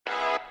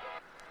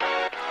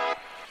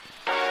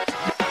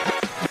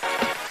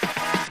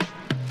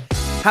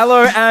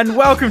Hello and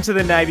welcome to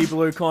the Navy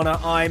Blue Corner.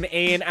 I'm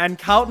Ian, and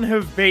Carlton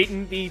have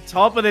beaten the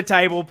top of the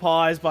table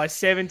Pies by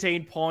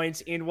 17 points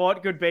in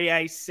what could be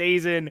a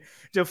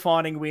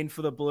season-defining win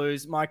for the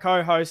Blues. My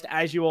co-host,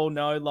 as you all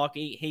know,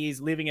 Lockie, he is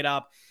living it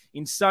up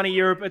in sunny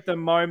Europe at the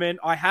moment.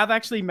 I have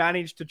actually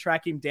managed to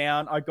track him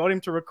down. I got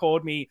him to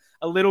record me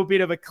a little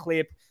bit of a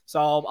clip, so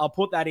I'll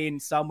put that in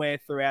somewhere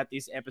throughout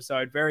this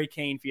episode. Very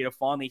keen for you to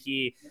finally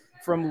hear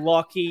from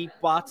Lockie,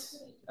 but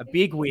a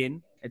big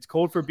win. It's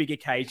called for a big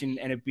occasion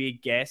and a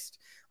big guest.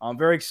 I'm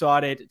very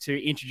excited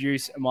to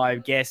introduce my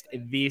guest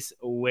this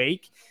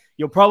week.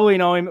 You'll probably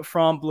know him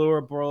from Blue or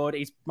Abroad.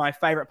 He's my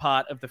favorite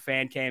part of the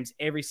fan cams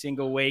every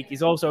single week.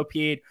 He's also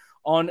appeared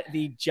on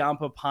the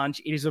Jumper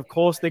Punch. It is, of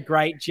course, the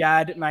great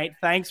Jad. Mate,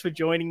 thanks for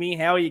joining me.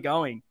 How are you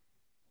going?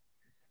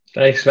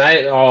 Thanks,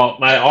 mate. Oh,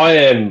 mate, I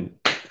am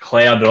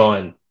cloud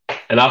nine.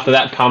 And after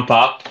that pump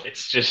up,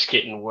 it's just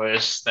getting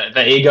worse.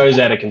 The ego's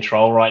out of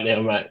control right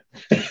now, mate.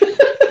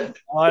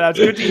 Oh, that's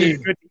good to hear.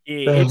 Good to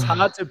hear. It's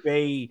hard to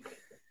be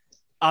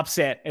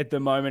upset at the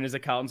moment as a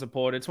Carlton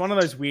supporter. It's one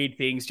of those weird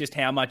things, just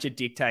how much it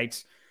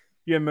dictates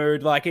your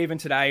mood. Like even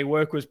today,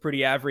 work was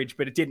pretty average,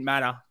 but it didn't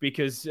matter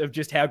because of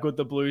just how good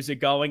the Blues are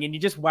going. And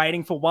you're just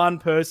waiting for one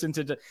person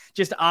to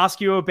just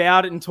ask you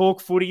about it and talk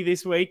footy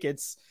this week.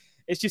 It's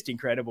just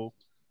incredible.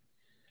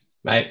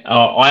 Mate,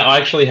 I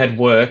actually had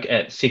work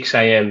at 6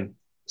 a.m.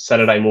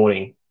 Saturday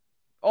morning.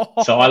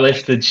 Oh. So I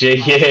left the G.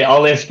 Yeah, I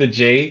left the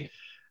G.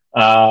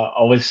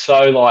 I was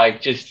so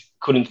just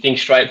couldn't think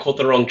straight, caught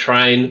the wrong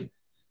train.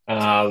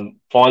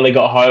 Finally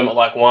got home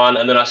at 1,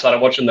 and then I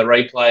started watching the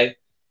replay.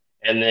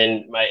 And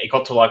then, mate, it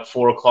got to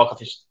 4 o'clock.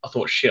 I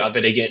thought, shit, I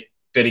better get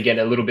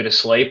a little bit of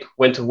sleep.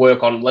 Went to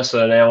work on less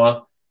than an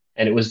hour,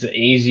 and it was the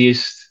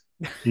easiest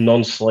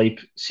non-sleep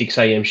 6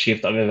 a.m.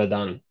 shift I've ever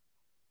done.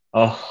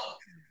 Oh.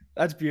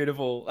 That's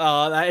beautiful.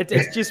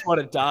 It's just what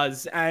it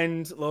does.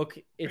 And look,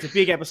 it's a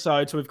big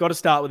episode, so we've got to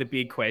start with a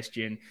big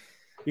question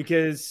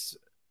because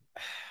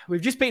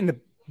we've just beaten the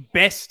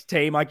best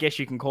team, I guess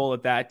you can call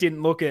it that.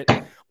 Didn't look at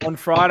on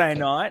Friday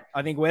night.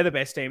 I think we're the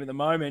best team at the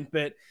moment,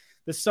 but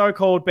the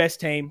so-called best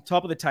team,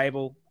 top of the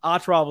table,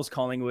 arch rivals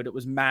Collingwood, it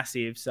was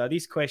massive. So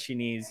this question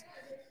is,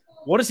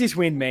 what does this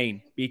win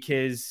mean?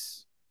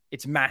 Because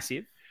it's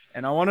massive.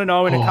 And I want to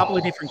know in a couple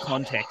of different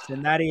contexts,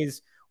 and that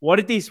is, what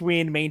did this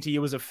win mean to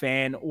you as a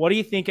fan? What do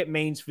you think it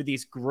means for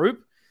this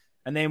group?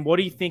 And then what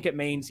do you think it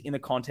means in the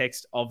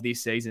context of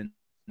this season?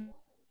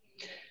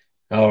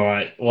 All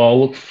right. Well,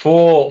 look,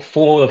 for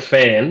the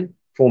fan,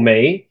 for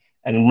me,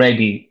 and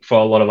maybe for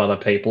a lot of other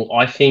people,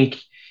 I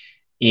think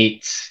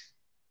it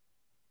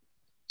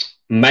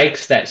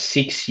makes that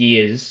 6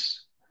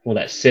 years or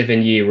that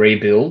 7-year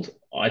rebuild,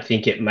 I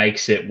think it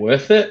makes it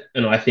worth it.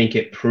 And I think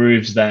it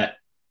proves that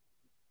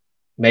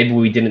maybe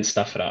we didn't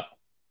stuff it up.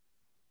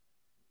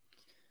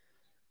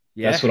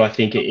 Yeah. That's what I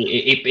think.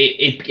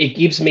 It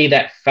gives me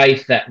that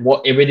faith that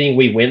everything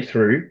we went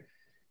through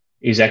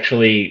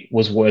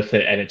was worth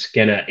it, and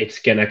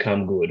it's gonna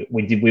come good.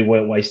 We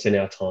weren't wasting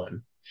our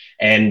time.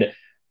 And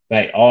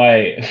mate,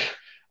 I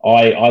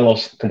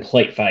lost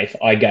complete faith.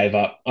 I gave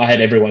up. I had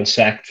everyone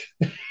sacked.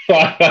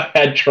 I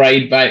had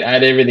trade bait. I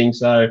had everything.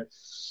 So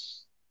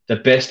the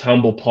best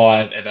humble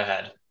pie I've ever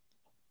had.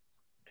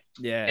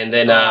 Yeah. And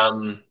then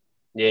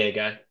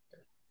go.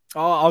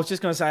 Oh, I was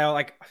just going to say,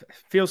 I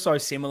feel so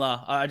similar.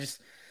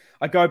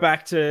 I go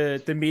back to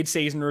the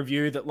mid-season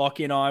review that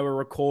Lockie and I were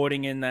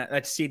recording in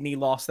that Sydney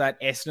loss, that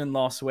Essendon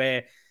loss,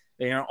 where,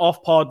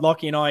 off pod,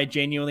 Lockie and I are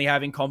genuinely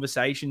having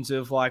conversations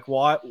of what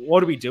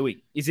are we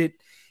doing? Is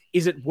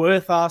it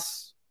worth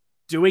us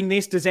doing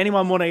this? Does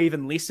anyone want to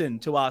even listen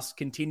to us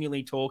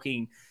continually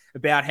talking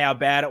about how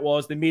bad it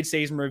was? The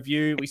mid-season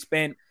review, we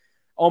spent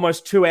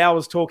almost 2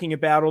 hours talking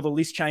about all the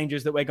list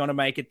changes that we're going to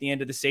make at the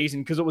end of the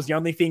season because it was the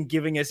only thing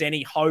giving us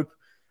any hope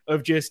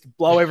of just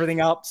blow everything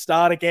up,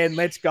 start again,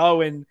 let's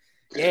go. And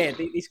yeah,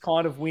 this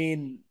kind of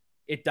win,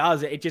 it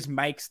does. It just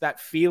makes that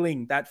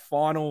feeling, that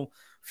final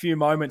few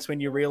moments when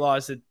you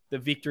realize that the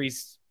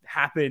victory's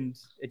happened,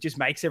 it just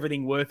makes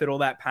everything worth it, all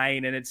that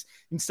pain. And it's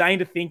insane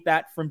to think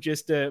that from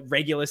just a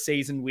regular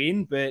season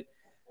win, but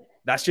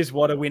that's just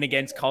what a win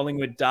against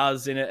Collingwood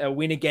does, and a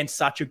win against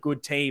such a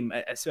good team,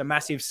 a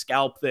massive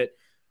scalp that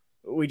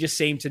we just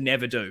seem to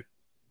never do.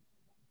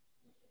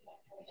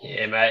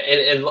 Yeah,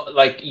 mate. And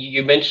like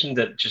you mentioned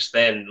it just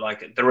then,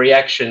 like the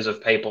reactions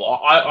of people.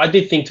 I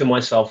did think to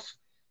myself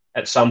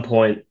at some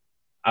point,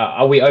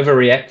 are we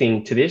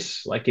overreacting to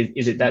this? Like,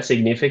 is it that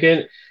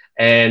significant?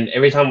 And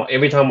every time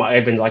I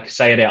even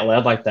say it out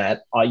loud like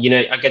that, I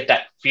get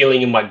that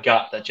feeling in my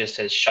gut that just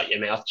says, "Shut your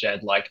mouth,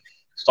 Jad." Like,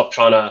 stop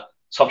trying to,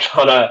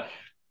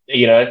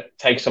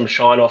 take some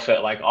shine off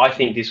it. Like, I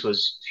think this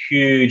was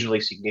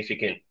hugely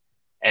significant.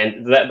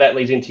 And that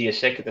leads into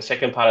the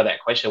second part of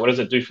that question. What does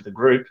it do for the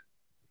group?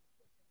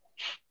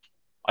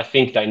 I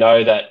think they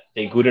know that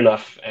they're good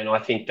enough, and I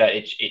think that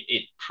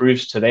it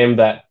proves to them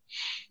that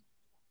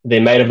they're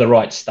made of the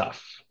right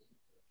stuff.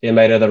 They're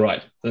made of the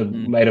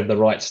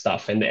right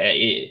stuff, and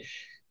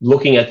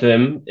looking at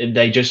them,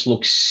 they just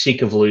look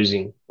sick of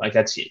losing. Like,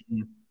 that's it.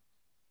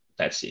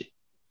 That's it.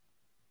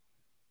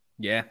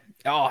 Yeah.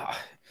 Oh,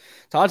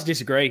 it's hard to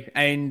disagree.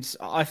 And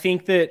I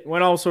think that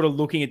when I was sort of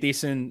looking at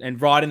this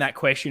and writing that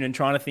question and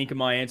trying to think of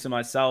my answer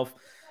myself,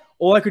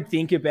 all I could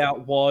think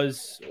about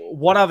was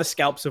what other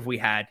scalps have we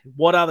had?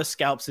 What other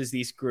scalps has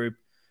this group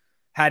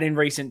had in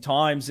recent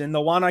times? And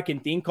the one I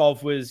can think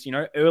of was,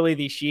 early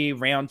this year,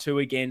 round 2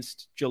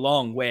 against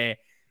Geelong, where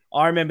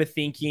I remember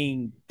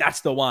thinking,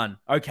 that's the one.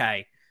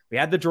 Okay, we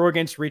had the draw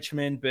against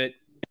Richmond, but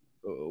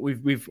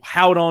we've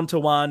held on to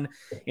one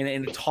in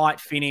a tight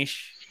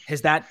finish.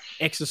 Has that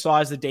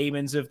exercised the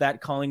demons of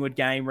that Collingwood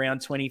game,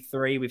 round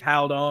 23? We've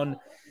held on.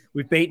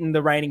 We've beaten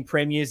the reigning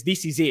premiers.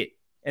 This is it.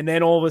 And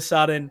then all of a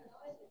sudden,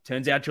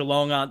 turns out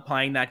Geelong aren't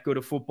playing that good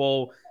of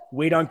football.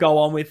 We don't go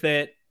on with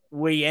it.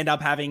 We end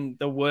up having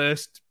the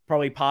worst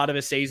probably part of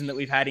a season that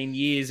we've had in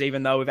years,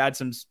 even though we've had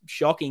some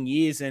shocking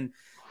years. And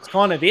it's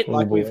kind of it. Oh,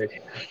 like boy.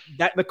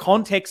 the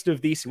context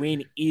of this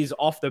win is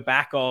off the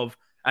back of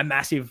a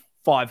massive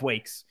 5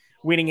 weeks,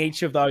 winning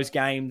each of those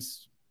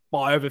games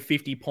by over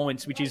 50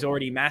 points, which is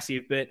already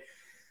massive. But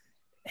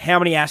how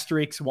many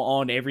asterisks were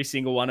on every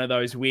single one of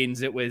those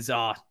wins? It was,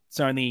 it's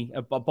only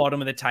a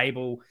bottom of the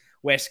table,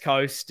 West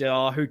Coast,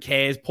 who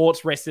cares?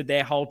 Port's rested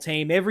their whole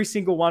team. Every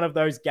single one of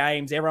those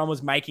games, everyone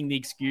was making the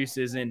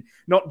excuses and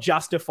not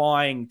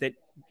justifying that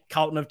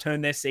Carlton have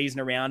turned their season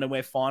around and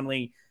we're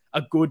finally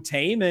a good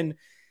team. And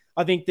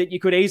I think that you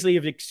could easily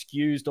have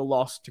excused a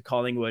loss to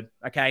Collingwood.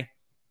 Okay,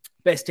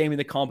 best team in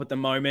the comp at the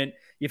moment.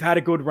 You've had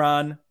a good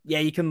run. Yeah,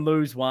 you can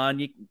lose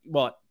one.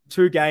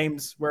 2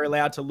 games we're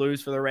allowed to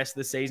lose for the rest of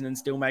the season and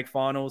still make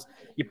finals.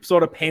 You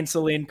sort of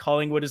pencil in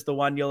Collingwood as the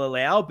one you'll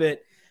allow.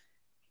 But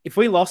if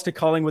we lost to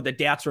Collingwood, the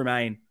doubts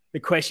remain. The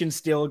question's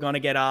still going to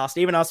get asked.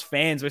 Even us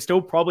fans, we're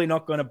still probably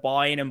not going to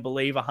buy in and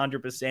believe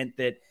 100%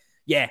 that,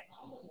 yeah,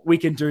 we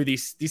can do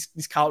this.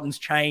 This Carlton's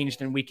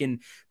changed and we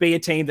can be a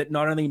team that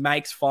not only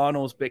makes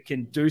finals but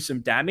can do some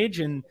damage.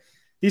 And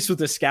this was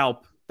the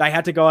scalp. They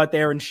had to go out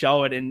there and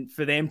show it. And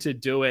for them to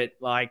do it,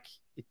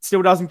 it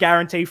still doesn't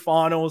guarantee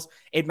finals.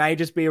 It may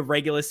just be a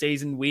regular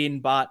season win.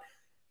 But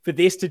for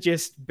this to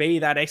just be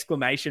that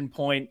exclamation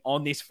point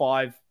on this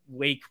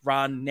 5-week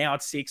run, now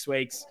it's 6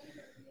 weeks.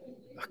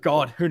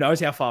 God, who knows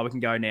how far we can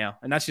go now.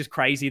 And that's just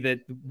crazy that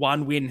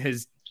one win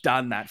has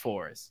done that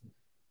for us.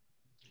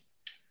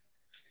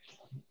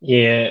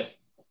 Yeah.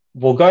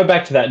 We'll go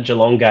back to that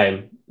Geelong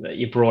game that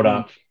you brought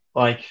up.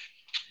 Mate,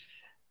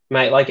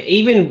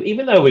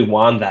 even though we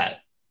won that,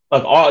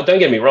 don't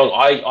get me wrong,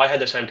 I had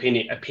the same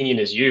opinion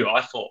as you.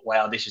 I thought,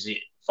 wow, this is it,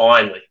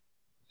 finally.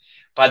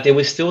 But there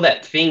was still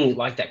that thing,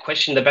 that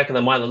question in the back of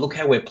the mind, look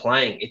how we're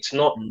playing. It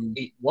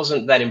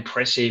wasn't that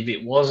impressive.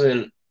 It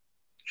wasn't,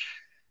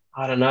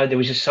 I don't know, there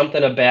was just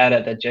something about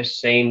it that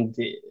just seemed,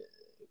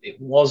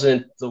 it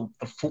wasn't the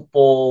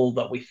football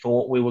that we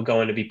thought we were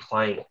going to be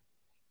playing,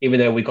 even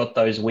though we got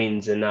those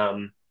wins. And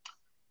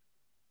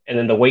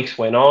then the weeks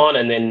went on,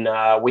 and then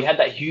we had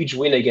that huge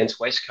win against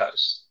West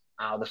Coast,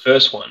 the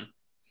first one.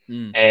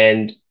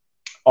 And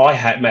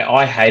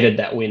I hated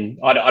that win.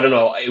 I don't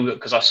know,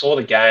 because I saw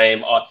the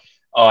game.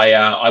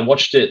 I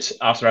watched it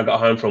after I got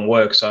home from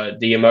work, so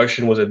the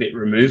emotion was a bit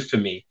removed for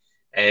me.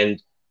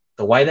 And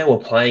the way they were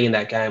playing in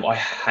that game, I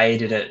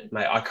hated it,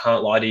 mate. I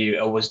can't lie to you.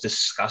 I was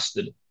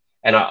disgusted.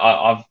 And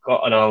I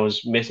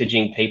was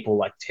messaging people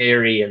like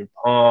Terry and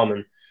Palm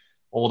and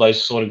all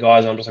those sort of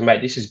guys. And I'm just like,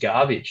 mate, this is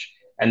garbage.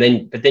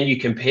 But then you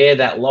compare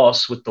that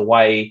loss with the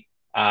way,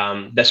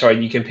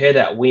 you compare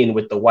that win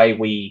with the way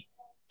we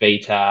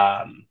beat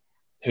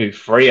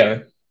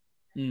Freo.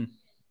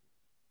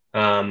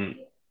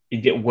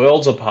 You get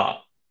worlds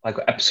apart,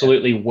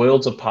 absolutely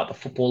worlds apart. The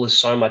football is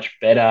so much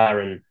better.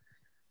 And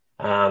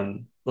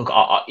look,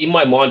 in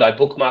my mind, I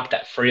bookmarked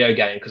that Freo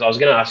game because I was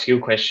going to ask you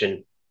a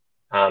question.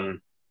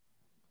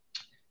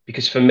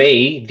 Because for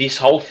me, this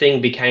whole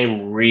thing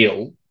became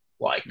real.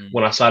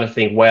 When I started to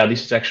think, wow,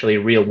 this is actually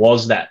real,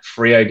 was that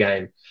Freo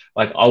game.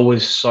 I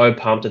was so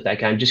pumped at that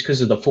game just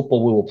because of the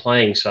football we were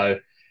playing. So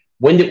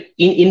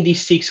in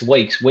these 6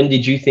 weeks, when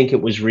did you think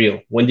it was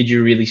real? When did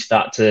you really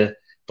start to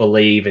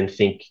believe and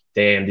think,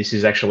 damn, this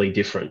is actually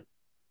different?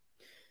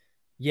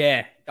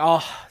 Yeah.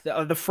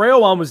 The Freo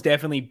one was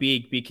definitely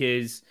big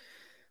because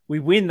we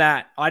win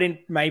that. I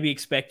didn't maybe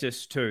expect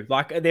us to.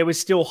 There was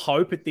still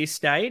hope at this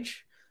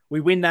stage. We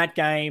win that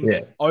game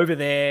over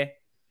there.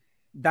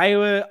 They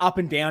were up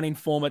and down in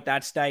form at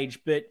that stage,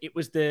 but it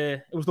was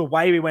the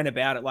way we went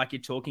about it, like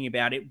you're talking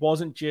about. It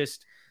wasn't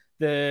just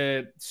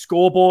the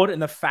scoreboard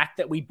and the fact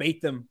that we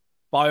beat them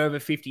by over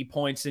 50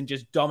 points and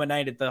just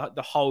dominated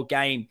the whole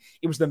game.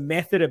 It was the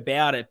method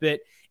about it. But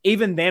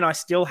even then, I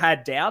still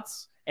had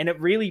doubts. And it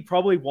really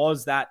probably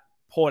was that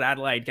Port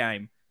Adelaide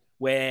game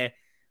where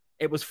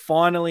it was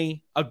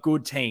finally a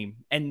good team.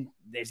 And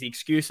there's the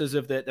excuses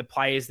of the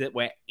players that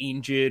were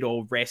injured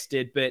or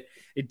rested. But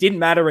it didn't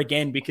matter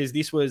again because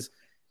this was,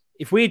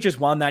 if we had just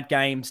won that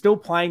game, still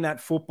playing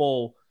that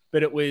football,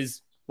 but it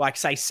was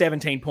say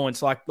 17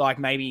 points, like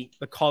maybe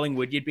the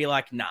Collingwood, you'd be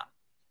like, nah,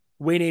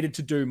 we needed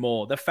to do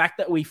more. The fact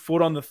that we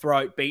foot on the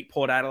throat beat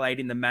Port Adelaide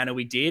in the manner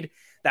we did,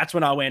 that's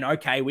when I went,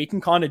 okay, we can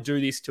kind of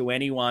do this to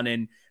anyone.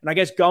 And I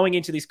guess going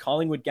into this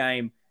Collingwood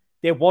game,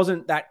 there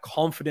wasn't that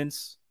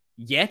confidence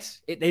yet.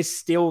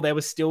 There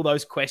was still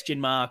those question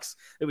marks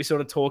that we're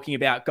sort of talking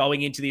about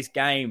going into this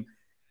game.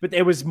 But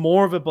there was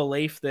more of a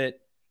belief that,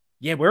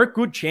 yeah, we're a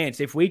good chance.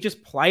 If we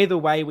just play the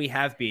way we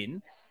have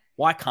been,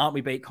 why can't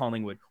we beat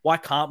Collingwood? Why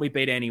can't we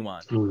beat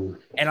anyone?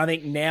 And I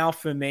think now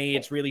for me,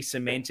 it's really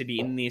cemented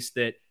in this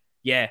that,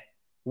 yeah,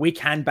 we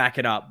can back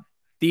it up.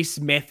 This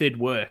method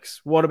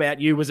works. What about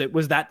you? Was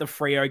that the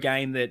Freo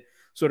game that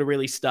sort of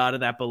really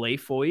started that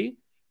belief for you?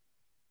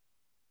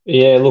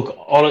 Yeah, look,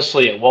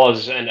 honestly, it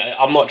was, and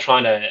I'm not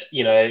trying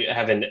to,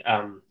 have an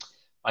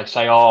like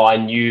say, oh, I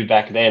knew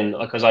back then,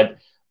 because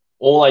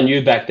all I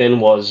knew back then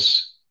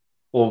was,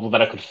 or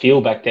that I could feel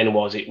back then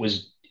was, it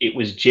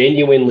was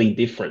genuinely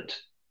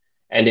different,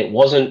 and it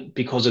wasn't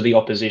because of the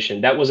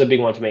opposition. That was a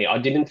big one for me. I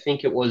didn't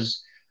think it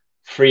was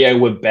Freo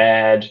were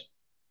bad,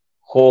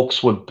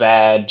 Hawks were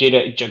bad,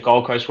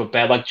 Gold Coast were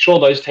bad. Like, sure,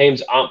 those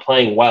teams aren't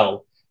playing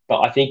well,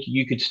 but I think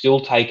you could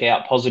still take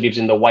out positives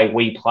in the way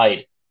we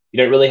played.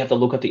 You don't really have to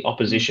look at the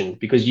opposition,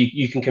 because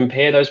you can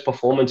compare those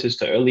performances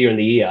to earlier in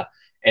the year,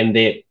 and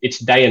it's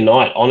day and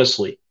night,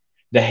 honestly.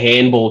 The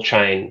handball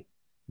chain,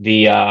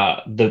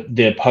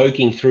 the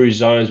poking through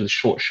zones with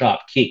short, sharp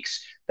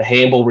kicks, the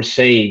handball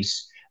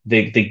receives,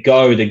 the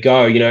go,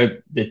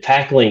 the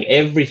tackling,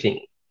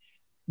 everything.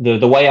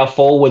 The way our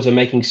forwards are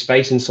making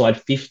space inside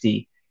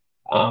 50.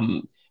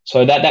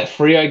 So that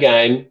Freo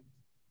game,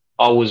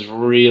 I was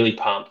really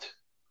pumped.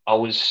 I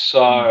was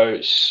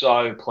so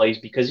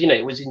pleased, because,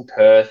 it was in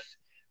Perth,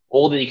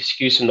 all the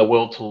excuse in the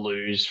world to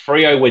lose.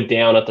 Freo were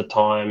down at the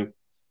time.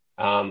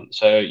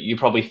 So you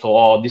probably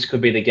thought, oh, this could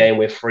be the game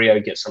where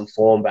Freo gets some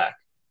form back.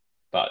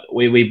 But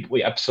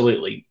we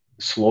absolutely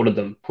slaughtered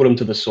them, put them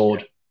to the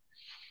sword.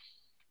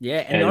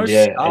 Yeah, and those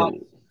starts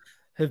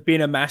have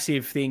been a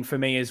massive thing for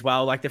me as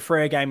well. Like the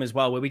Freo game as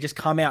well, where we just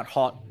come out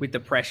hot with the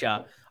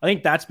pressure. I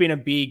think that's been a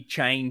big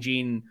change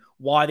in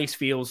why this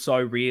feels so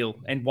real,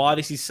 and why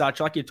this is such,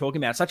 like you're talking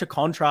about, such a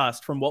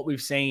contrast from what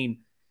we've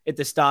seen at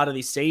the start of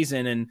this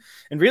season, and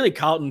really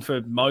Carlton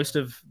for most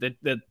of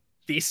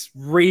this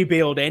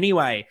rebuild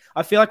anyway.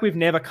 I feel like we've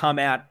never come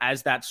out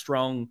as that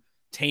strong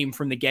team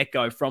from the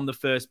get-go, from the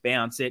first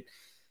bounce.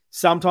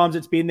 Sometimes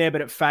it's been there,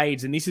 but it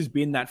fades, and this has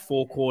been that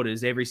 4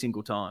 quarters every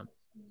single time.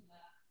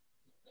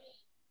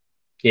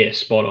 Yeah,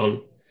 spot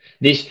on.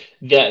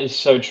 That is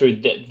so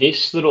true. That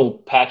this little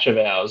patch of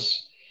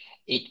ours,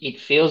 it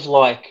feels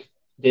like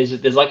there's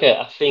like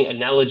a thing,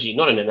 analogy,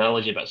 not an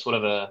analogy, but sort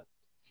of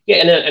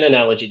an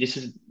analogy. This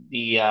is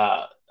the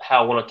how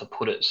I wanted to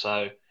put it.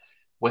 So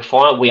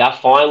we are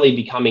finally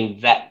becoming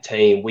that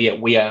team.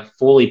 We are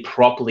fully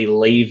properly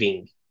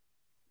leaving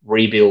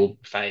rebuild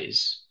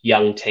phase,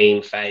 young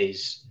team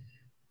phase.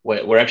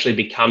 We're actually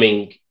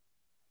becoming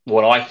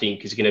what I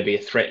think is going to be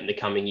a threat in the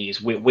coming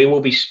years. We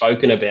will be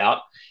spoken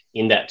about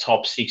in that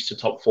top 6 to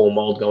top 4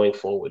 mold going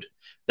forward.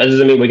 That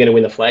doesn't mean we're going to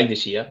win the flag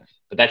this year,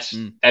 but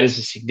that is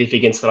the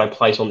significance that I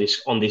place on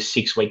this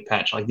 6-week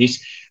patch. Like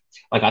this,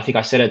 like I think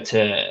I said it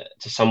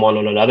to someone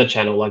on another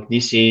channel. Like,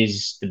 this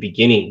is the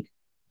beginning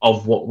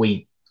of what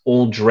we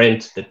all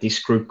dreamt that this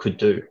group could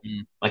do.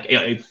 Like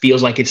it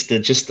feels like it's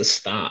just the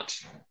start.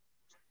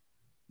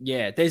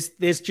 Yeah,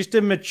 there's just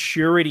a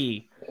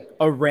maturity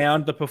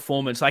around the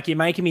performance. Like, you're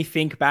making me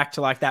think back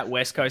to like that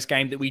West Coast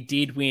game that we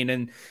did win,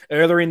 and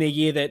earlier in the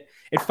year that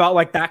it felt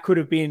like that could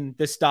have been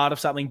the start of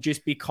something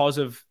just because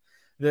of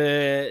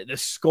the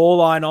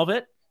scoreline of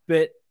it.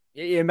 But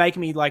you're making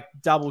me like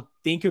double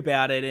think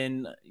about it.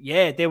 And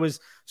yeah, there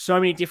was so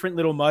many different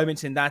little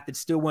moments in that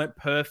still weren't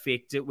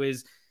perfect.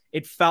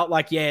 It felt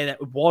like, yeah,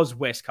 that was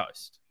West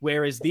Coast.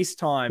 Whereas this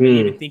time, you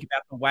even think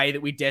about the way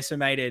that we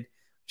decimated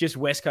just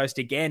West Coast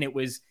again, it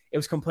was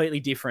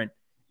completely different.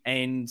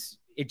 And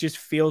it just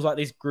feels like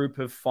this group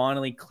have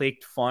finally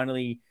clicked,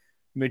 finally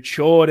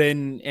matured,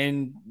 and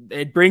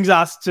it brings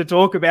us to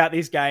talk about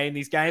this game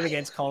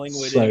against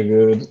Collingwood. So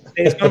good.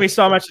 There's going to be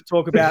so much to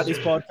talk about. This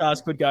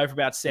podcast could go for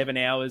about 7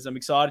 hours. I'm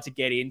excited to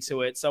get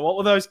into it. So what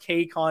were those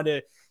key kind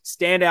of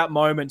standout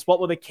moments? What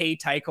were the key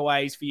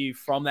takeaways for you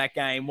from that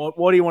game? What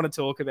do you want to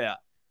talk about?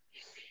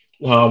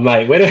 Oh,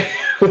 mate, where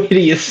do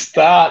you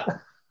start?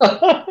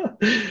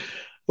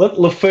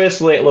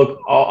 Firstly,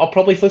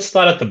 let's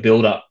start at the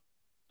build-up.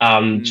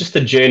 Just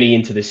the journey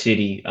into the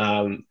city.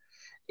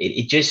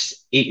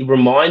 It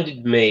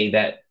reminded me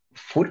that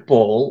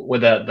football,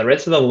 whether the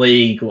rest of the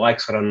league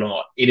likes it or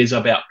not, it is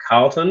about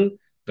Carlton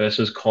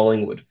versus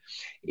Collingwood.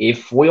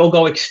 If we all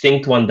go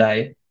extinct one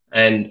day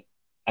and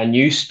a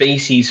new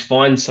species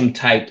finds some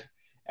tape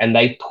and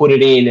they put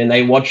it in and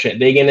they watch it,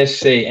 they're going to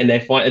see, and they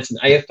find it's an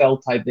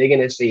AFL tape, they're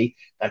going to see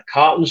the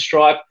Carlton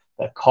stripe,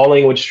 the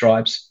Collingwood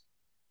stripes,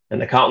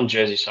 and the Carlton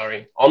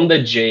jersey, on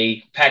the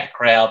G, packed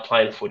crowd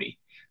playing footy.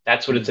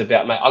 That's what it's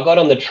about, mate. I got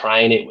on the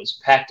train. It was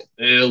packed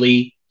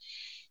early.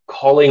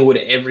 Collingwood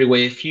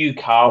everywhere, few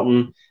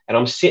Carlton. And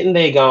I'm sitting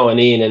there going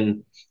in,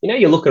 and,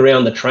 you look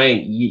around the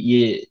train,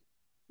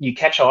 you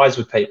catch eyes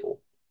with people.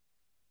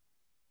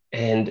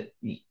 And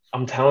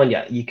I'm telling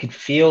you, you could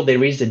feel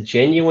there is a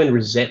genuine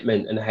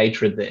resentment and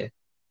hatred there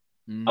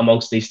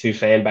amongst these two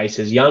fan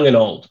bases, young and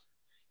old.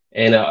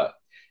 And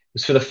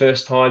was for the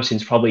first time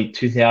since probably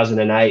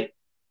 2008.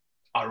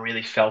 I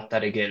really felt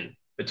that again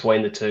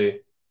between the two.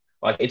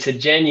 Like it's a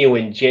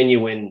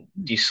genuine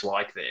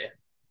dislike there,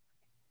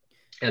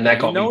 and Yeah,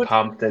 that got me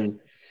pumped. And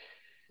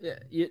yeah,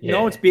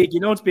 yeah, it's big.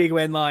 It's big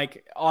when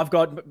like I've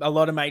got a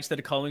lot of mates that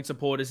are Collingwood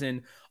supporters,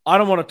 and I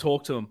don't want to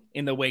talk to them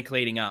in the week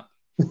leading up.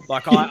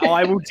 Like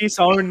I will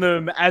disown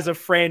them as a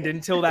friend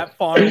until that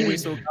final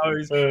whistle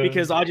goes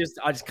because I just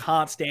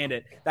can't stand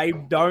it. They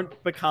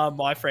don't become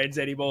my friends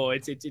anymore.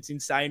 It's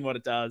insane what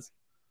it does.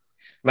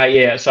 mate.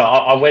 Yeah, so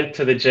I went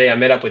to the G. I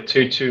met up with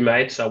two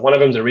mates. So one of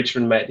them's a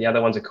Richmond mate, the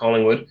other one's a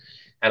Collingwood,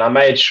 and I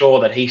made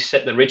sure that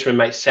the Richmond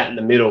mate sat in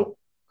the middle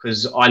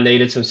because I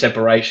needed some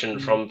separation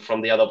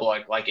from the other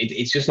bloke. Like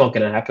it's just not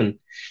going to happen.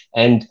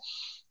 And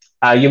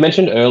you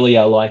mentioned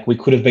earlier, like we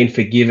could have been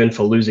forgiven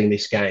for losing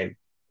this game,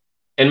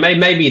 and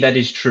maybe that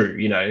is true.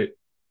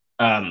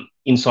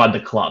 Inside the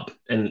club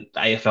and the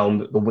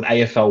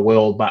AFL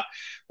world. But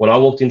when I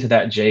walked into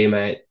that G,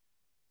 mate,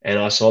 and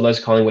I saw those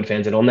Collingwood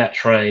fans, and on that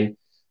train,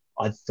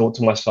 I thought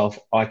to myself,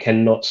 I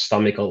cannot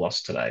stomach a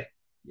loss today.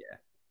 Yeah.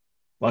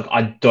 Like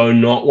I do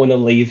not want to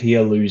leave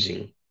here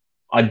losing.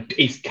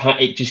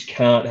 It just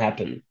can't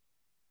happen.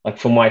 Like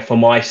for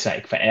my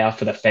sake, for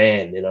the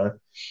fan,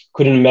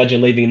 couldn't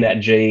imagine leaving that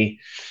G,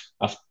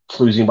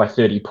 losing by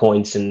 30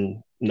 points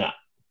and nah.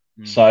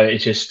 So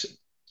it's just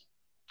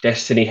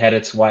destiny had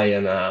its way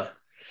and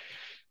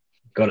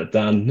got it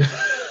done.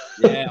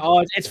 Yeah.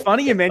 Oh, it's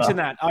funny you mentioned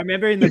that. I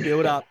remember in the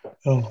build up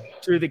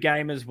to the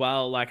game as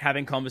well, like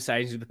having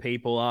conversations with the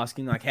people,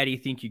 asking like, "How do you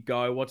think you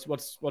go?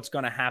 What's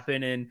going to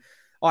happen?" And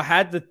I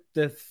had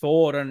the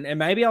thought, and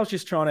maybe I was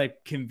just trying to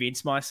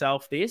convince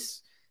myself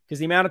this because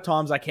the amount of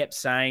times I kept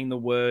saying the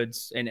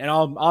words, and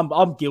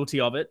I'm guilty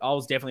of it. I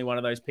was definitely one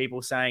of those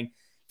people saying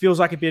feels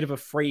like a bit of a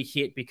free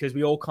hit because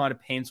we all kind of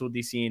penciled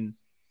this in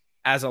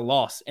as a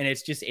loss, and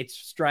it's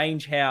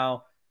strange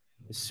how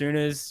as soon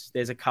as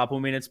there's a couple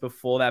minutes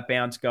before that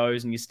bounce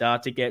goes and you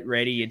start to get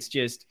ready, it's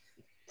just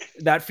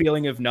that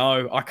feeling of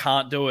no, I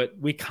can't do it.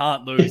 We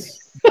can't lose.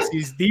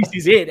 This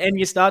is it. And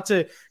you start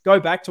to go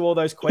back to all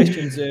those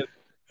questions of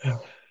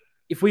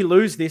if we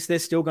lose this,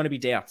 there's still going to be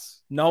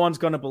doubts. No one's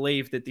going to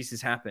believe that this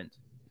has happened.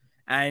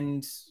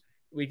 And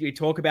we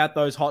talk about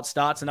those hot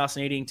starts and us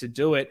needing to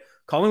do it.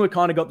 Collingwood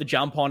kind of got the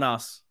jump on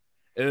us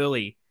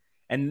early.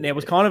 And there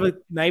was kind of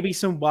maybe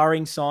some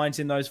worrying signs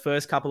in those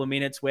first couple of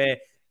minutes where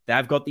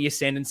they've got the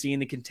ascendancy in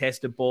the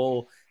contested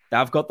ball.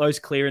 They've got those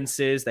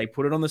clearances. They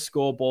put it on the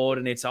scoreboard,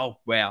 and it's, oh,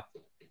 wow.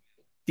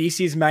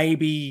 This is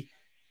maybe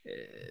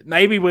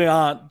we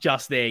aren't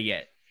just there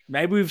yet.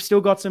 Maybe we've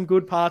still got some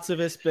good parts of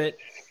us, but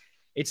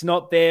it's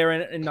not there.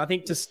 And I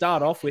think to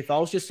start off with, I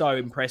was just so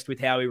impressed with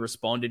how he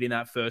responded in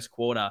that first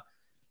quarter.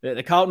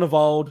 The Carlton of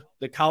old,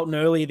 the Carlton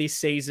earlier this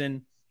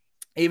season,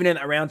 even in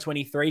that round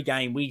 23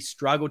 game, we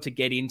struggled to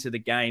get into the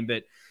game,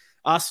 but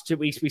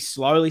we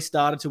slowly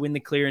started to win the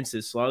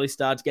clearances, slowly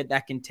started to get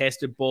that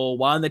contested ball,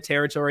 won the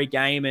territory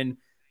game, and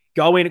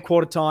go in at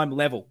quarter time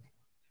level.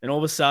 And all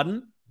of a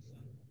sudden,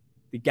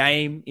 the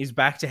game is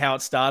back to how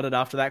it started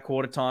after that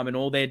quarter time, and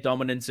all their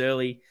dominance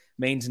early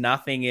means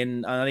nothing.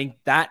 And I think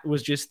that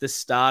was just the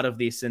start of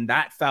this, and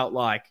that felt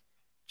like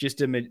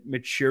just a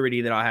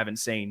maturity that I haven't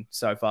seen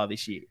so far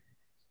this year.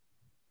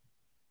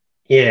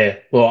 Yeah,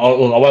 well,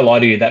 I won't lie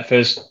to you. That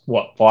first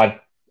 5-8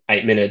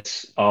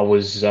 minutes, I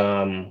was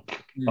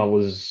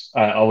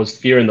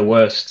fearing the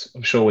worst.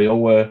 I'm sure we all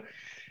were.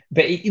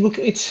 But look,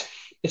 it's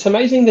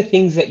amazing the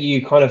things that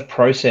you kind of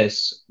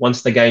process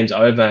once the game's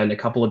over and a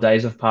couple of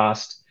days have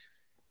passed.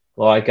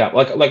 Like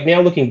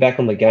now looking back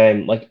on the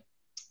game, like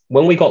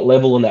when we got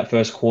level in that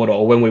first quarter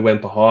or when we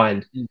went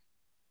behind,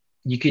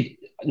 you could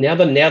now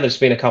that it's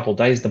been a couple of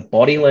days, the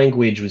body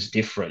language was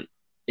different.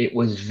 It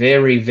was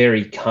very,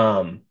 very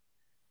calm.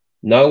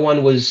 No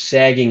one was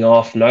sagging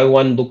off. No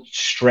one looked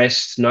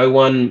stressed. No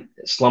one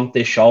slumped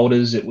their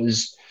shoulders. It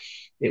was,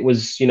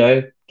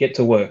 get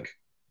to work.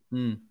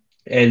 And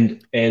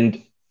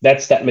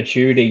that's that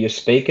maturity you're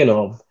speaking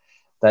of.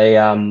 They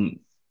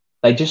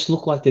just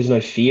look like there's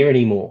no fear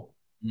anymore.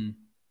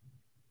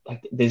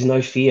 Like there's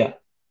no fear.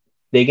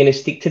 They're going to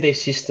stick to their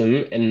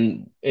system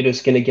and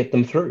it's going to get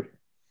them through.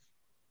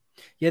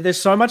 Yeah, there's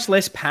so much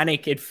less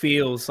panic, it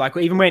feels. Like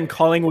even when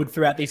Collingwood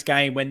throughout this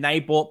game, when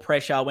they brought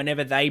pressure,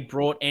 whenever they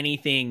brought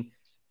anything,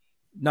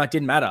 no, it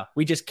didn't matter.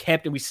 We just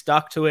kept it. We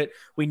stuck to it.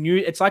 We knew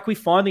it's like we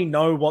finally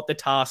know what the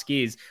task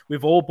is.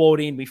 We've all bought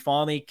in. We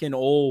finally can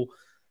all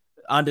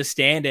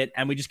understand it,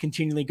 and we just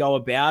continually go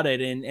about it.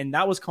 And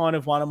that was kind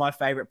of one of my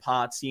favorite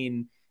parts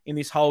in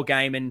this whole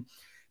game. And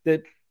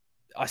that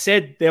I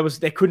said there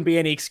couldn't be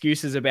any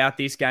excuses about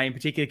this game,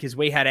 particularly because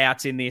we had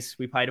outs in this.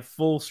 We played a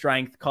full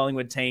strength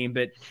Collingwood team,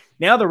 but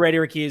now the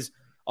rhetoric is,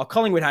 oh,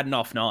 Collingwood had an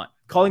off night.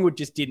 Collingwood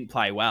just didn't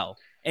play well.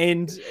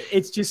 And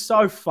it's just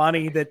so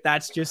funny that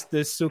that's just the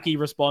Suki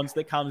response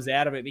that comes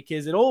out of it,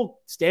 because it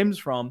all stems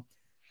from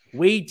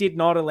we did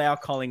not allow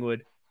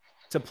Collingwood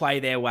to play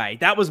their way.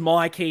 That was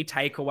my key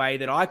takeaway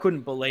that I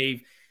couldn't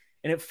believe.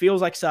 And it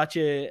feels like such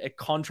a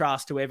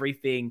contrast to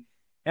everything.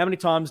 How many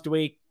times do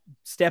we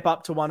step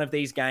up to one of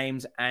these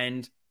games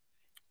and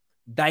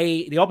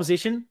the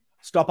opposition,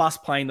 stop us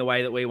playing the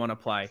way that we want to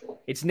play.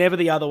 It's never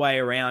the other way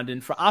around.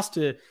 And for us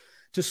to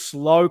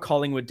slow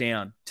Collingwood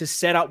down, to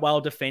set up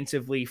well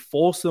defensively,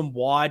 force them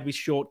wide with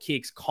short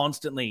kicks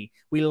constantly.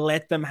 We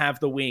let them have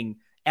the wing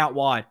out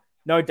wide,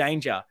 no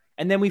danger.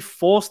 And then we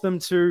forced them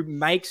to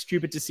make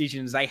stupid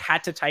decisions. They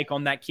had to take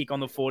on that kick on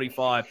the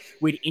 45.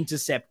 We'd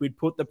intercept. We'd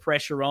put the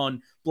pressure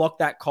on, block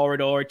that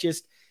corridor.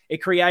 It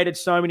created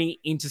so many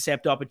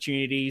intercept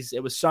opportunities.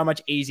 It was so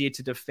much easier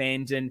to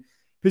defend and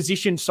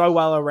positioned so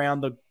well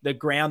around the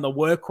ground. The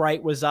work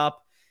rate was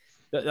up.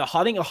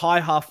 I think the high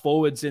half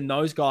forwards and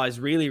those guys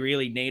really,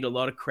 really need a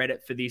lot of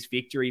credit for this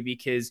victory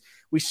because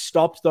we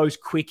stopped those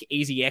quick,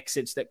 easy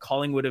exits that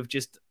Collingwood have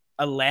just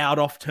allowed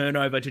off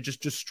turnover to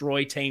just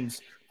destroy teams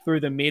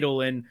through the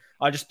middle. And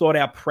I just thought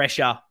our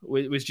pressure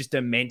was just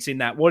immense in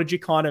that. What did you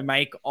kind of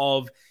make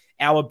of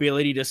our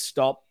ability to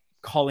stop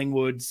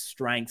Collingwood's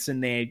strengths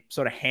and their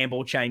sort of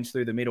handball change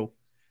through the middle?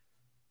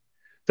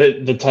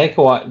 The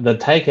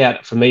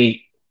takeout for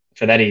me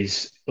for that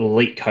is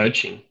elite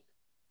coaching.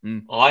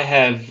 I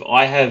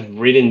have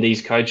ridden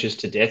these coaches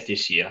to death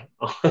this year,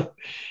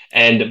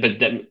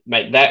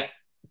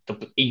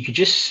 you could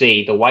just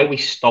see the way we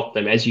stopped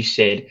them, as you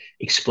said,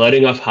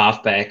 exploding off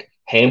halfback,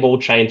 handball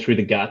chain through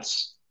the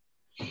guts,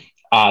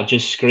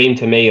 just screamed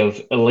to me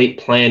of elite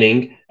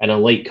planning and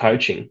elite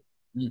coaching,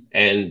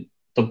 and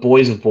the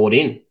boys have bought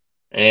in,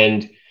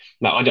 and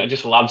I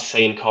just love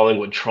seeing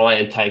Collingwood try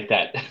and take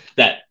that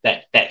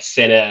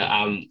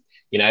center.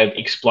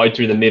 Explode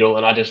through the middle.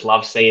 And I just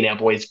love seeing our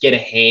boys get a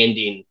hand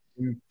in,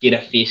 get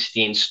a fist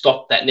in,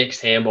 stop that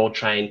next handball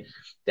train.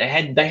 They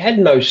had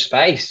no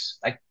space.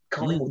 Like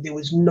Collingwood, there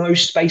was no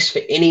space for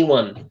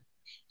anyone.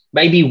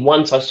 Maybe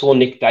once I saw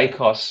Nick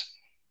Dacos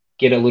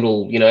get a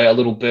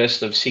little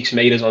burst of 6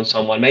 meters on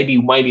someone. Maybe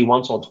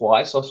once or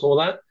twice I saw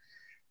that.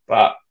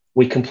 But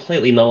we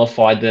completely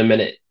nullified them,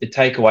 and the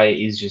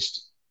takeaway is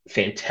just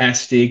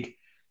fantastic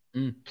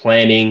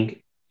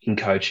planning and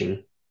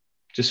coaching.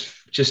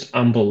 Just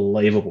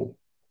unbelievable.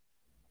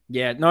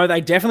 Yeah, no, they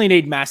definitely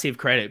need massive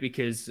credit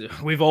because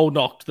we've all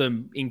knocked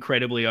them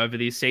incredibly over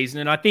this season.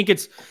 And I think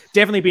it's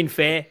definitely been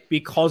fair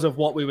because of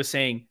what we were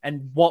seeing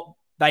and what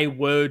they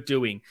were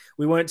doing.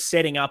 We weren't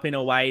setting up in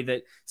a way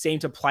that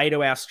seemed to play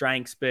to our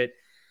strengths, but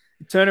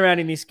turn around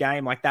in this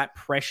game, like that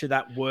pressure,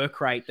 that work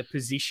rate, the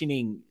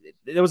positioning,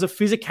 there was a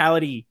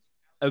physicality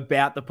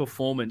about the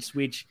performance,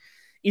 which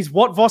is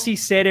what Vossi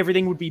said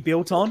everything would be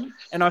built on.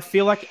 And I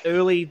feel like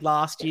early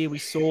last year we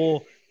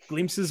saw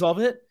glimpses of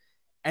it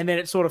and then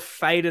it sort of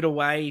faded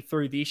away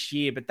through this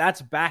year. But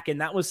that's back,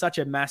 and that was such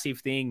a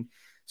massive thing.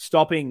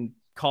 Stopping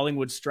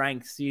Collingwood's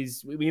strengths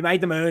is we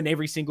made them earn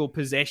every single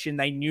possession.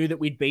 They knew that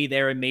we'd be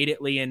there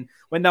immediately. And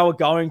when they were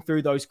going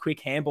through those quick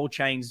handball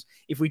chains,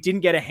 if we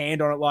didn't get a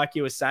hand on it, like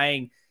you were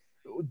saying,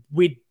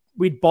 we'd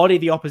body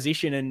the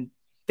opposition, and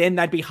then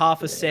they'd be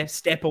half a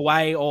step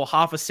away or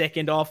half a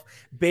second off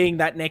being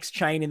that next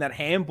chain in that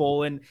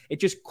handball. And it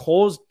just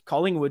caused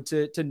Collingwood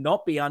to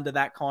not be under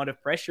that kind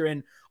of pressure.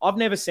 And I've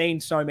never seen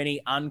so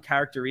many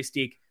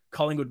uncharacteristic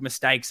Collingwood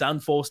mistakes,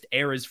 unforced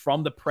errors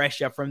from the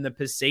pressure, from the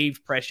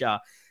perceived pressure.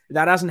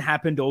 That hasn't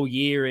happened all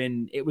year.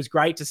 And it was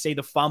great to see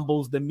the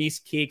fumbles, the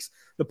missed kicks,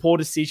 the poor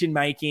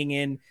decision-making.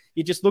 And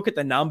you just look at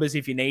the numbers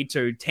if you need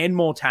to. 10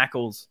 more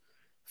tackles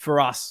for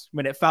us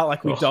when it felt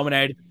like we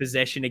dominated the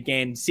possession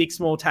again. 6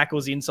 more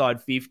tackles inside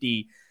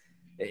 50.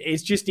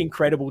 It's just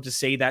incredible to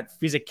see that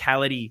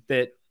physicality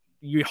that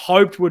you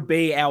hoped would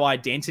be our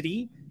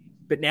identity,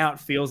 but now it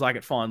feels like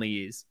it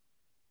finally is.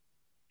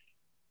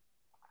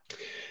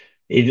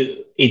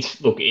 It's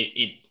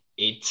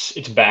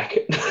back.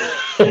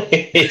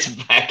 It's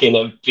back in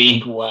a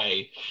big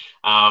way,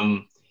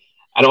 and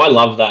I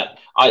love that.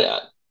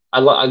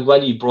 I'm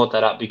glad you brought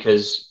that up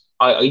because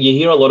you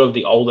hear a lot of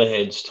the older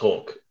heads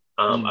talk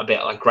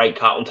about like great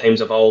Carlton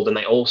teams of old, and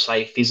they all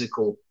say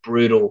physical,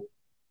 brutal.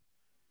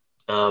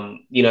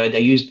 They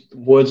use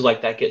words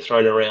like that get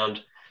thrown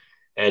around,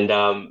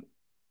 and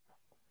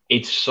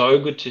it's so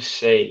good to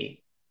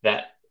see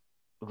that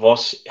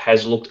Voss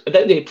has looked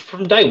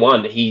from day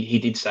one. He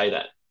did say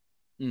that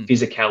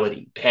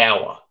physicality,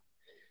 power.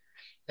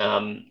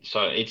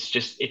 So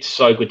it's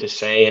so good to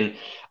see, and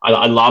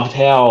I loved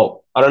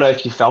how, I don't know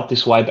if you felt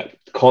this way, but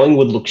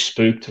Collingwood looked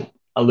spooked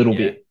a little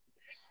bit.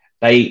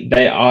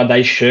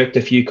 They shirked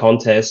a few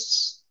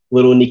contests.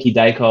 Little Nicky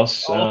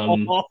Dacos. How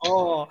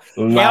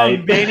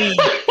many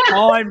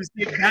times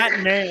did that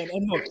man?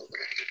 And look,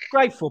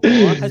 great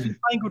footballer, has been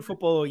playing good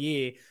football all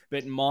year,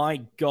 but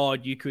my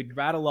God, you could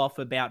rattle off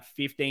about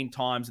 15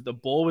 times that the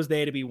ball was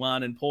there to be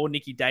won, and poor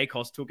Nicky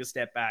Dacos took a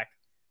step back.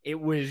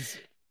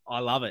 I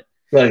love it.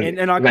 And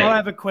I kind of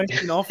have a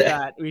question off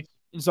that, which,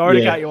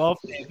 sorry to cut you off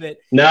there, but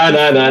no.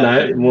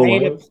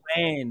 Made a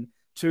plan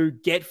to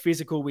get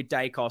physical with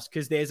Dacos,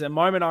 because there's a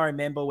moment I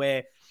remember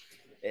where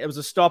it was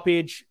a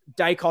stoppage.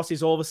 Dacos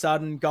is all of a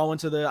sudden going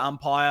to the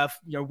umpire,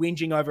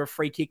 whinging over a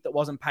free kick that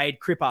wasn't paid.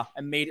 Cripper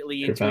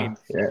immediately into him.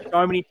 Yeah.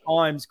 So many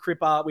times,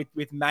 Cripper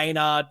with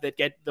Maynard, that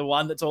get the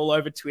one that's all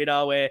over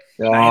Twitter where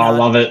Maynard, I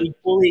love it.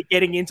 Fully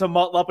getting into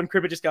Motlop, and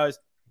Cripper just goes,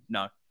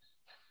 no.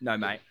 No,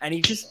 mate. And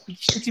he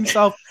shits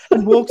himself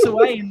and walks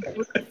away. And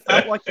it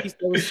felt like there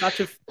was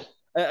such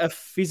a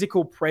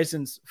physical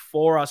presence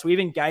for us. We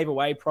even gave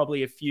away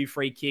probably a few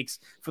free kicks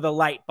for the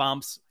late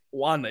bumps.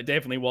 One that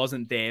definitely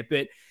wasn't there.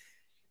 But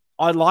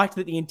I liked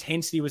that the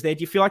intensity was there.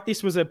 Do you feel like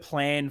this was a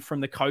plan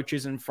from the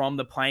coaches and from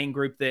the playing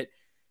group that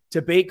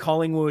to beat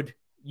Collingwood,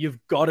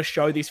 you've got to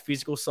show this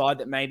physical side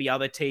that maybe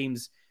other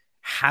teams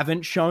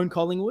haven't shown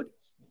Collingwood?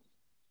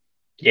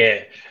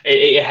 Yeah,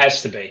 it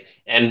has to be.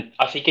 And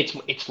I think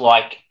it's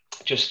like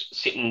just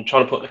sitting,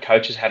 trying to put the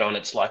coach's hat on.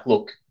 It's like,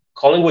 look,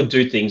 Collingwood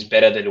do things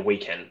better than we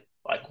can.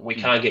 Like, we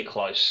can't get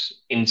close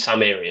in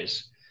some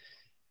areas.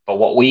 But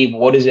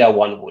what is our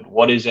one wood?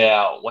 What's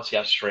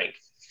our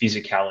strength?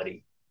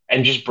 Physicality.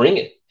 And just bring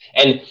it.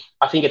 And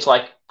I think it's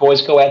like,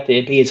 boys, go out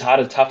there, be as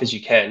hard and tough as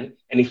you can.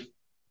 And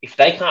if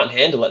they can't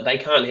handle it, they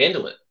can't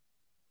handle it.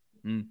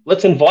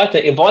 Let's invite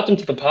them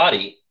to the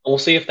party, and we'll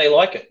see if they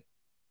like it.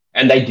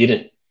 And they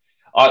didn't.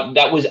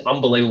 That was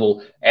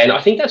unbelievable. And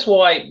I think that's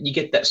why you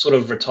get that sort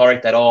of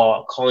rhetoric that,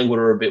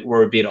 Collingwood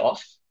were a bit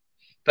off.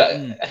 But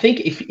I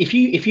think if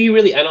you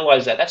really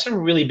analyze that, that's a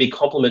really big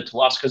compliment to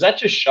us, because that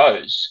just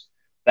shows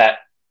that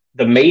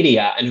the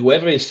media and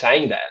whoever is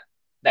saying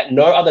that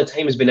no other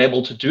team has been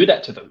able to do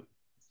that to them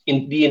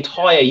in the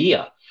entire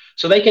year.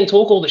 So they can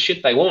talk all the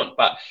shit they want,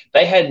 but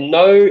they had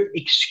no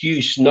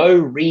excuse, no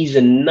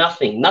reason,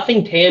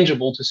 nothing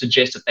tangible to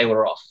suggest that they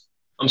were off.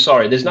 I'm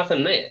sorry, there's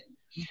nothing there.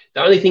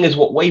 The only thing is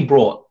what we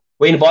brought.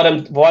 We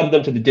invited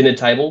them to the dinner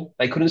table.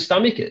 They couldn't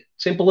stomach it.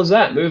 Simple as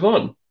that. Move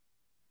on.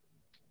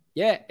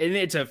 Yeah, and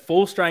it's a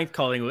full-strength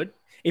Collingwood.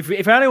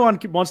 If anyone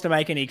wants to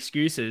make any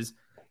excuses,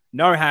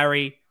 no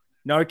Harry,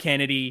 no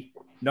Kennedy,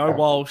 no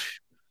Walsh,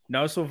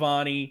 no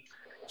Silvani.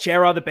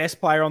 Chera, the best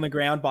player on the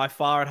ground by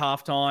far at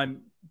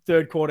halftime.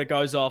 Third quarter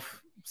goes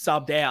off,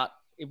 subbed out.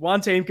 If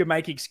one team could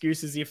make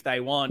excuses if they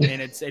want,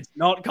 and it's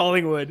not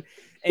Collingwood.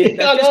 And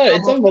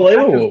it's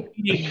unbelievable.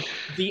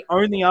 The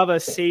only other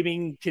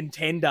seeming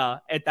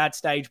contender at that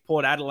stage,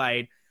 Port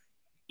Adelaide,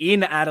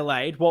 in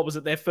Adelaide. What was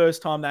it? Their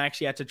first time they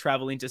actually had to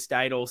travel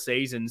interstate all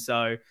season,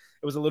 so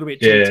it was a little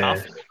bit too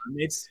tough.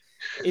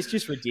 It's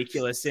just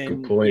ridiculous.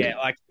 And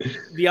like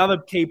the other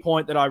key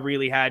point that I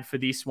really had for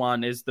this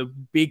one is the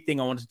big thing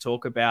I wanted to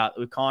talk about.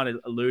 We kind of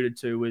alluded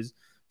to was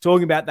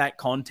talking about that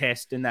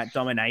contest and that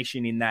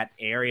domination in that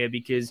area,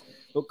 because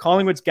look,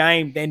 Collingwood's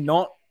game, they're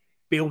not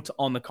built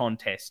on the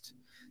contest.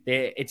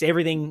 It's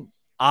everything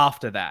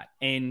after that.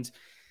 And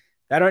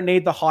they don't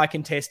need the high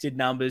contested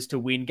numbers to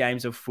win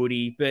games of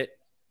footy, but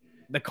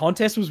the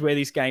contest was where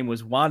this game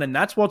was won. And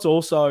that's what's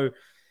also,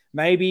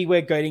 maybe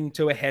we're getting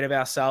too ahead of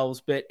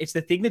ourselves, but it's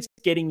the thing that's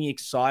getting me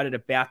excited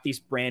about this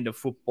brand of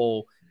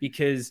football,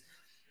 because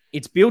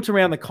it's built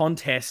around the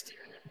contest,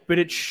 but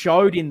it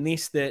showed in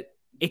this that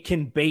it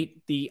can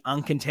beat the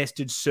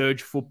uncontested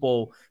surge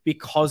football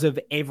because of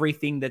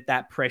everything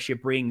that pressure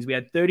brings. We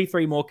had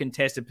 33 more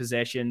contested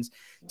possessions,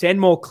 10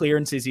 more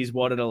clearances is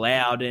what it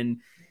allowed.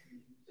 And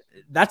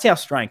that's our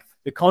strength.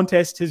 The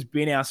contest has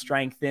been our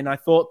strength. And I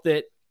thought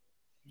that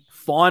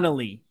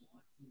finally,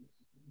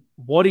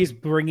 what is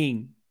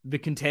bringing the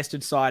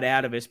contested side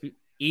out of us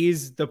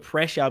is the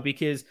pressure,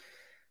 because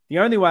the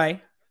only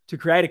way to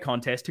create a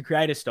contest, to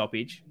create a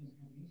stoppage,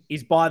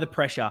 is by the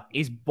pressure,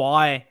 is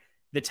by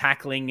the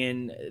tackling.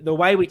 And the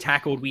way we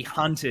tackled, we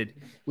hunted,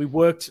 we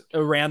worked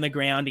around the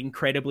ground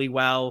incredibly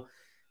well.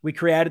 We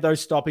created those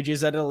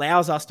stoppages that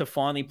allows us to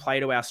finally play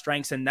to our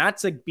strengths. And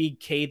that's a big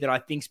key that I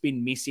think's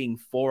been missing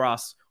for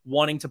us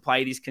wanting to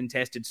play this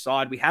contested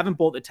side. We haven't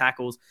bought the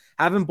tackles,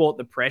 haven't bought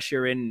the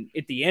pressure. And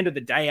at the end of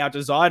the day, our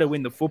desire to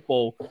win the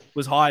football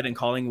was higher than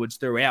Collingwood's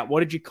throughout.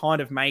 What did you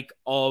kind of make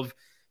of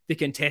the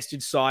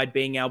contested side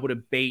being able to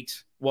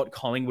beat what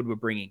Collingwood were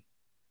bringing?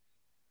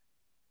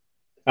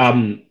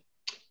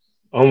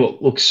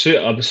 Look,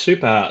 I'm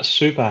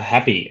super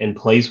happy and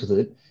pleased with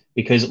it,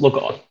 because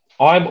look,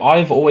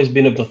 I've always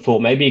been of the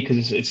thought, maybe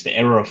because it's the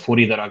era of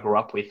footy that I grew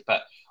up with,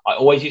 but I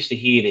always used to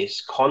hear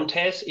this: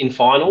 contest in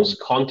finals,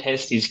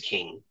 contest is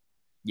king.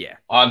 Yeah,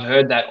 I've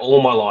heard that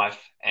all my life,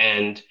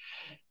 and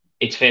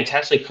it's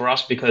fantastic for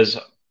us because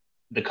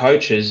the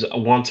coaches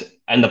want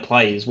and the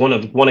players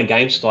want a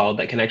game style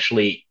that can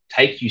actually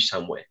take you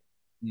somewhere.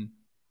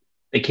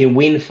 They can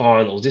win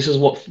finals. This is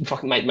what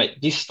fucking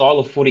mate. This style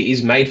of footy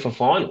is made for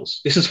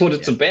finals. This is what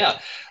it's about.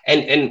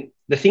 And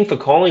the thing for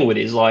Collingwood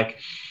is like,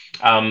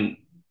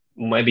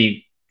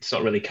 maybe it's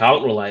not really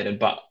Carlton related,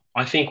 but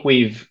I think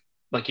you've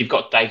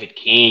got David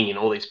King and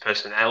all these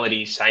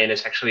personalities saying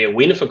it's actually a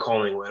win for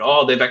Collingwood.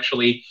 Oh, they've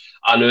actually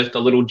unearthed a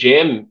little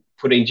gem,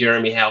 putting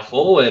Jeremy Howe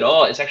forward.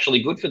 Oh, it's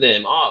actually good for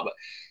them. Oh, but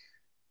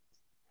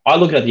I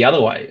look at it the other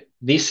way.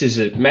 This is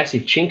a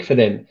massive chink for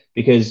them,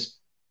 because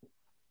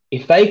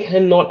if they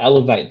cannot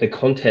elevate the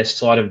contest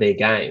side of their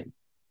game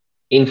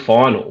in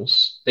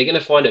finals, they're going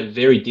to find it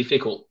very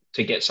difficult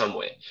to get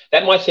somewhere.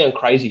 That might sound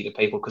crazy to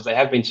people because they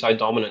have been so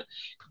dominant.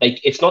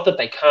 It's not that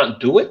they can't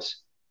do it,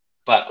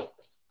 but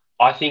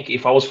I think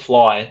if I was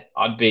Fly,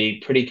 I'd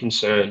be pretty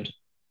concerned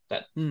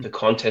that the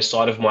contest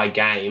side of my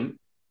game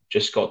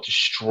just got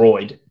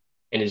destroyed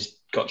and has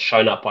got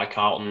shown up by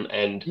Carlton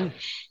and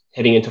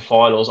heading into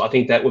finals, I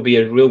think that would be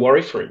a real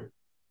worry for him.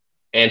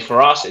 And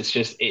for us, it's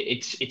just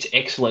it's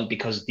excellent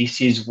because this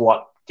is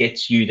what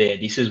gets you there.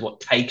 This is what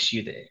takes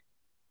you there.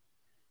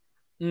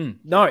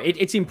 No,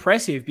 it's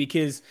impressive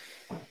because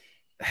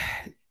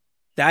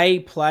they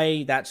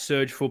play that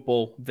surge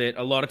football that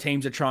a lot of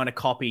teams are trying to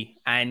copy.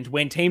 And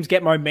when teams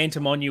get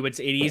momentum on you, it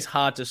is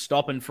hard to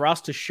stop. And for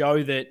us to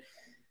show that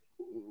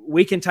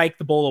we can take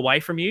the ball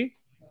away from you,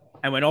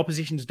 and when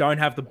oppositions don't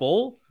have the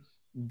ball,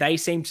 they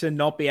seem to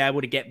not be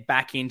able to get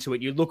back into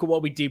it. You look at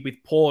what we did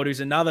with Port, who's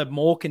another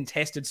more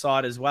contested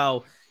side as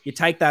well. You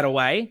take that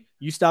away,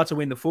 you start to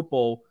win the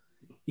football.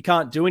 You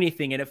can't do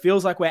anything. And it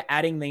feels like we're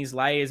adding these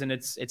layers. And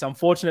it's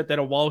unfortunate that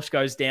a Walsh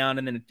goes down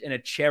and then a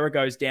Chera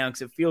goes down,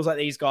 because it feels like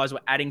these guys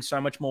were adding so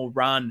much more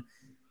run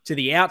to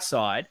the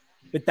outside.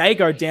 But they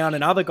go down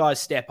and other guys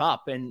step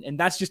up. And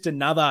that's just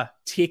another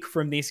tick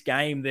from this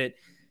game that,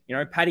 you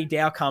know, Paddy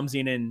Dow comes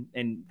in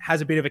and has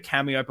a bit of a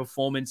cameo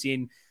performance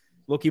in.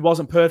 Look, he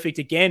wasn't perfect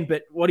again,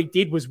 but what he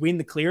did was win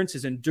the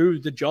clearances and do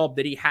the job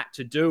that he had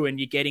to do. And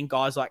you're getting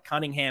guys like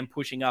Cunningham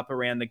pushing up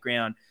around the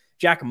ground.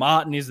 Jack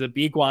Martin is the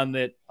big one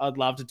that I'd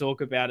love to talk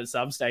about at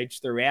some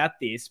stage throughout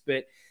this,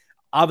 but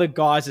other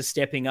guys are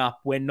stepping up.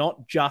 We're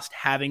not just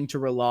having to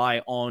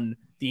rely on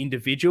the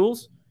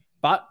individuals,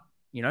 but,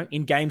 you know,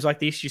 in games like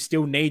this, you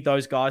still need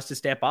those guys to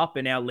step up,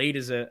 and our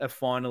leaders are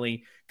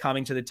finally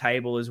coming to the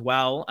table as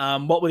well.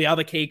 What were the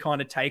other key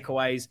kind of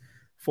takeaways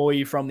for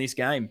you from this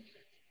game?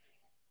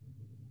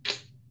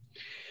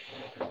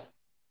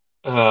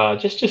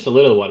 Just a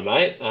little one,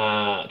 mate.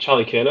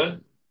 Charlie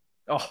Curnow.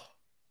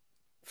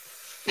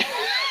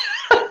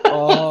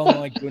 Oh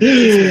my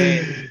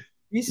goodness,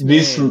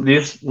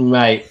 this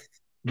mate,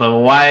 the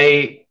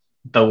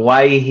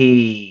way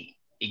he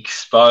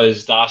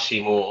exposed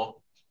Darcy Moore,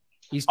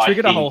 he's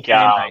triggered a whole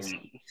fan base.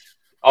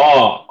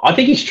 I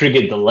think he's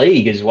triggered the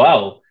league as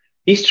well.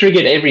 He's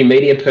triggered every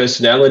media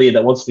personality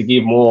that wants to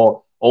give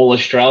Moore all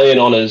Australian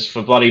honours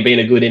for bloody being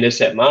a good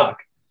intercept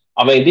mark.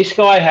 I mean, this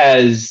guy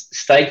has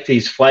staked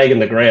his flag in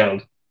the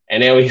ground,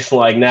 and now he's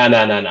like,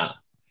 nah.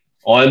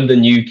 I'm the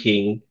new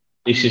king.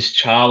 This is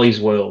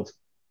Charlie's world.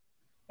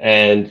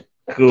 And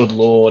good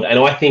Lord. And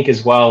I think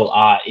as well,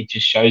 it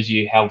just shows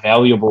you how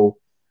valuable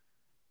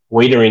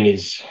Wiedering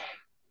is.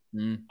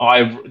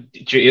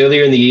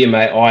 Earlier in the year,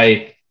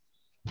 mate,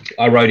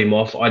 I wrote him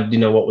off. I didn't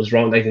know what was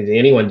wrong. I don't think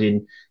anyone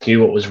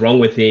knew what was wrong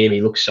with him.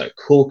 He looked so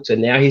cooked.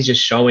 And now he's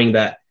just showing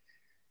that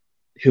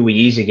who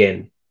he is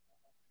again.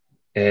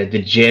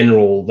 The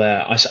general.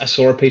 I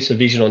saw a piece of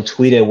vision on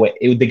Twitter where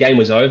the game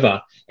was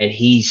over and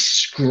he's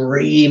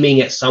screaming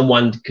at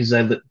someone because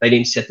they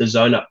didn't set the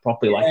zone up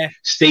properly, like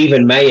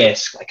Stephen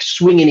May-esque, like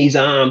swinging his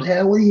arms.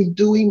 What are you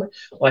doing?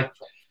 Like,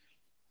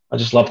 I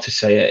just love to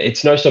see it.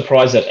 It's no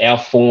surprise that our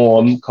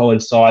form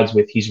coincides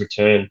with his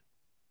return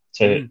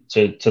to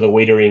the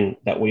Wiedering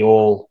that we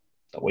all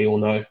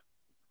know.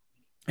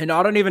 And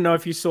I don't even know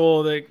if you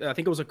saw I think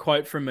it was a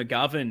quote from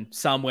McGovern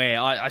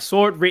somewhere. I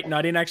saw it written.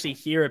 I didn't actually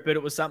hear it, but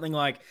it was something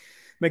like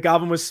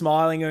McGovern was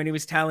smiling and he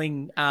was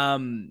telling,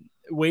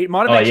 it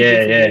might have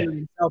actually been from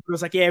himself. It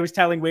was like, he was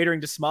telling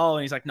Wiedering to smile,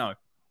 and he's like, no,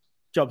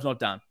 job's not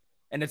done.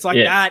 And it's like,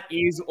 that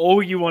is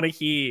all you want to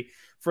hear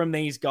from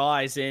these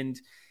guys. And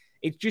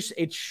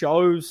it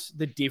shows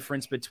the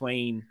difference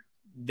between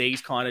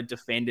these kind of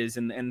defenders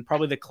and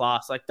probably the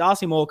class. Like,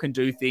 Darcy Moore can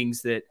do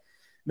things that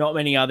not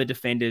many other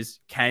defenders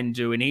can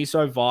do. And he's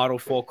so vital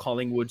for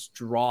Collingwood's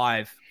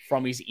drive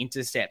from his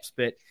intercepts.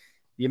 But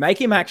you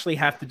make him actually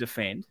have to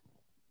defend,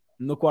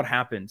 and look what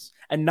happens.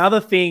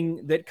 Another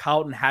thing that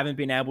Carlton haven't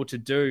been able to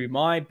do,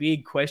 my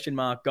big question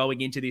mark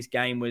going into this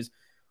game was,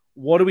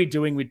 what are we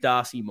doing with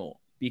Darcy Moore?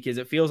 Because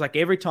it feels like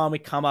every time we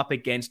come up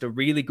against a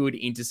really good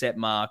intercept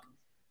mark,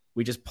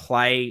 we just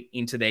play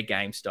into their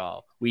game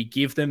style. We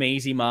give them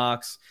easy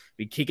marks.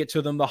 We kick it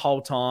to them the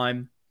whole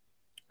time.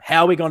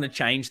 How are we going to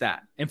change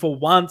that? And for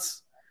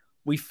once,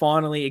 we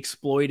finally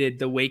exploited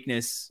the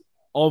weakness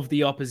of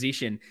the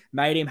opposition,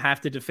 made him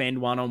have to defend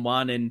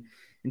one-on-one, and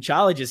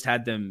Charlie just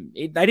had them.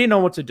 They didn't know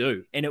what to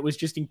do. And it was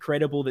just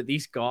incredible that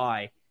this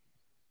guy,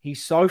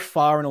 he's so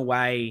far and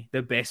away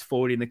the best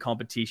forward in the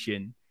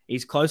competition.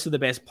 He's close to the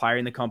best player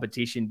in the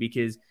competition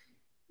because,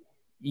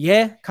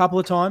 a couple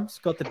of times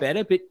got the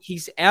better, but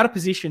he's out of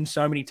position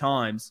so many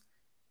times.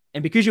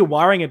 And because you're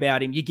worrying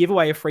about him, you give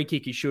away a free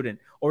kick you shouldn't,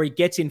 or he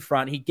gets in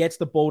front, he gets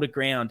the ball to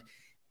ground,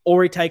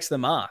 or he takes the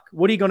mark.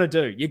 What are you going to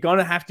do? You're going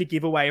to have to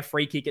give away a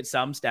free kick at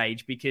some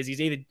stage because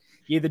you're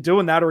either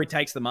doing that or he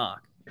takes the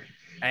mark.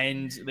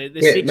 And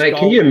the mate,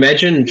 can you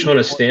imagine trying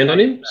to stand on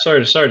him?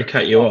 Sorry to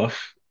cut you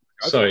off.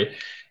 Sorry.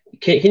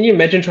 Can you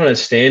imagine trying to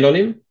stand on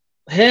him?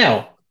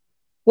 How?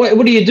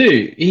 What do you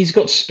do? He's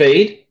got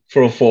speed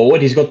for a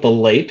forward. He's got the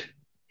leap.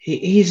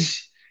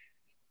 He's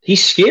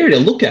scary to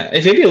look at.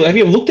 Have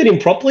you looked at him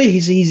properly?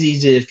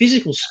 He's a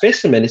physical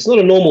specimen. It's not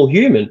a normal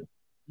human.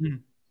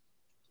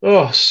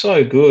 Oh,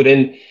 so good.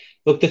 And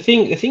look, the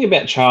thing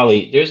about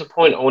Charlie, there's a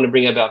point I want to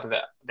bring up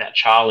about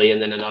Charlie,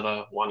 and then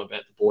another one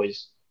about the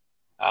boys,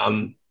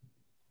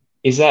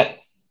 is that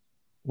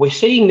we're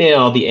seeing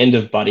now the end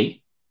of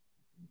Buddy.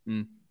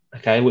 Mm.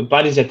 Okay, with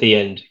buddies at the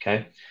end.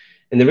 Okay,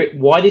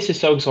 and why this is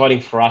so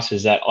exciting for us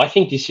is that I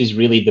think this is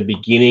really the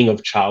beginning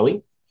of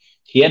Charlie.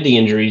 He had the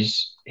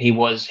injuries. He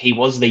was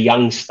the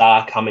young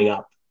star coming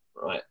up,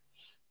 right?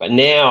 But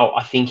now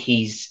I think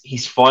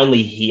he's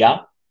finally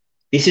here.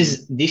 This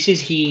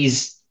is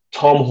his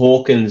Tom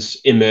Hawkins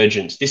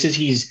emergence. This is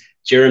his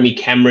Jeremy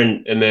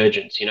Cameron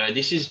emergence.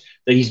 This is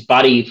his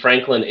buddy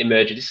Franklin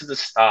emergence. This is the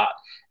start,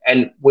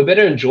 and we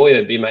better enjoy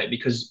it, mate,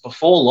 because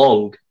before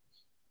long,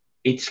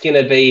 it's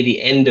going to be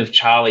the end of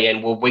Charlie,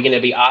 and we're going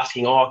to be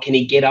asking, oh, can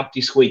he get up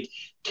this week?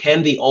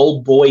 Can the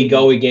old boy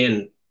go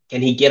again?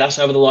 Can he get us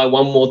over the line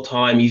one more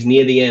time? He's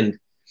near the end.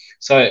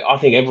 So I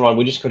think everyone,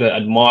 we just got to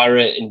admire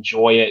it,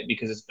 enjoy it,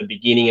 because it's the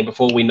beginning. And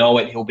before we know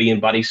it, he'll be in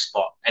Buddy's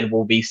spot, and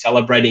we'll be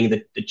celebrating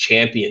the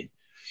champion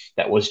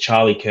that was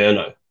Charlie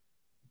Curnow.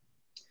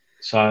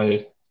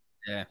 So,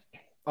 yeah.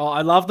 Oh,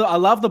 I love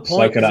the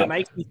point, because it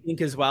makes me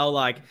think as well,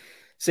 like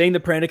seeing the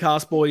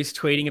Prendercast boys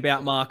tweeting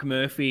about Mark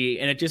Murphy,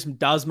 and it just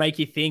does make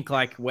you think,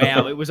 like,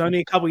 wow, it was only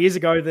a couple of years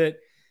ago that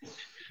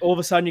all of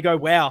a sudden you go,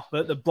 wow,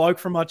 the bloke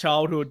from my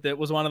childhood that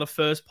was one of the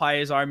first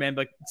players I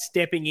remember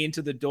stepping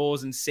into the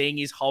doors and seeing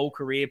his whole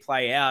career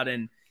play out.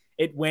 And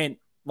it went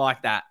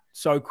like that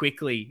so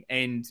quickly,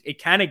 and it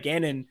can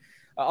again. And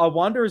I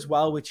wonder as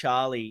well with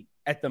Charlie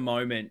at the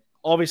moment,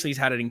 obviously he's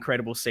had an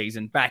incredible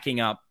season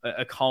backing up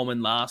a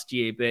Coleman last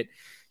year, but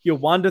you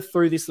wonder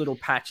through this little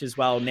patch as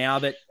well, now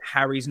that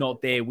Harry's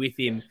not there with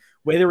him,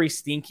 whether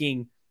he's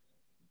thinking,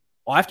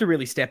 I have to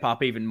really step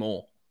up even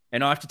more.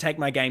 And I have to take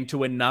my game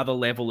to another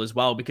level as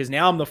well, because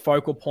now I'm the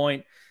focal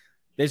point.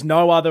 There's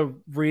no other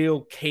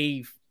real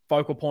key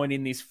focal point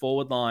in this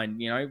forward line.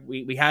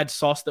 We had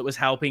Sauce that was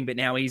helping, but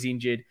now he's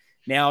injured.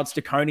 Now it's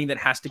DeConing that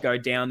has to go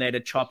down there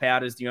to chop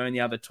out as the only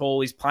other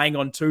tall. He's playing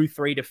on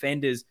 2-3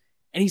 defenders,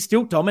 and he's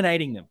still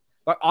dominating them.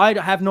 Like, I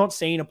have not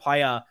seen a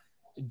player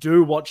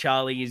do what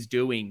Charlie is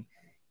doing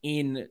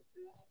in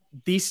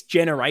this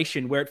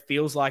generation, where it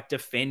feels like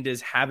defenders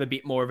have a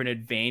bit more of an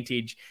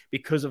advantage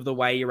because of the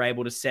way you're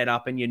able to set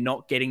up and you're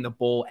not getting the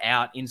ball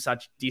out in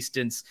such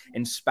distance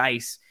and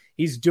space.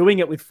 He's doing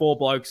it with 4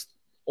 blokes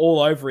all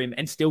over him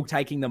and still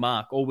taking the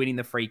mark or winning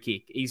the free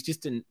kick. He's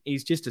just a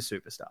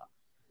superstar.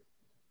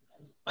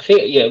 I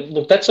think, yeah,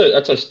 look, that's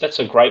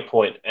a great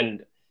point.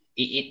 And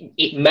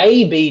it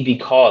may be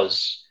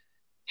because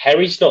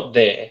Harry's not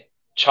there.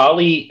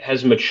 Charlie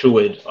has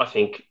matured, I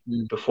think,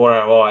 before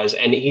our eyes,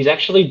 and he's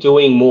actually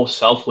doing more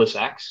selfless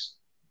acts.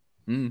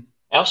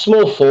 Our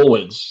small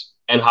forwards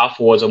and half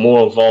forwards are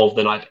more evolved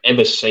than I've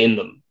ever seen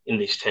them in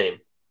this team.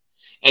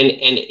 And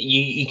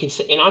you can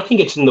see, and I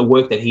think it's in the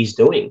work that he's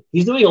doing.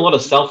 He's doing a lot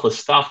of selfless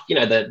stuff,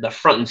 the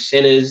front and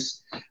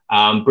centers,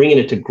 bringing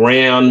it to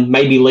ground,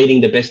 maybe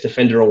leading the best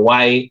defender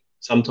away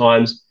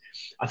sometimes.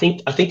 I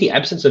think the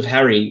absence of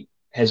Harry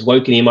has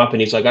woken him up, and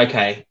he's like,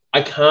 okay,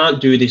 I can't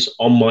do this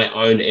on my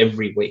own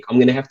every week. I'm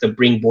going to have to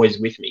bring boys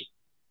with me.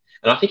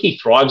 And I think he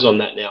thrives on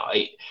that now.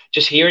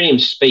 Just hearing him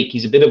speak,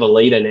 he's a bit of a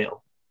leader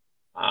now.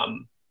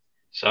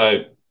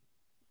 So,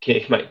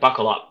 mate,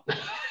 buckle up.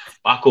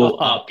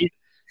 Buckle up.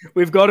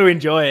 We've got to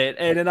enjoy it.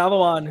 And another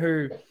one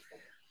who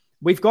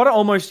we've got to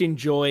almost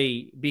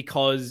enjoy,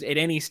 because at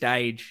any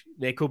stage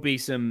there could be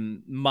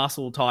some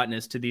muscle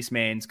tightness to this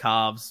man's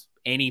calves,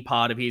 any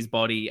part of his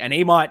body, and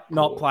he might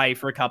not play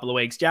for a couple of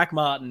weeks. Jack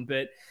Martin,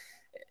 but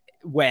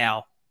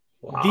wow.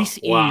 This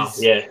is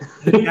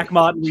the Jack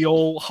Martin we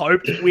all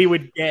hoped we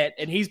would get,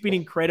 and he's been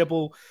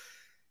incredible.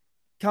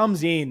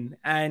 Comes in,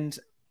 and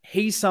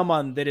he's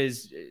someone that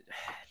has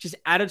just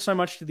added so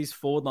much to this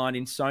forward line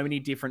in so many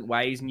different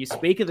ways. And you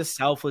speak of the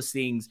selfless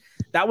things.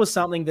 That was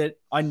something that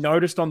I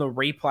noticed on the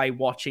replay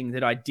watching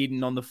that I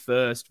didn't on the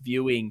first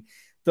viewing.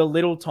 The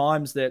little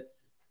times that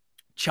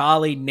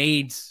Charlie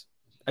needs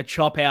a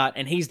chop out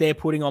and he's there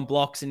putting on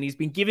blocks, and he's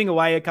been giving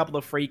away a couple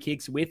of free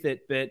kicks with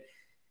it, but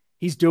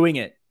he's doing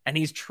it, and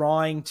he's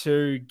trying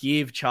to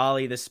give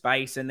Charlie the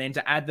space, and then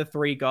to add the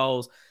 3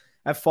 goals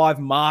at 5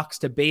 marks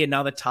to be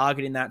another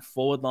target in that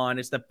forward line.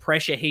 It's the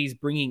pressure he's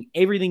bringing.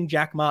 Everything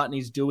Jack Martin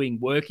is doing,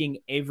 working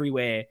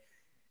everywhere.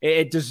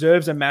 It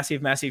deserves a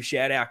massive, massive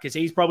shout out, because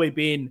he's probably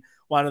been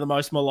one of the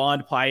most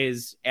maligned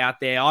players out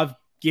there. I've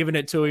given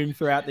it to him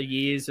throughout the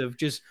years of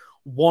just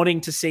wanting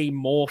to see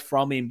more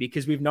from him,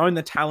 because we've known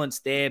the talent's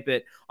there,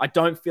 but I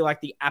don't feel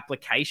like the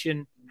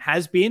application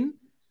has been.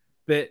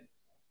 But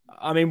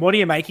I mean, what are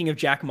you making of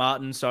Jack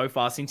Martin so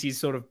far since he's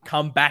sort of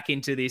come back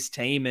into this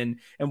team? And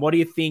what do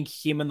you think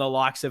him and the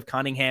likes of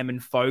Cunningham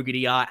and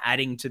Fogarty are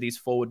adding to this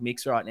forward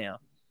mix right now?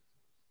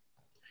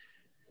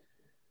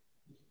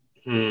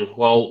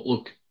 Well,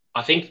 look,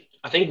 I think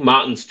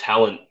Martin's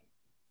talent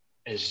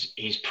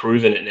he's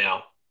proven it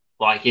now.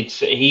 Like,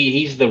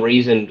 he's the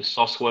reason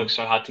Sauce works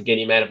so hard to get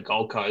him out of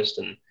Gold Coast.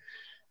 And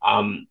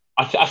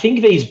I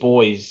think these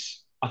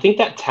boys, I think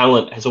that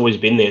talent has always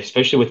been there,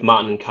 especially with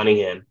Martin and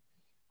Cunningham.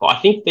 But I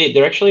think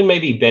they're actually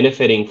maybe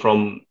benefiting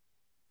from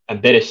a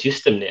better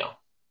system now.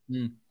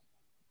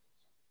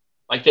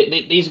 Like,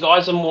 these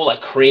guys are more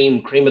like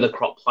cream of the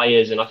crop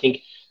players. And I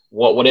think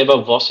whatever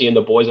Vossi and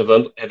the boys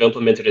have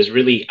implemented is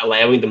really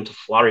allowing them to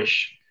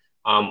flourish.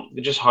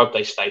 We just hope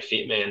they stay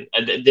fit, man.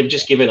 And they've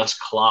just given us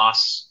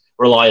class,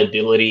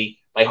 reliability.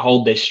 They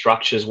hold their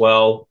structures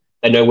well.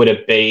 They know where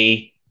to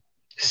be.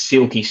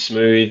 Silky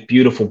smooth,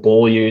 beautiful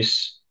ball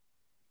use.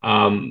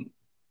 Um,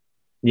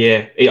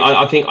 yeah,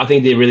 I think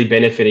they're really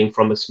benefiting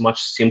from a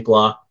much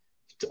simpler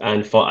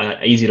and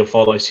easy to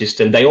follow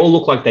system. They all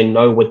look like they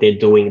know what they're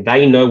doing.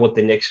 They know what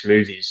the next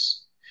move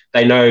is.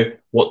 They know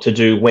what to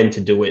do, when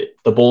to do it.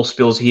 The ball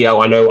spills here.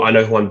 I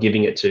know who I'm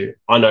giving it to.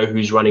 I know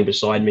who's running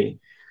beside me.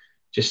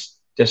 Just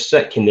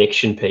that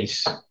connection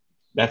piece.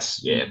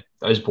 That's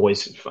those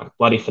boys are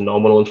bloody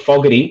phenomenal. And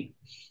Fogarty,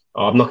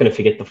 I'm not going to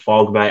forget the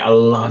Fog, mate. I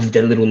love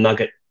the little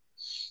nugget.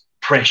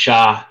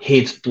 Pressure,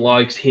 hits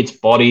blokes, hits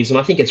bodies, and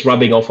I think it's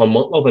rubbing off on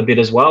Motlop a bit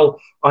as well.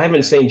 I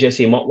haven't seen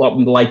Jesse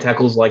Motlop lay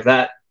tackles like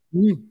that.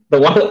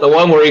 The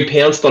one where he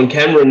pounced on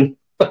Cameron.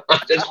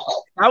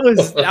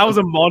 that was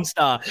a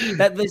monster.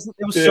 There was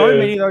so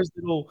many of those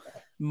little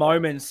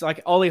moments.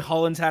 Like Ollie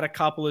Holland's had a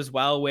couple as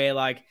well, where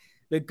like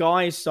the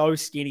guy is so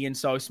skinny and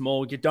so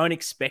small, you don't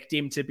expect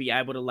him to be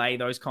able to lay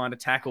those kind of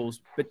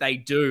tackles, but they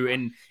do,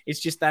 and it's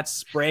just that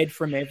spread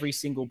from every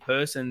single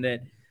person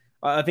that.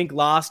 I think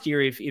last year,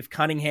 if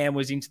Cunningham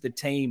was into the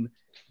team,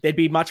 there'd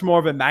be much more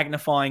of a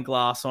magnifying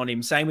glass on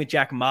him. Same with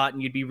Jack Martin.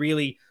 You'd be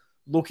really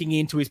looking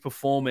into his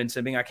performance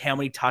and being like, how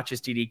many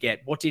touches did he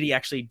get? What did he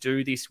actually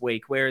do this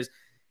week? Whereas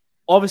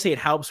obviously it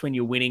helps when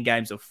you're winning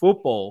games of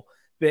football,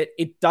 but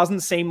it doesn't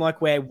seem like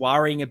we're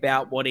worrying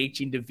about what each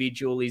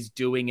individual is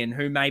doing and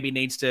who maybe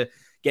needs to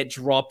get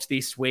dropped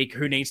this week,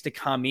 who needs to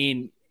come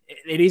in.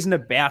 It isn't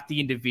about the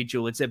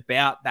individual. It's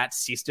about that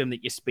system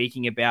that you're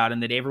speaking about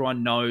and that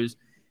everyone knows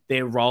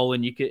their role,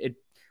 and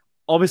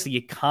obviously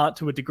you can't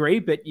to a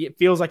degree, but it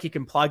feels like you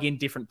can plug in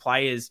different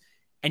players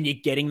and you're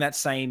getting that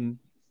same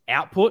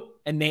output.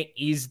 And there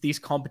is this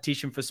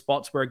competition for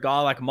spots where a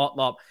guy like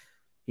Motlop,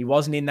 he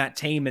wasn't in that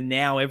team, and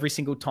now every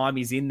single time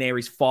he's in there,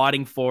 he's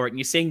fighting for it. And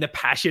you're seeing the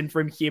passion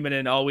from him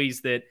and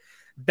always that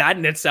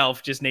in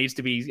itself just needs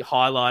to be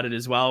highlighted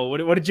as well.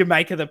 What did you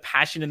make of the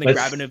passion and the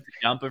grabbing of the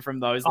jumper from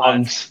those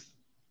lads?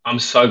 I'm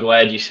so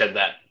glad you said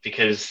that,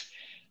 because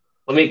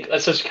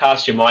let's just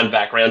cast your mind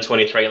back round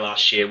 23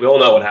 last year. We all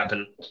know what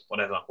happened.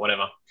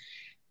 Whatever.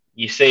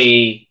 You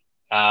see,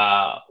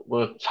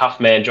 tough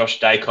man Josh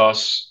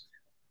Dacos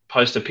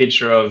post a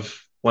picture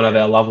of one of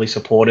our lovely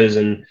supporters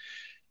and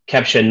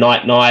capture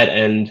night,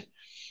 and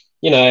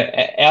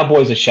our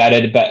boys are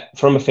shattered. But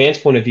from a fan's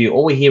point of view,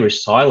 all we hear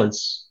is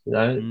silence.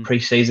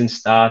 Preseason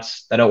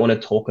starts, they don't want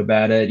to talk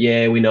about it.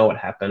 Yeah, we know what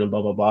happened and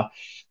blah blah blah.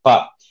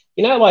 But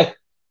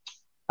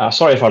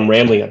sorry if I'm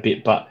rambling a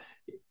bit, but.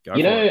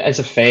 As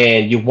a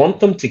fan, you want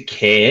them to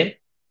care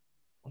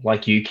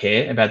like you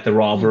care about the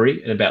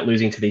rivalry and about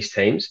losing to these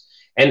teams.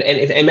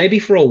 And maybe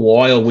for a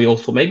while we all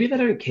thought maybe they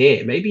don't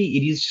care. Maybe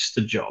it is just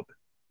a job.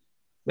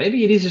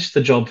 Maybe it is just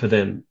a job for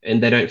them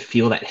and they don't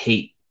feel that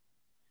heat.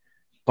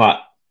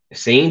 But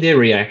seeing their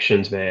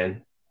reactions,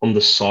 man, on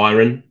the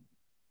siren,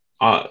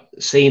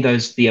 seeing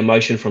the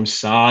emotion from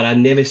Sard, I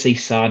never see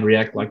Sard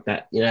react like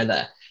that.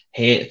 The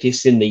hair,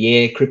 fists in the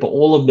air, Cripper,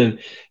 all of them,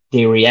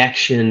 their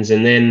reactions,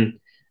 and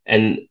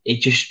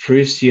it just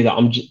proves to you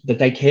that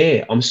they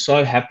care. I'm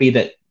so happy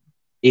that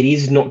it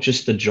is not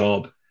just a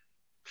job.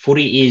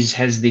 Footy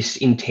has this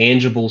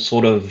intangible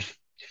sort of,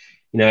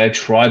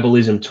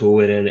 tribalism to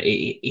it, and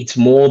it's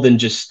more than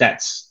just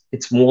stats.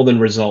 It's more than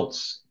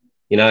results.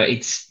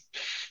 It's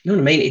what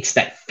I mean. It's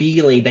that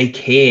feeling they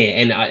care,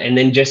 and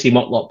then Jesse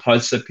Motlop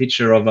posts a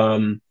picture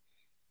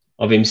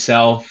of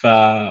himself.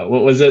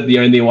 What was it? The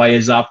only way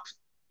is up.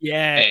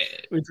 Yeah,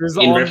 which was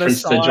in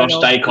reference to Josh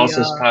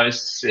Dacos's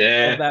posts.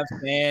 Yeah, that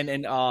fan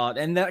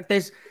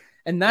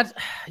and that's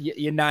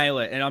you nail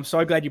it. And I'm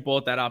so glad you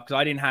brought that up because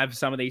I didn't have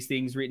some of these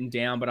things written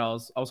down, but I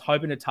was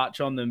hoping to touch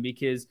on them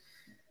because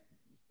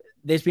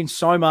there's been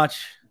so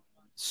much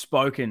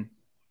spoken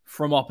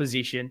from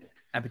opposition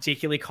and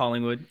particularly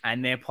Collingwood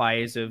and their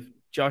players of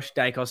Josh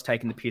Dacos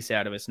taking the piss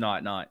out of us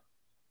night.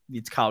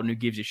 It's Carlton who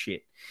gives a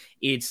shit.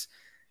 It's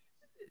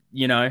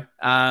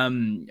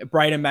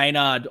Braden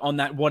Maynard on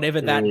that,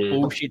 whatever that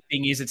bullshit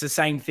thing is. It's the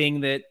same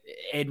thing that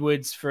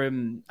Edwards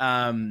from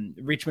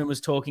Richmond was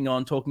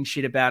talking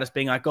shit about us,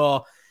 being like,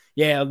 oh,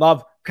 yeah, I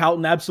love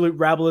Carlton, absolute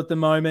rabble at the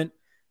moment.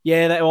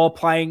 Yeah, they're all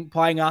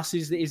playing us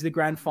is the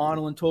grand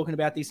final and talking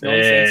about this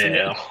nonsense.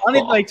 Yeah. And I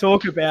think they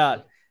talk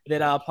about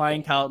that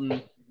playing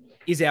Carlton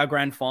is our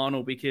grand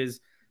final because,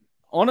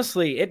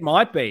 honestly, it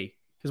might be.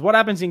 Because what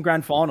happens in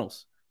grand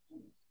finals?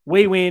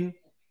 We win.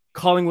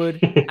 Collingwood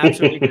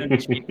absolutely going to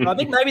be shit. So I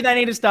think maybe they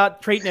need to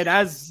start treating it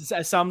as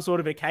some sort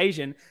of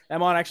occasion. They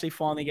might actually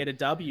finally get a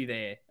W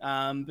there.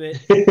 But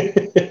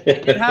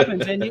it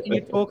happens. And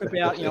you talk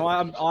about,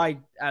 I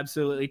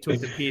absolutely took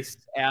the piss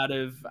out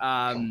of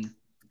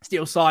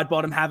Steel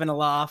Sidebottom having a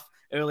laugh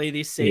earlier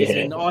this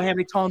season. Yeah. Oh, how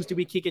many times do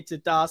we kick it to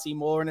Darcy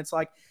Moore? And it's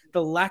like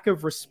the lack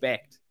of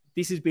respect.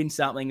 This has been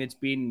something that's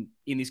been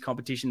in this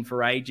competition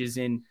for ages.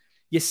 And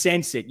you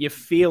sense it. You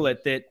feel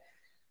it that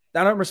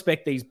they don't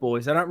respect these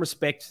boys. They don't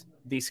respect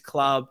this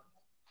club.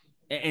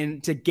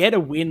 And to get a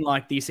win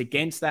like this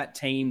against that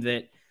team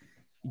that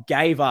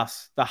gave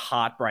us the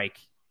heartbreak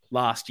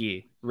last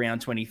year,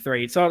 round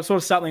 23. It's sort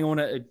of something I want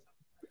to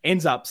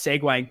ends up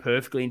segueing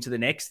perfectly into the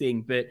next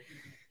thing, but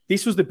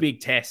this was the big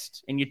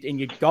test, and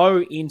you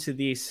go into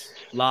this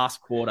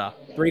last quarter,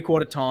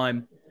 3-quarter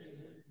time,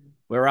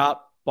 we're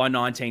up by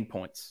 19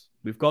 points.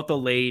 We've got the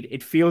lead.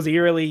 It feels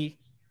eerily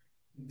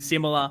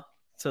similar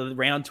to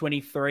round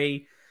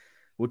 23.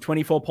 We're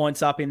 24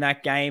 points up in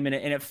that game, and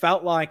it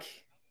felt like,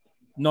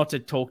 not to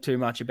talk too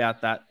much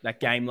about that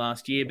game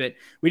last year, but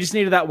we just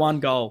needed that one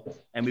goal,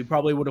 and we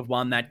probably would have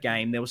won that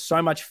game. There was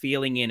so much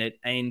feeling in it,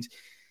 and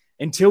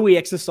until we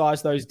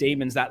exercised those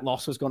demons, that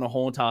loss was going to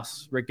haunt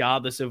us,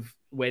 regardless of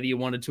whether you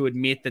wanted to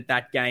admit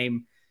that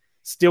game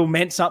still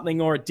meant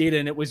something or it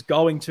didn't. It was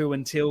going to,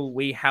 until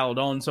we held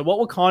on. So what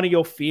were kind of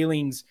your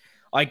feelings,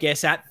 I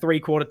guess, at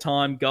 3-quarter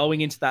time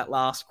going into that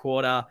last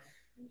quarter?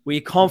 Were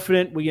you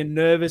confident? Were you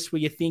nervous? Were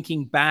you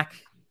thinking back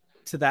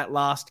to that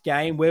last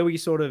game? Where were you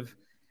sort of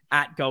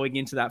at going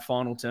into that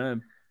final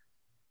term?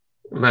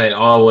 Mate,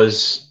 I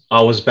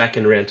was back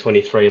in round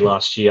 23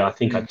 last year. I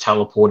think I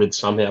teleported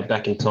somehow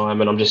back in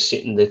time, and I'm just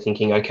sitting there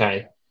thinking,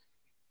 okay,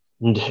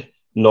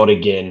 not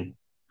again.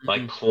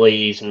 Like,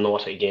 please,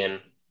 not again.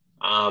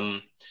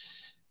 And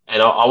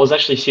I was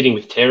actually sitting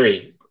with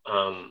Terry.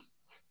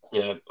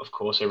 Of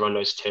course, everyone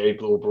knows Terry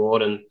Blue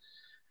Abroad,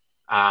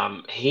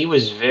 and he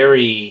was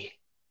very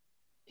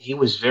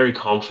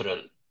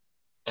confident.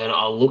 And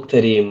I looked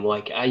at him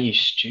like, "Are you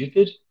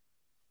stupid?"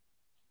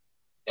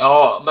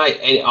 Oh, mate,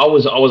 and I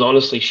was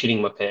honestly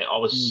shitting my pants. I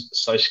was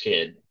so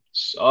scared,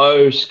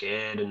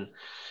 and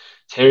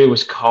Terry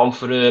was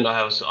confident.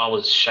 I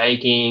was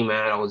shaking,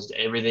 man. I was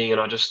everything,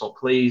 and I just thought,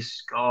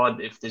 please,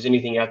 God, if there's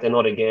anything out there,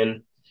 not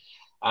again.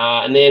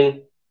 And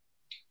then,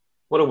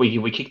 what did we?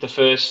 We kicked the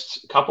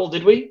first couple,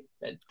 did we?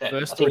 I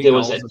think there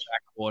was that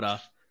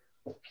quarter.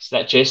 So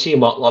that Jesse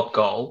Motlop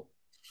goal,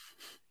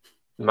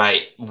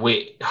 mate.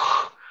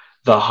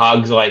 The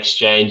hugs I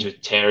exchanged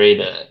with Terry,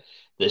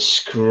 the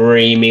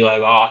screaming,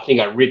 like, I think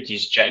I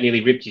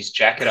nearly ripped his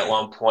jacket at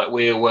one point.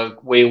 We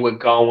were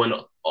going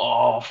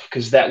off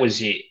because that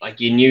was it. Like,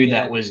 you knew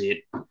that was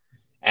it.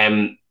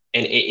 And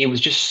it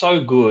was just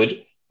so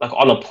good. Like,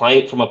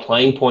 from a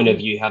playing point of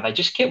view, how they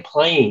just kept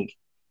playing.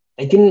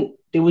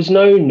 There was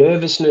no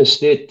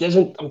nervousness.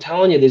 I'm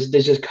telling you, there's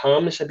just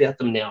calmness about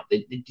them now. They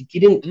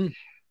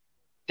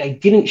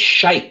didn't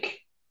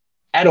shake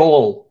at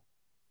all.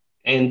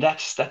 And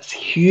that's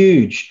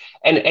huge.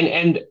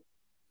 And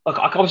look,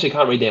 I obviously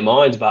can't read their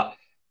minds, but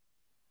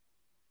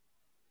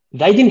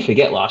they didn't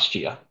forget last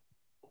year.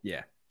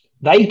 Yeah.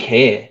 They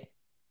care.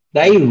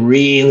 They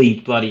really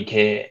bloody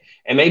care.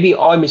 And maybe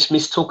I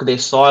mistook their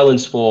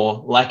silence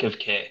for lack of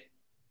care.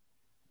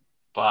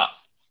 But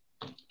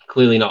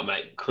clearly not,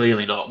 mate.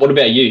 Clearly not. What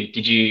about you?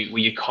 Were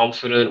you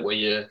confident? Were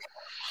you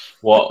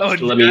what?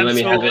 Oh, let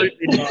me have it.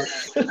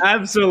 Not.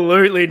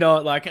 Absolutely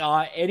not. Like,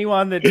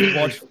 anyone that's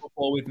watched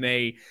football with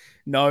me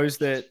knows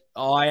that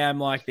I am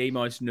like the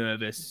most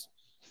nervous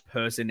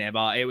person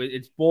ever.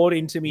 It's brought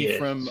into me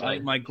from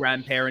my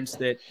grandparents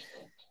that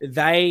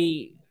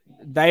they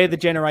are the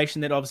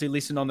generation that obviously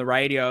listen on the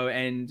radio,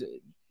 and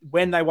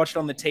when they watch it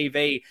on the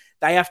TV,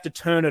 they have to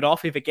turn it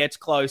off if it gets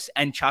close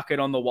and chuck it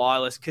on the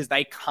wireless because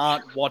they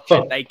can't watch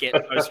it. They get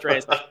so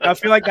stressed. I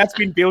feel like that's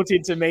been built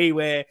into me,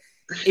 where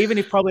even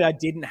if probably I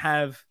didn't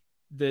have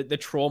the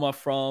trauma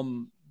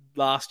from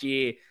last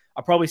year,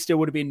 I probably still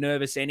would have been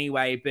nervous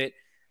anyway. But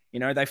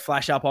they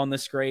flash up on the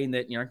screen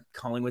that,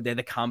 Collingwood, they're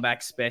the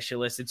comeback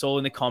specialists. It's all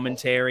in the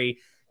commentary.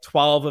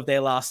 12 of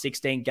their last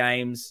 16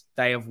 games,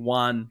 they have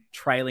won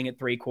trailing at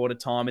 3-quarter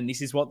time. And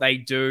this is what they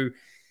do.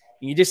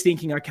 And you're just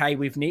thinking, okay,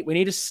 we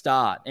need to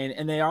start.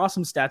 And there are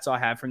some stats I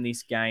have from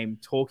this game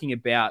talking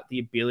about the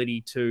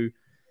ability to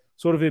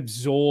sort of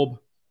absorb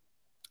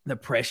the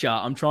pressure.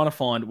 I'm trying to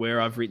find where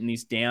I've written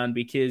this down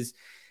because,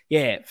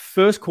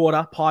 first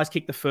quarter, Pies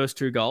kick the first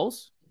 2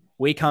 goals.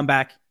 We come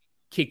back,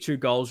 kick 2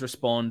 goals,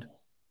 respond,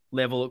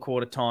 level at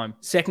quarter time.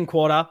 Second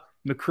quarter,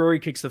 McCrory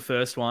kicks the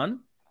first one.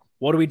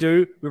 What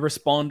do? We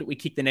respond. We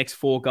kick the next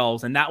 4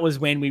 goals. And that was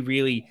when we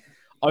really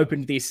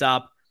opened this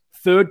up.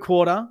 Third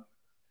quarter,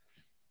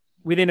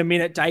 within a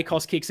minute,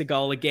 Dacos kicks a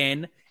goal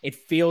again. It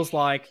feels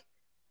like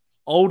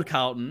old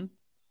Carlton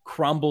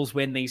crumbles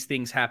when these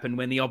things happen,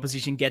 when the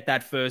opposition get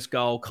that first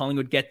goal.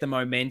 Collingwood get the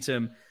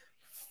momentum.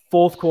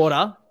 Fourth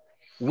quarter,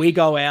 we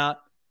go out,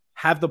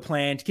 have the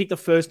plan to kick the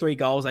first 3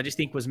 goals. I just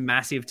think was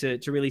massive to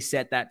really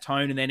set that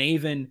tone. And then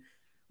even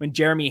when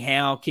Jeremy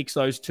Howe kicks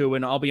those 2,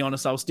 and I'll be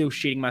honest, I was still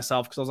shitting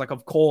myself because I was like,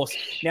 of course,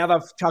 now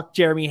they've chucked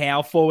Jeremy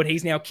Howe forward.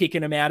 He's now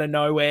kicking him out of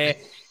nowhere.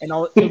 And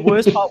the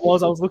worst part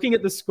was I was looking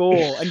at the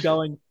score and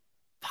going,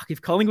 fuck,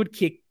 if Collingwood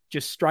kick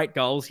just straight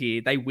goals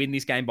here, they win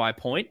this game by a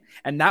point.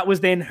 And that was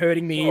then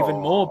hurting me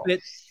even more. But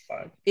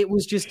it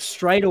was just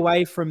straight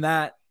away from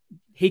that.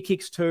 He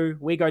kicks 2,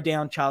 we go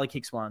down, Charlie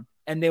kicks 1.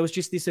 And there was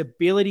just this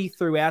ability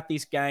throughout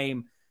this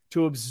game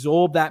to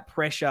absorb that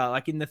pressure.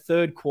 Like in the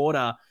third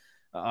quarter,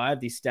 I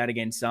have this stat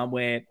again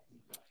somewhere.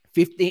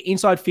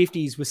 Inside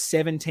 50s was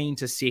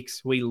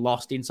 17-6. We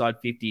lost inside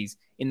 50s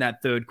in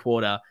that third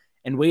quarter,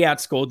 and we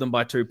outscored them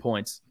by 2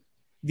 points.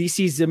 this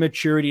is the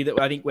maturity that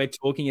I think we're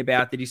talking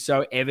about that is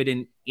so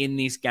evident in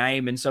this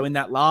game. And so in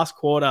that last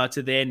quarter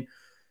to then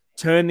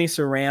turn this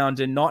around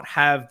and not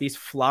have this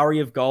flurry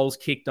of goals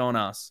kicked on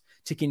us,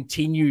 to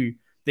continue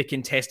the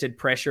contested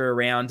pressure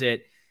around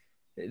it,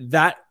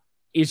 that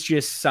is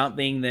just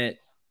something that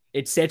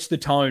it sets the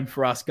tone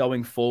for us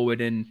going forward.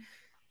 And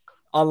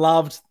I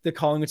loved the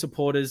Collingwood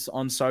supporters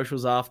on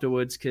socials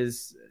afterwards,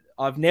 because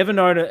I've never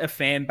known a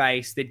fan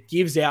base that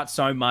gives out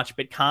so much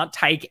but can't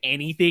take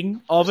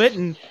anything of it.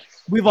 And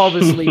we've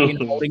obviously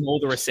been holding all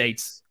the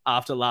receipts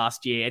after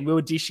last year, and we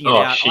were dishing it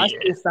out. I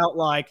still felt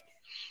like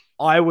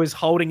I was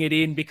holding it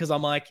in because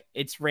I'm like,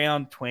 it's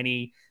round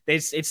 20.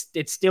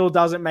 It still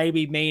doesn't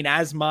maybe mean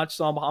as much,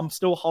 so I'm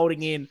still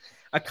holding in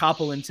a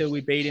couple until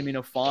we beat him in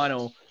a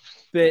final.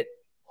 But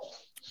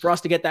for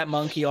us to get that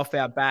monkey off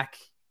our back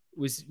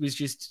was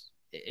just,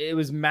 it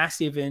was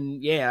massive.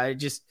 And yeah,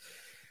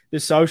 the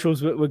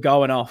socials were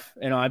going off,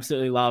 and I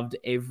absolutely loved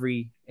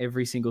every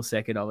single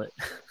second of it.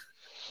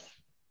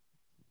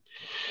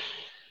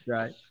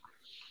 Right,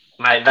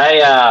 mate. They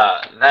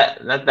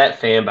that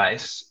fan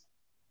base,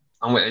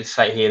 I'm going to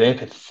say here, they're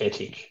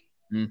pathetic.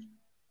 Mm.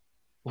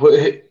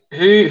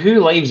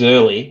 Who leaves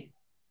early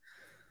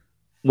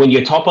when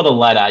you're top of the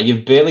ladder?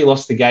 You've barely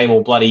lost the game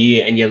all bloody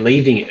year, and you're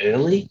leaving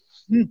early.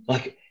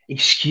 Like,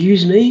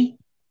 excuse me.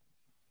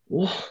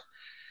 What?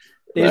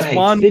 There's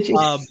one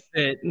club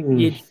that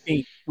you'd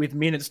think with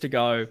minutes to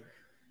go,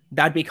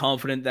 they'd be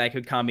confident they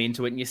could come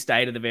into it and you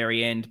stay to the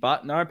very end.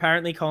 But no,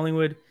 apparently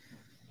Collingwood,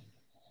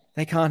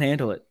 they can't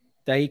handle it.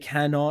 They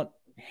cannot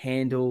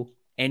handle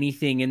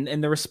anything.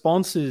 And the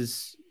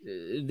responses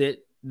that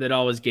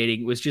I was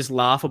getting was just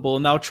laughable.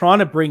 And they were trying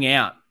to bring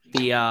out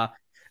the,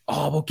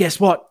 well, guess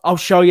what? I'll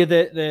show you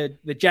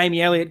the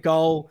Jamie Elliott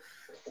goal.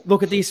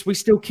 Look at this. We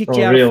still kicked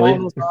you out of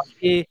finals last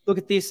year. Look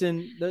at this.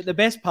 And the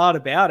best part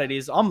about it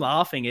is I'm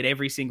laughing at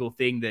every single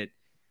thing that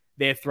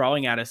they're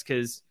throwing at us,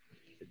 because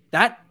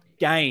that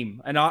game,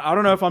 and I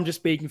don't know if I'm just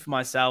speaking for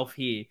myself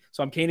here,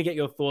 so I'm keen to get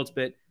your thoughts,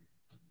 but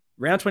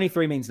round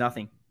 23 means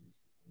nothing.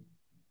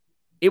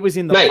 It was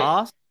in the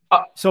past,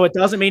 so it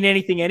doesn't mean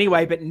anything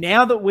anyway. But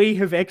now that we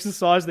have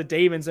exercised the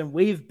demons and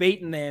we've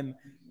beaten them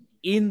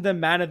in the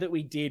manner that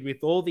we did with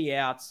all the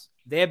outs,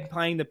 they're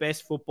playing the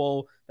best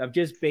football. They've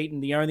just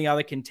beaten the only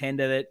other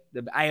contender that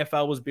the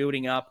AFL was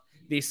building up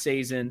this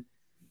season.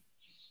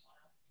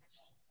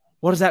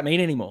 What does that mean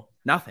anymore?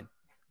 Nothing.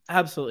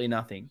 Absolutely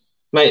nothing.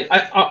 Mate,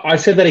 I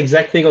said that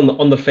exact thing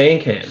on the fan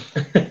cam.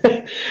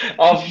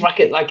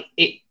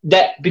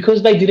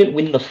 Because they didn't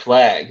win the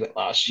flag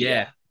last year.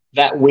 Yeah.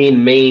 That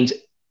win means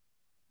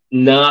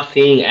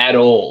nothing at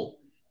all.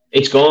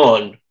 It's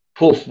gone.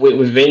 Poof.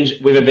 We've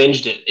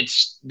avenged it.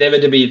 It's never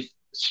to be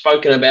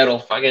spoken about or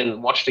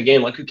fucking watched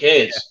again. Like, who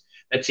cares? Yeah.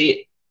 That's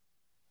it.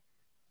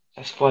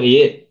 That's bloody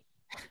it.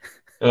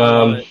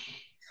 Mate,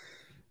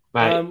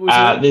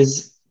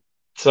 there's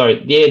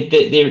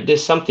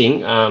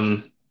something.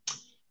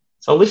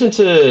 So I listened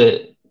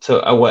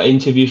to our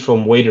interview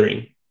from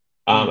Wiedering.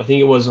 I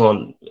think it was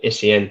on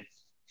SEN,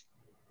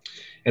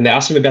 and they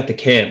asked him about the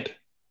camp.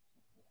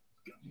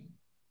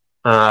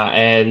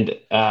 And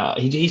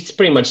he's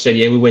pretty much said,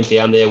 yeah, we went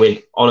down there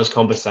with honest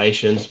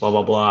conversations, blah,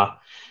 blah, blah.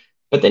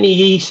 But then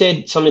he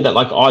said something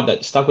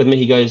that stuck with me.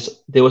 He goes,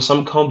 there were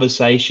some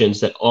conversations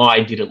that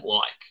I didn't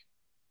like.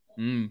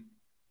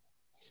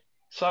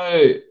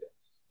 So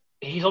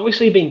he's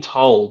obviously been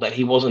told that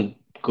he wasn't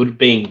good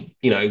being,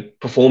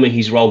 performing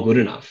his role good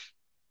enough.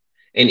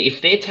 And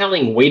if they're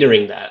telling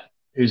Wiedering that,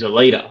 who's a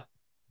leader,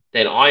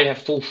 then I have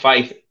full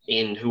faith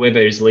in whoever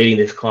is leading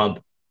this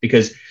club,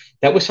 because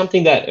that was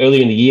something that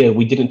earlier in the year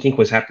we didn't think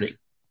was happening.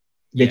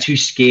 They're too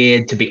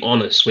scared to be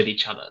honest with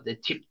each other. They're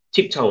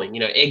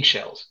tiptoeing,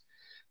 eggshells.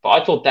 But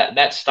I thought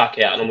that stuck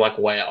out, and I'm like,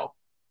 wow.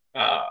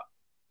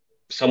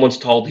 Someone's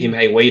told him,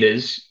 hey,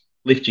 Weeders,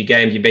 lift your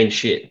game, you've been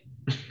shit,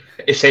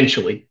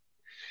 essentially.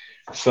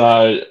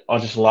 So I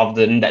just loved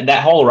it. And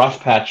that whole rough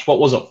patch, what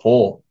was it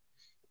for?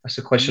 That's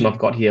the question I've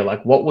got here.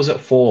 Like, what was it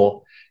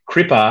for?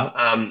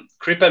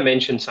 Cripper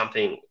mentioned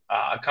something.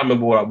 I can't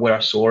remember where I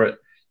saw it.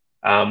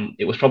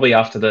 It was probably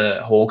after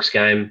the Hawks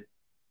game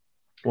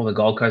or the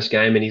Gold Coast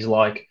game, and he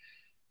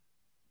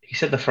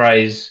said the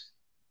phrase,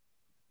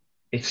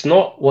 it's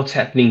not what's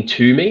happening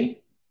to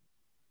me,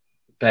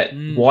 but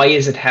why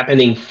is it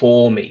happening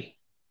for me?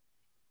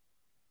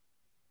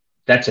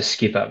 That's a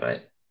skipper,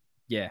 mate.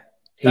 Yeah.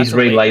 He's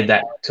relayed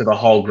that to the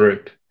whole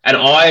group. And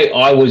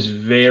I was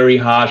very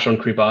harsh on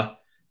Cripper.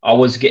 I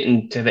was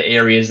getting to the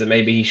areas that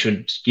maybe he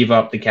should give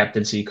up the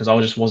captaincy because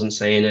I just wasn't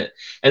seeing it.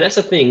 And that's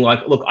the thing.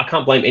 Like, look, I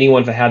can't blame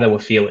anyone for how they were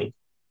feeling.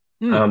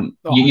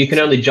 You can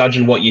only judge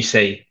on what you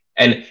see.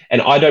 And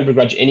I don't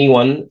begrudge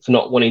anyone for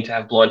not wanting to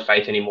have blind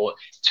faith anymore.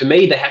 To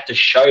me, they had to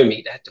show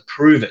me. They had to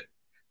prove it.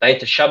 They had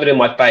to shove it in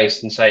my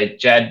face and say,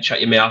 Jad,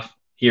 shut your mouth.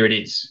 Here it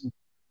is.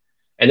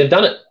 And they've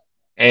done it.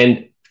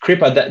 And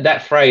Cripper,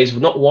 that phrase,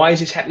 not why is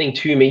this happening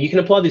to me? You can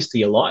apply this to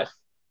your life.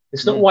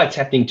 It's not why it's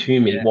happening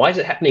to me. Yeah. Why is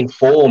it happening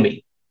for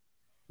me?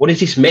 What is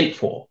this meant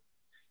for?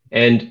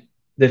 And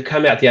they've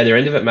come out the other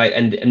end of it, mate.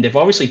 And they've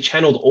obviously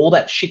channeled all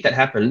that shit that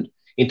happened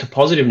into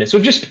positiveness.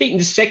 We've just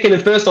beaten second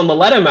and first on the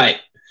ladder, mate.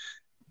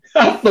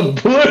 The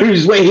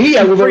Blues, we're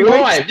here, we've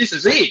arrived. This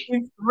is it.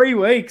 In 3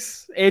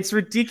 weeks. It's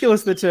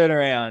ridiculous, the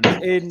turnaround.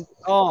 And,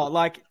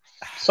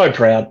 so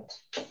proud.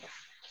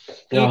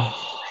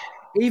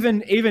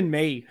 Even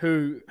me,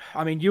 who,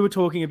 I mean, you were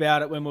talking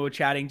about it when we were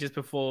chatting just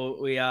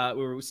before we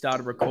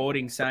started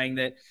recording, saying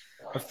that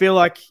I feel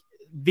like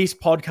this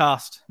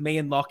podcast, me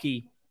and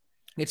Lockie,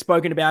 it's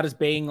spoken about as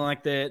being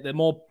like the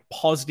more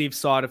positive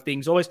side of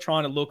things, always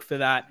trying to look for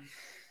that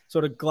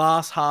sort of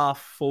glass half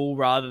full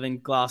rather than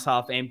glass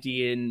half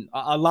empty. And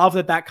I love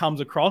that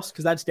comes across,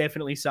 because that's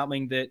definitely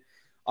something that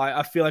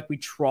I feel like we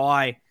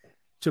try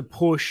to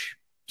push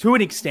to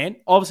an extent,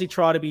 obviously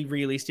try to be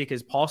realistic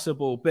as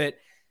possible. But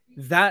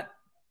that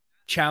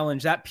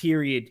challenge, that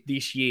period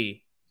this year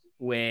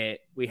where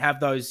we have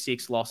those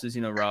 6 losses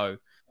in a row,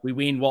 we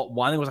win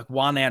one? It was like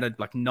 1 out of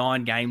like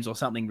 9 games or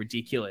something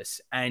ridiculous.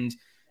 And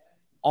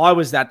I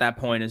was at that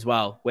point as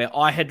well, where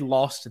I had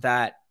lost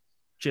that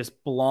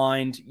just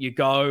blind. You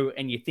go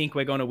and you think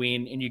we're going to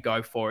win and you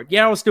go for it.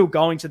 Yeah, I was still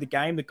going to the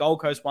game. The Gold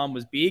Coast one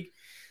was big.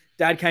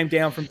 Dad came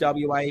down from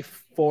WA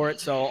for it,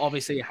 so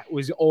obviously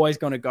was always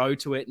going to go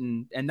to it.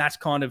 And that's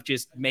kind of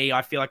just me.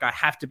 I feel like I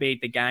have to be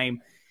at the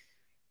game.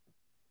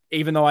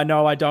 Even though I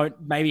know I don't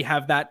maybe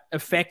have that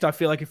effect, I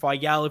feel like if I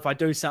yell, if I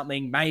do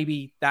something,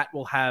 maybe that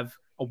will have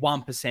a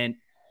 1%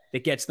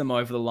 that gets them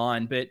over the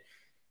line. But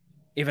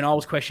even I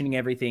was questioning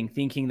everything,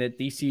 thinking that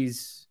this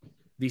is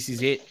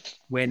it.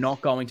 We're not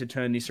going to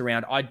turn this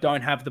around. I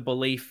don't have the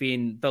belief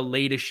in the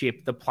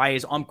leadership, the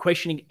players. I'm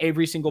questioning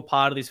every single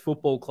part of this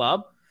football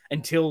club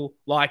until,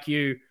 like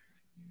you,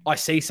 I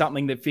see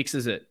something that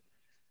fixes it.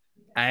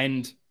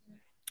 And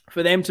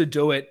for them to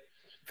do it,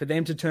 for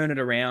them to turn it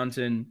around,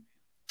 and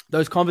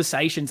those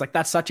conversations, like,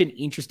 that's such an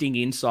interesting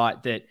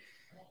insight that,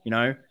 you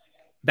know,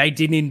 they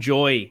didn't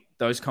enjoy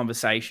those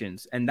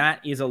conversations. And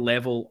that is a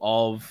level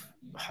of,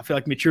 I feel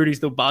like maturity is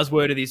the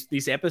buzzword of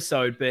this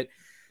episode, but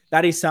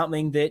that is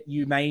something that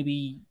you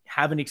maybe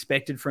haven't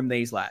expected from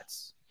these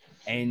lads.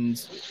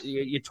 And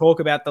you talk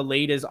about the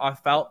leaders. I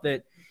felt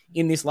that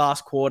in this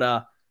last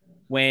quarter,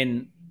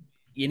 when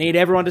you need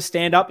everyone to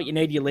stand up, but you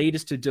need your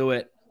leaders to do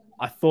it,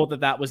 I thought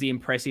that was the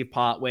impressive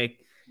part, where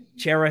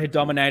Chera had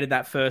dominated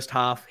that first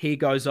half. He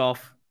goes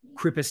off.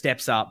 Cripper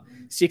steps up.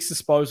 6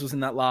 disposals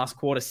in that last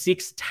quarter.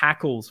 6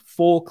 tackles.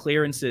 4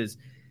 clearances.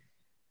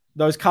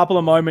 Those couple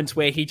of moments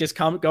where he just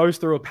goes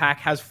through a pack,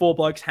 has 4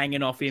 blokes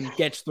hanging off him,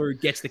 gets through,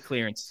 gets the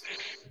clearance.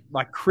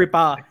 Like,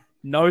 Cripper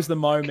knows the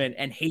moment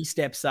and he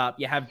steps up.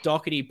 You have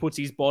Doherty, puts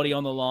his body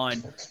on the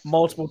line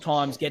multiple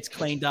times, gets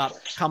cleaned up,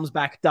 comes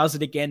back, does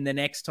it again the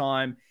next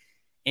time.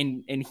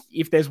 And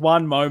if there's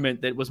one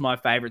moment that was my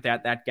favourite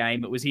that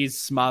game, it was his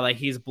smother,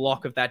 his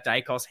block of that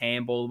Dacos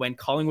handball when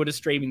Collingwood is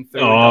streaming through.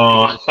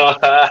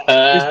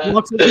 Just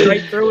blocks it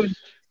straight through. And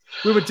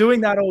we were doing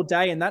that all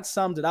day, and that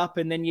summed it up.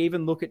 And then you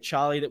even look at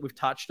Charlie that we've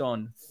touched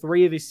on.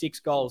 3 of his 6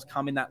 goals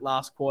come in that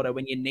last quarter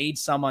when you need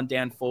someone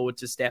down forward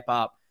to step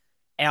up.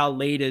 Our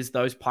leaders,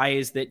 those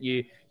players that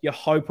you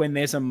hope when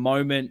there's a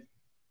moment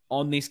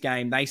on this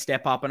game, they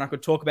step up. And I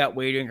could talk about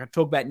Weeding. I could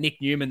talk about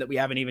Nick Newman that we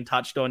haven't even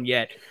touched on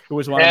yet, who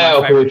was one of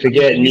my favorites.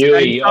 Forget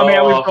Newey.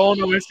 Somehow we've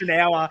gone almost an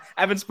hour.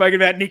 Haven't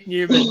spoken about Nick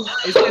Newman.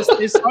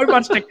 There's so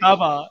much to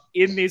cover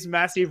in this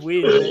massive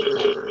win.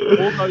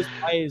 All those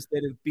players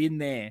that have been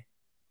there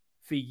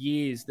for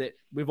years that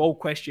we've all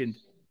questioned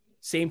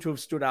seem to have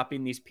stood up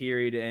in this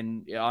period.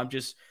 And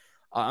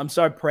I'm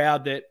so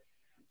proud that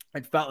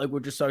it felt like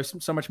we're just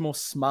so much more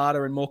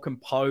smarter and more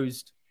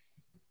composed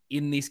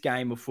in this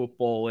game of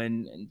football.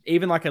 And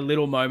even like a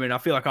little moment, I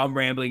feel like I'm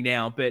rambling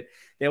now, but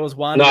there was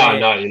one. No,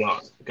 you're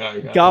not. Go.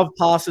 Gov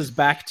passes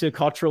back to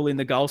Cottrell in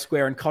the goal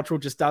square, and Cottrell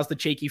just does the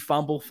cheeky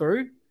fumble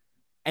through.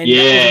 And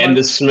and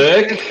the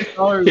smirk.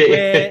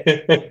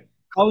 Where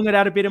Collingwood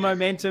had a bit of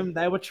momentum.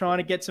 They were trying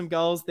to get some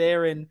goals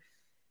there, and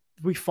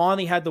we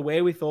finally had the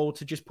wherewithal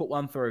to just put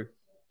one through.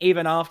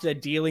 Even after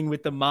dealing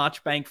with the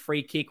Marchbank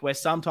free kick, where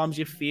sometimes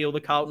you feel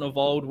the Carlton of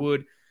old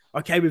would,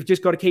 okay, we've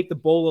just got to keep the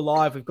ball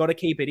alive. We've got to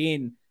keep it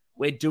in.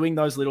 We're doing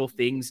those little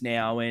things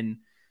now. And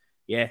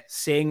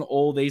seeing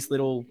all these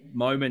little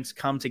moments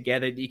come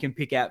together that you can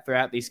pick out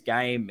throughout this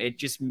game, it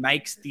just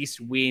makes this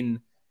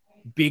win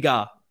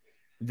bigger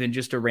than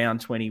just a round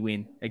 20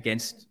 win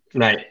against a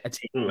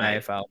team in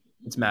AFL.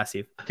 It's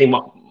massive. I think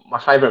my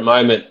favourite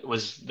moment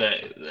was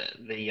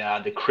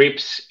the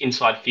Crips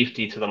inside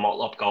 50 to the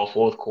Motlop goal,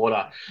 4th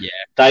quarter. Yeah.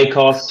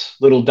 Dacos,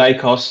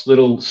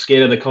 little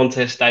scared of the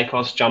contest.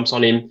 Dacos jumps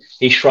on him.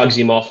 He shrugs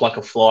him off like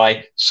a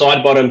fly.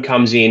 Side bottom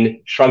comes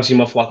in, shrugs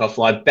him off like a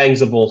fly, bangs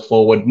the ball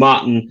forward.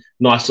 Martin,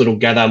 nice little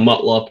gather.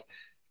 Motlop,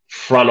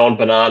 front on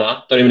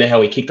banana. Don't even know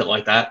how he kicked it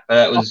like that.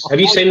 Have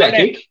you seen that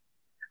kick?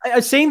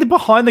 I've seen the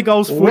behind the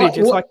goals footage.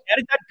 It's like, how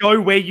did that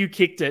go where you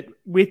kicked it?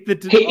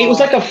 It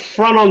was like a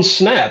front on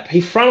snap.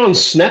 He front on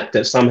snapped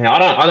it somehow. I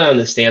don't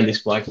understand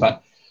this bloke,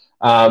 but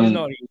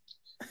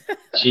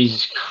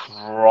Jesus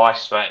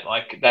Christ, mate!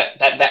 Like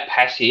that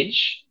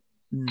passage,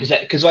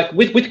 because like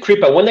with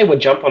Cripper, when they were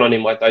jumping on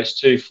him, like those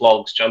 2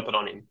 flogs jumping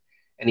on him,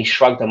 and he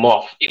shrugged them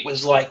off. It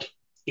was like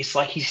it's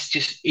like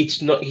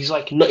it's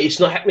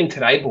not happening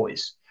today,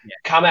 boys. Yeah.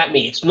 Come at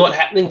me. It's not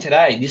happening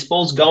today. This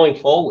ball's going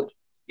forward.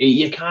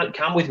 You can't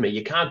come with me.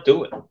 You can't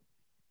do it.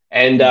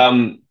 And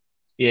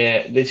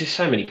yeah, there's just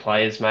so many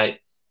players, mate.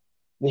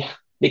 Yeah.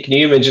 Nick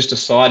Newman just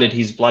decided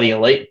he's bloody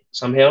elite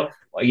somehow.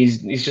 Like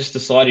he's just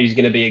decided he's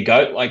going to be a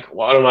goat. Like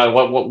well, I don't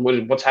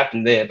know what's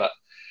happened there, but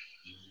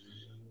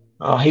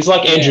he's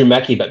like Andrew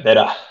Mackie but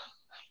better.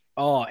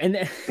 Oh, and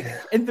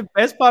the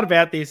best part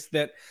about this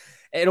that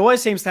it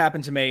always seems to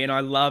happen to me, and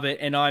I love it,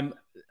 and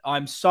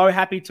I'm so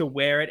happy to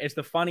wear it. It's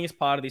the funniest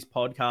part of this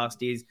podcast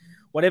is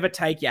whatever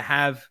take you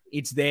have,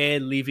 it's there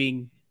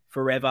living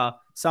forever.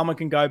 Someone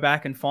can go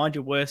back and find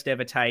your worst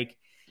ever take,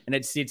 and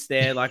it sits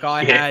there. Like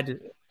I had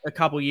a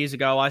couple of years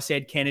ago, I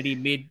said Kennedy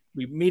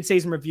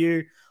mid-season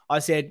review. I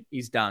said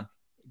he's done.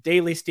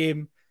 Delist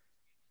him.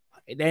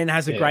 Then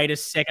has the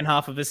greatest second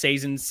half of the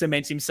season,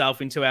 cements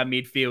himself into our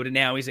midfield, and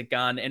now he's a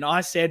gun. And I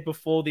said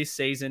before this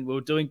season, we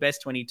were doing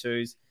best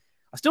 22s.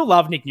 I still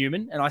love Nick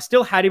Newman, and I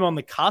still had him on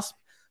the cusp,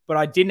 but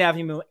I didn't have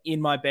him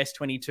in my best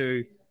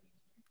 22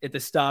 at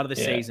the start of the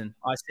season.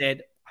 I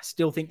said, I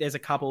still think there's a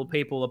couple of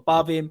people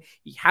above him.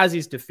 He has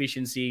his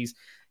deficiencies.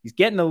 He's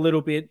getting a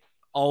little bit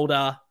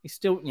older. He's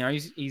still,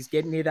 he's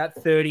getting near that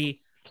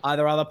 30.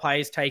 Either other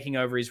players taking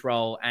over his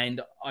role,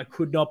 and I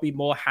could not be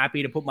more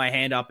happy to put my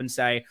hand up and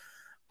say,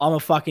 I'm a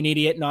fucking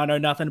idiot and I know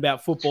nothing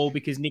about football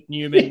because Nick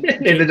Newman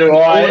neither do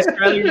I.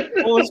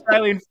 all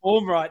Australian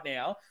form right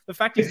now. The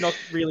fact he's not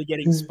really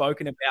getting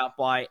spoken about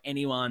by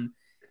anyone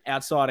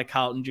outside of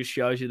Carlton just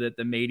shows you that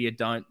the media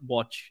don't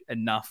watch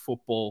enough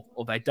football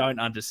or they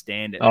don't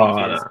understand it. Oh,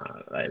 no,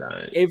 they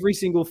don't. Every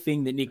single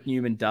thing that Nick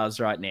Newman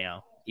does right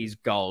now is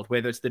gold,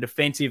 whether it's the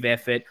defensive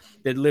effort,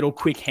 the little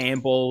quick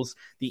handballs,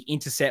 the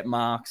intercept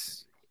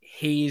marks.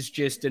 He is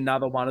just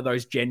another one of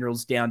those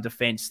generals down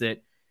defense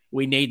that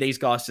we need these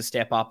guys to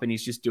step up, and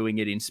he's just doing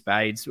it in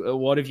spades.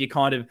 What have you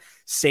kind of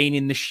seen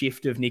in the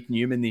shift of Nick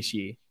Newman this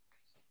year?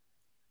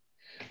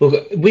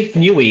 Look, with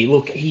Newey,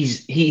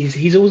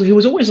 he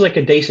was always like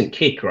a decent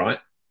kick, right?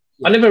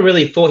 Yeah. I never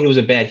really thought he was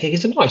a bad kick.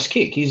 He's a nice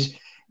kick. He's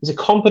a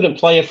competent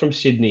player from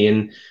Sydney.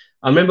 And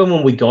I remember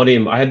when we got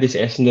him, I had this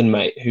Essendon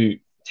mate who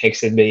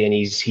texted me, and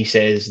he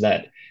says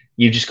that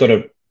you've just got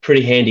a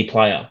pretty handy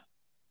player.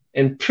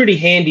 And pretty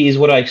handy is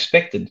what I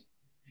expected.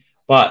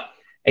 But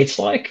it's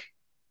like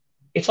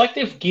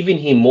they've given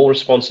him more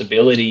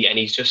responsibility and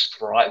he's just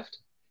thrived.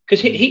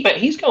 Because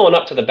he's going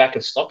up to the back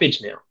of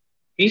stoppage now.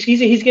 He's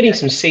getting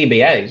some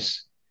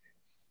CBAs.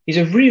 He's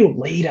a real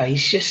leader.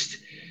 He's just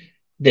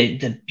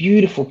the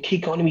beautiful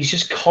kick on him. He's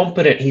just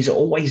competent. He's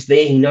always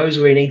there. He knows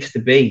where he needs to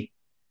be.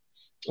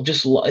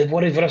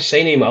 What I've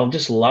seen him, I'll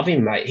just love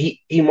him, mate.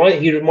 He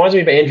reminds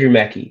me of Andrew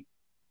Mackie.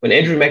 When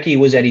Andrew Mackie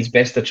was at his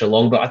best at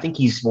Geelong, but I think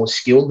he's more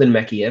skilled than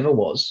Mackie ever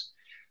was.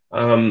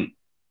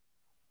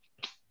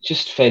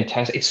 Just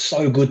fantastic. It's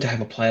so good to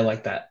have a player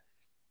like that.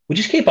 We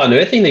just keep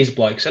unearthing these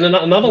blokes. And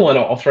another one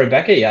I'll throw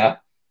back at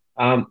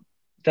you.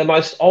 The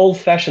most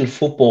old-fashioned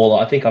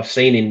footballer I think I've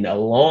seen in a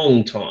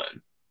long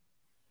time.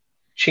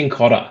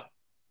 Chincotta.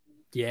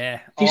 Yeah.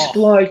 This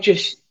bloke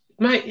just,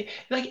 mate,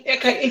 like,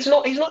 okay, he's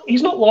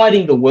not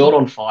lighting the world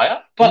on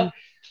fire, but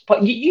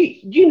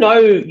you know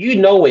it.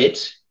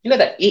 You know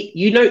that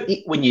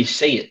it when you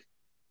see it.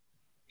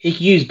 He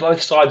can use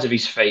both sides of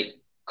his feet.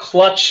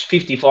 Clutch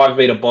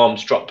 55-meter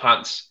bombs, drop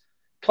punts,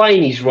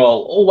 playing his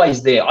role,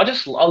 always there. I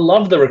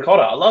love the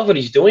Ricotta. I love what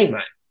he's doing, mate.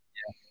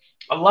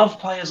 Yeah. I love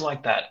players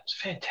like that. It's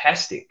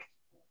fantastic.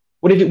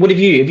 What have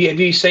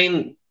you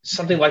seen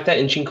something like that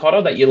in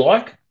Chincotta that you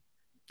like?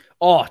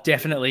 Oh,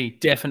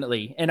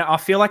 definitely. And I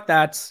feel like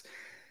that's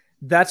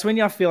when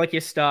I feel like you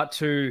start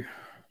to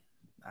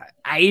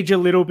age a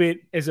little bit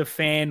as a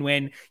fan,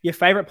 when your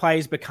favorite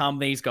players become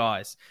these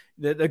guys,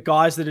 the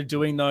guys that are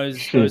doing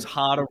those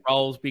harder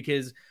roles.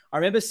 Because I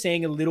remember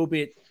seeing a little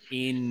bit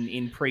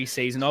in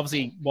preseason,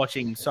 obviously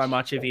watching so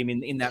much of him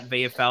in that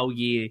VFL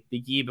year, the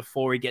year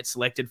before he gets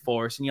selected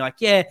for us. And you're like,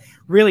 yeah,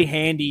 really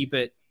handy,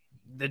 but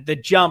the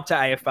jump to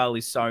AFL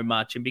is so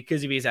much. And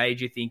because of his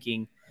age, you're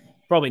thinking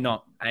probably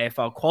not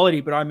AFL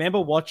quality. But I remember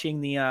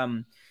watching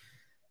the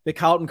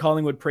Carlton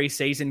Collingwood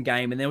preseason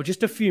game, and there were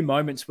just a few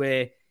moments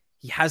where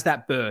he has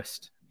that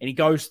burst and he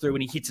goes through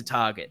and he hits a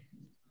target.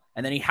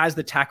 And then he has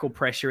the tackle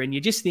pressure, and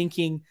you're just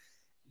thinking,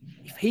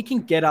 if he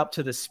can get up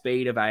to the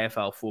speed of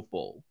AFL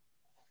football,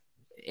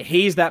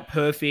 he's that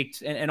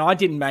perfect. And I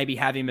didn't maybe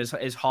have him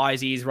as high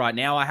as he is right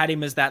now. I had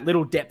him as that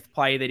little depth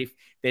player that if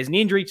there's an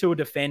injury to a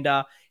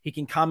defender, he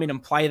can come in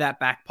and play that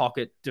back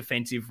pocket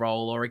defensive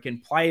role, or he can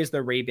play as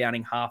the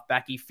rebounding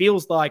halfback. He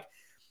feels like,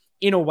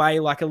 in a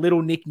way, like a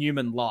little Nick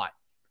Newman light,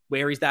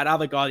 where he's that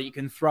other guy that you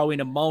can throw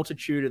in a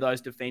multitude of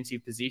those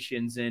defensive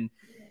positions, and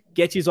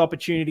gets his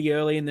opportunity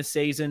early in the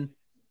season.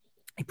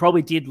 He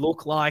probably did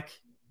look like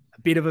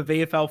a bit of a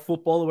VFL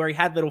footballer where he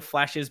had little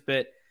flashes,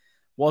 but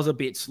was a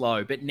bit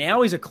slow. But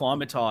now he's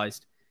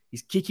acclimatized.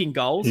 He's kicking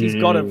goals. He's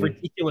got a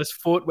ridiculous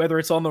foot, whether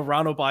it's on the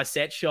run or by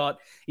set shot.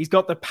 He's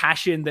got the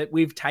passion that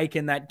we've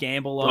taken that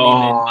gamble on him.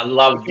 And I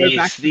love this.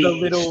 Back to the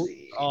little,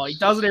 he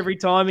does it every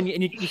time. And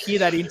you hear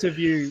that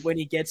interview when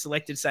he gets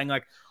selected saying,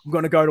 like, I'm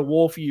going to go to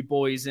war for you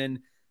boys. And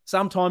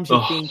sometimes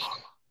you think,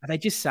 are they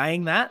just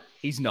saying that?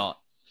 He's not.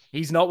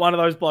 He's not one of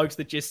those blokes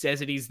that just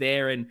says it. He's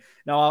there. And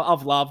no,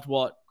 I've loved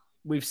what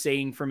we've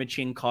seen from a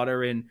Chin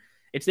Cotter. And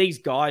it's these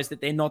guys that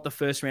they're not the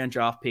first round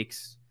draft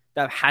picks.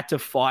 They've had to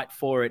fight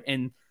for it.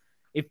 And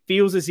it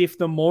feels as if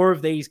the more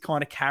of these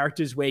kind of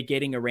characters we're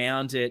getting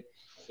around it,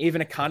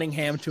 even a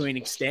Cunningham to an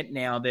extent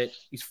now, that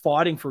he's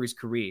fighting for his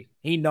career.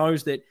 He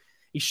knows that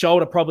his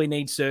shoulder probably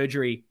needs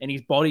surgery and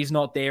his body's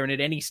not there. And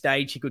at any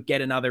stage, he could get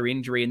another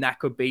injury and that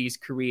could be his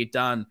career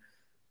done.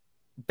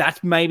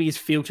 That maybe has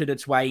filtered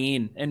its way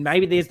in. And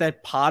maybe there's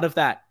that part of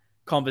that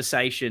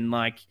conversation.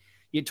 Like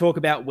you talk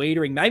about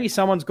Wiedering. Maybe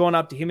someone's gone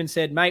up to him and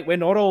said, mate, we're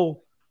not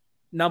all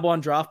number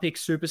one draft pick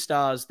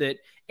superstars that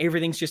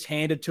everything's just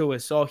handed to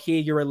us. Oh, here,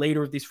 you're a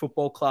leader of this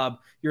football club.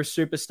 You're a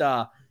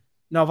superstar.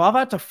 No, I've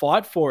had to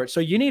fight for it. So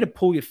you need to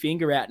pull your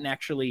finger out and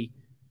actually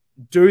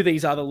do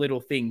these other little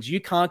things.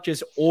 You can't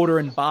just order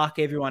and bark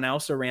everyone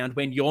else around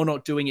when you're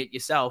not doing it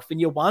yourself.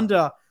 And you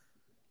wonder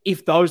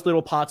if those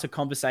little parts of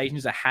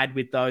conversations are had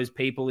with those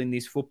people in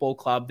this football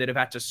club that have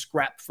had to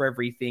scrap for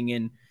everything.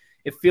 And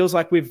it feels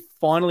like we've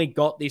finally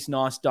got this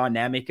nice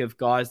dynamic of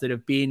guys that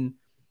have been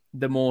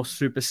the more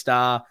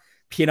superstar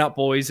pin-up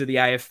boys of the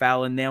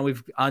AFL, and now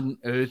we've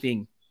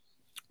unearthing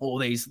all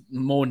these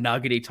more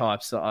nuggety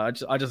types. So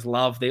I just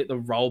love the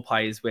role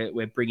players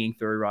we're bringing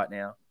through right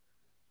now.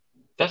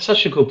 That's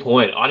such a good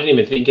point. I didn't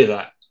even think of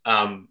that.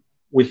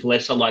 With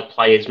lesser like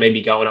players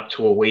maybe going up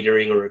to a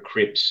Wiedering or a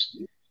Cripps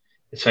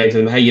and saying to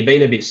them, hey, you're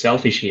being a bit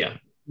selfish here.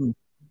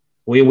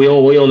 We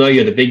all know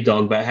you're the big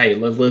dog, but hey,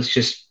 let's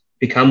just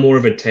become more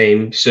of a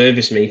team,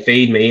 service me,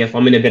 feed me. If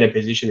I'm in a better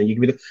position than you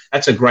can be,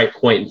 that's a great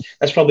point.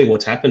 That's probably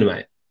what's happened,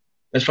 mate.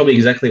 That's probably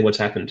exactly what's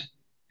happened.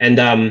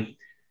 And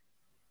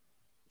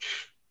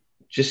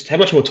just how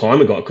much more time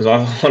we got? Because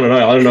I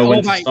don't know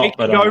when to stop. We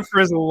can go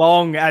for as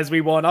long as we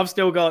want. I've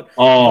still got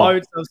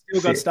votes. I've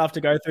still got stuff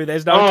to go through.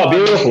 There's no time.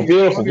 Beautiful.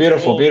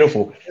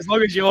 As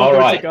long as you're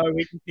good to go,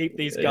 we can keep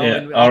these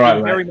going. Yeah. All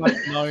right, very much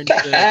known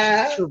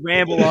to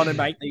ramble on and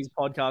make these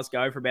podcasts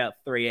go for about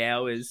 3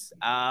 hours.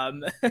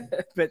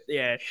 But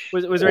yeah,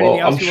 was there anything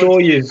else? I'm sure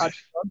you've.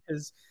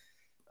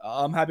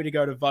 I'm happy to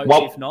go to votes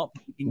if not.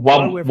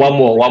 One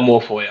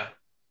more for you.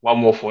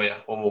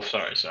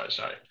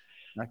 Sorry.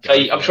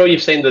 Okay, so I'm sure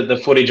you've seen the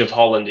footage of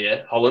Holland,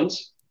 yeah?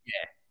 Holland's?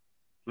 Yeah.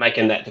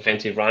 Making that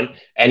defensive run.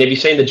 And have you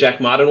seen the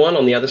Jack Martin one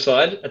on the other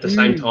side at the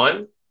same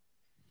time?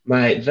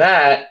 Mate,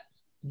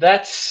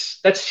 that's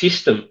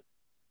system.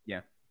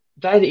 Yeah.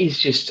 That is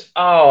just,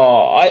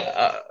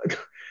 I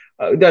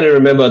don't even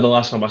remember the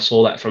last time I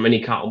saw that from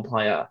any Carlton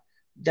player.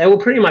 They were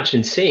pretty much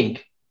in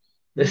sync.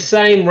 The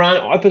same run,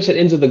 opposite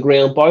ends of the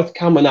ground, both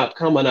coming up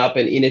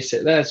and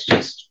intercept. That's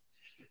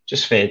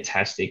just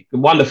fantastic.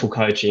 Wonderful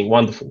coaching,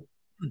 wonderful.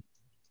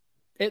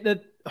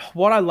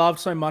 What I loved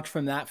so much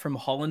from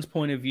Holland's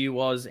point of view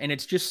was, and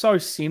it's just so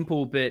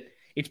simple, but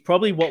it's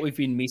probably what we've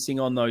been missing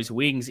on those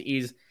wings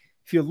is,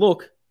 if you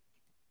look,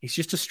 it's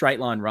just a straight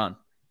line run.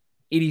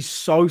 It is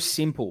so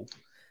simple.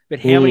 But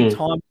how many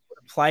times would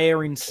a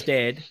player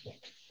instead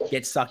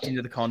get sucked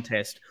into the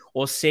contest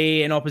or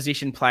see an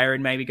opposition player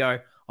and maybe go,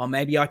 oh,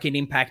 maybe I can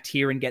impact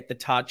here and get the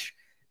touch.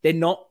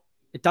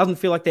 It doesn't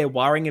feel like they're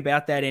worrying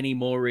about that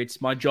anymore. It's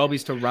my job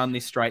is to run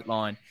this straight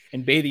line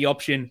and be the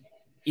option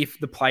if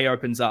the play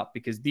opens up,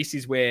 because this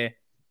is where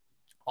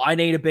I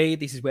need to be.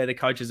 This is where the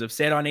coaches have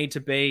said I need to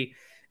be.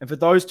 And for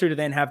those two to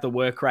then have the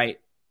work rate,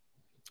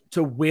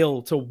 to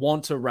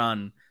want to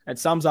run, it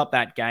sums up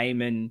that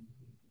game. And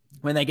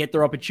when they get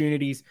their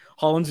opportunities,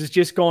 Hollands has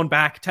just gone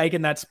back,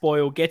 taken that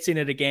spoil, gets in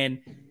it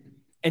again,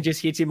 and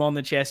just hits him on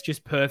the chest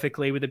just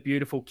perfectly with a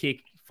beautiful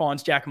kick,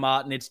 finds Jack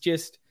Martin. It's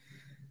just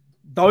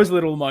those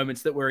little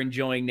moments that we're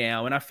enjoying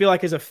now. And I feel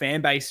like as a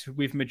fan base,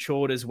 we've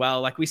matured as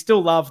well. Like we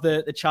still love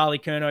the Charlie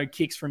Curnow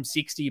kicks from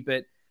 60,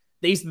 but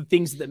these are the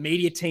things that the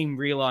media team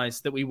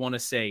realize that we want to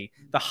see.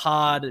 The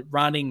hard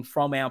running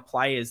from our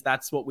players,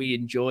 that's what we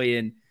enjoy.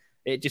 And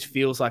it just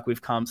feels like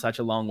we've come such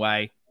a long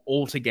way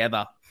all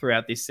together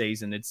throughout this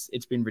season. It's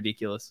been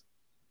ridiculous.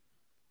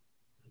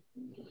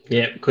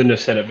 Yeah, couldn't have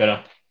said it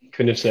better.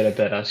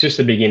 It's just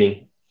the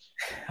beginning.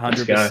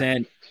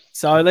 100%.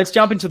 So let's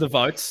jump into the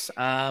votes.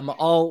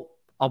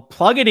 I'll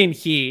plug it in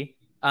here.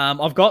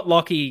 I've got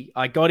Lockie.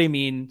 I got him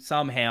in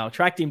somehow,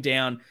 tracked him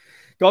down,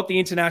 got the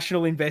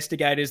international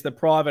investigators, the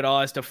private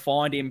eyes to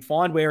find him,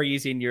 find where he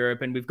is in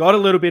Europe. And we've got a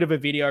little bit of a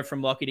video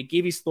from Lockie to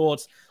give his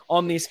thoughts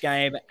on this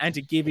game and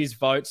to give his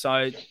vote.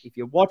 So if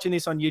you're watching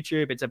this on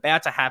YouTube, it's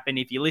about to happen.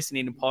 If you're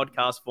listening in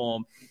podcast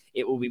form,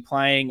 it will be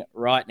playing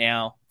right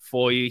now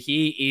for you.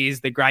 Here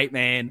is the great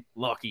man,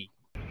 Lockie.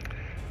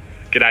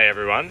 G'day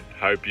everyone,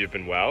 hope you've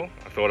been well.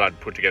 I thought I'd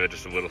put together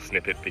just a little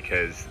snippet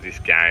because this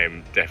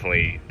game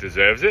definitely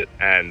deserves it,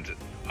 and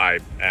I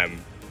am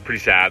pretty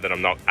sad that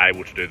I'm not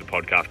able to do the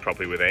podcast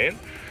properly with Ian.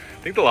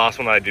 think the last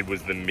one I did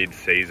was the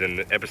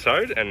mid-season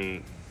episode,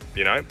 and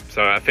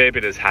so a fair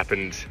bit has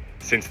happened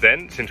since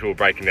then, since we were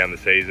breaking down the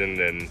season,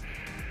 and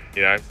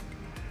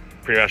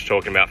pretty much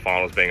talking about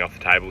finals being off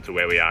the table to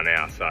where we are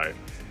now. So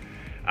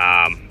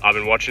I've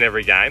been watching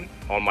every game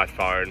on my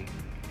phone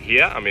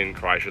here. I'm in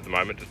Croatia at the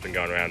moment, just been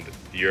going around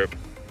Europe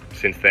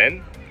since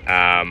then. So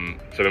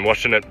I've been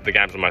watching the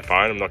games on my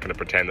phone. I'm not going to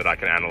pretend that I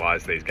can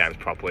analyse these games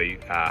properly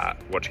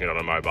watching it on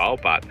a mobile,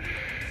 but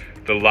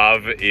the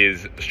love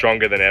is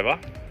stronger than ever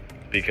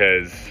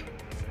because,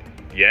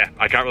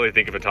 I can't really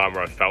think of a time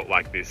where I felt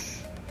like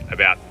this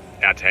about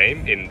our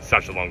team in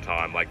such a long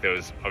time. Like, there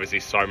was obviously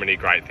so many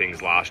great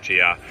things last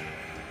year.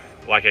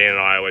 Like Ian and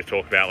I always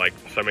talk about, like,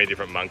 so many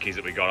different monkeys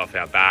that we got off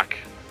our back.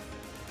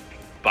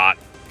 But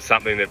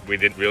something that we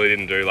really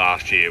didn't do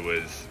last year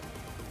was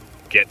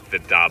get the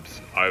dubs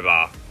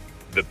over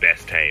the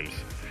best teams.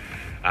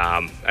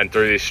 And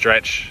through this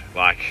stretch,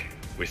 like,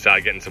 we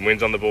started getting some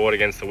wins on the board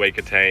against the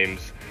weaker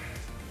teams.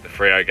 The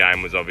Freo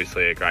game was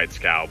obviously a great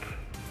scalp.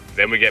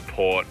 Then we get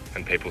Port,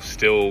 and people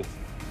still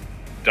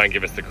don't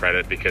give us the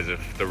credit because of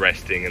the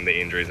resting and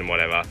the injuries and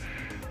whatever.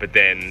 But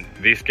then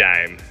this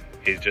game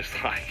is just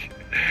like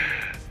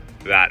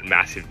that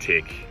massive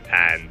tick,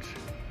 and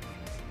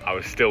I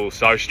was still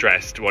so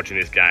stressed watching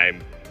this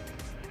game,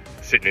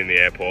 sitting in the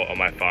airport on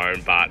my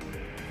phone. But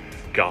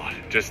God,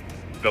 just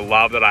the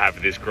love that I have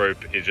for this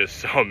group is just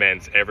so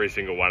immense. Every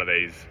single one of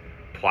these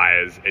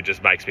players, it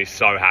just makes me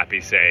so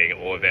happy seeing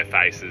all of their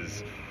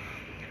faces,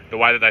 the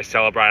way that they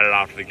celebrated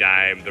after the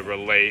game, the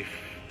relief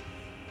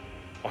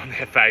on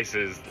their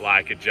faces.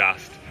 Like, it's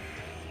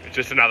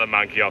just another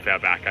monkey off our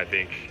back, I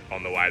think,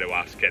 on the way to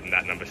us getting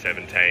that number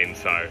 17.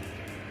 So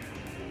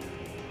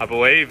I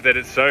believe that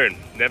it's soon.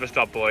 Never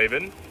stop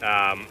believing,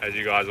 as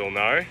you guys all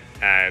know.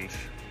 And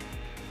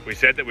we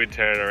said that we'd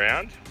turn it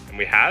around, and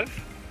we have.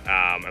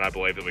 And I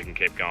believe that we can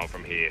keep going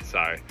from here.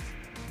 So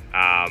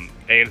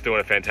Ian's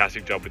doing a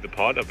fantastic job with the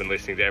pod. I've been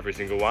listening to every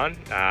single one.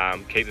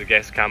 Keep the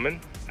guests coming.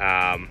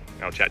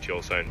 I'll chat to you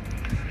all soon.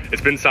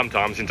 It's been some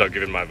time since I've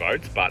given my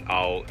votes, but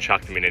I'll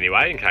chuck them in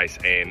anyway in case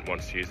Ian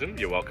wants to use them.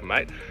 You're welcome,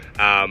 mate.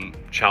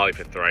 Charlie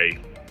for 3,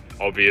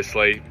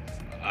 obviously.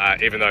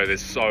 Even though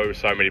there's so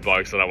many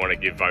blokes that I want to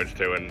give votes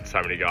to and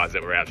so many guys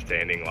that were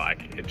outstanding,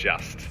 like, it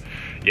just,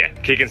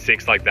 kicking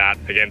 6 like that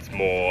against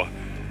more,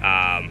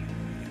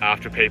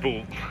 after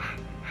people,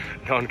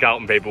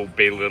 non-Carlton people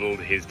belittled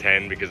his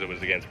 10 because it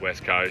was against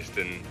West Coast,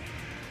 and,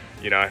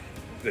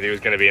 that he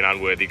was going to be an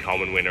unworthy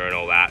Coleman winner and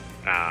all that.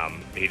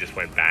 He just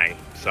went bang.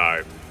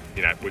 So,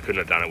 we couldn't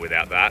have done it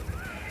without that.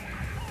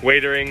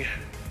 Wiedering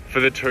for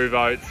the 2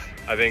 votes,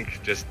 I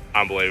think just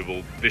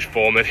unbelievable. This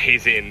form that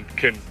he's in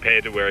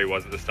compared to where he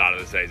was at the start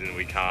of the season,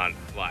 we can't,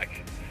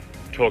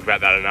 talk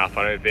about that enough,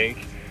 I don't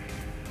think.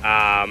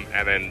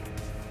 And then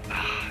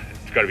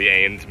it's got to be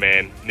Ian's,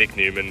 man. Nick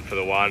Newman for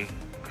the 1.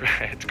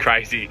 It's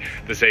crazy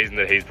the season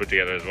that he's put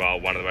together as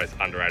well. One of the most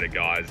underrated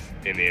guys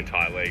in the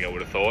entire league, I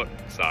would have thought.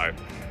 So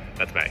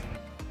that's me.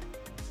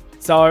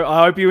 So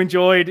I hope you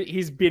enjoyed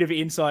his bit of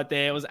insight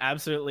there. It was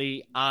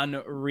absolutely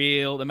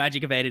unreal. The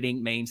magic of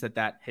editing means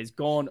that has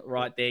gone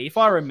right there. If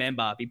I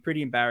remember, it'd be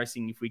pretty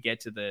embarrassing if we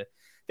get to the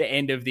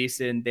end of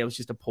this and there was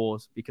just a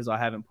pause because I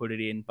haven't put it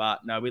in.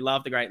 But no, we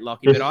love the great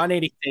Lockie. But I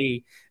need to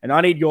see, and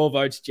I need your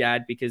votes,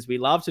 Jad, because we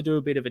love to do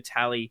a bit of a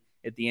tally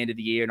at the end of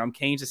the year. And I'm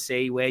keen to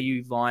see where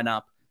you line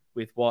up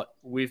with what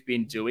we've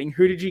been doing.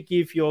 Who did you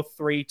give your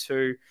 3,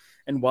 2,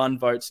 and 1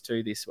 votes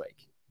to this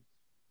week?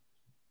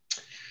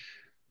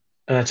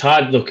 It's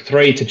hard. Look,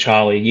 3 to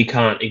Charlie. You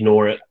can't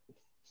ignore it.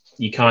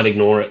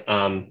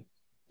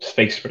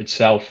 Speaks for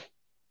itself.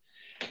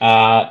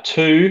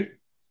 2.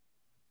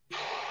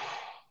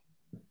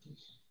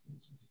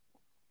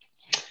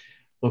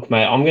 Look,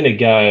 mate, I'm going to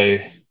go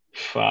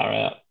far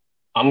out.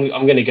 I'm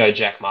going to go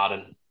Jack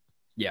Martin.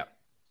 Yeah.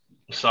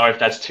 Sorry if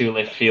that's too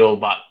left field,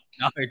 but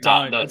no,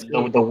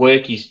 don't. The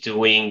work he's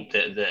doing,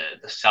 the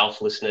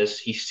selflessness,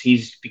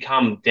 he's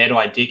become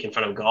dead-eye dick in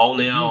front of goal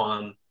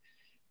now.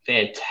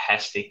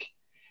 Fantastic.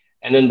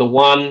 And then the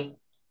 1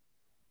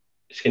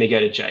 is going to go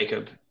to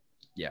Jacob.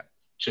 Yeah.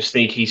 Just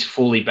think he's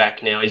fully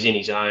back now. He's in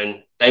his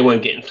own. They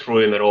weren't getting through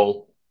him at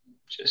all.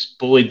 Just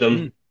bullied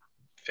them.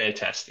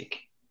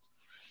 Fantastic.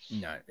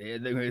 No,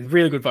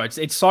 really good votes.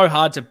 It's so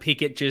hard to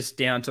pick it just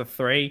down to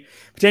 3.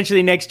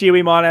 Potentially next year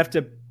we might have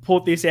to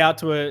put this out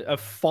to a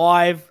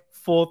 5,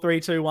 4, 3,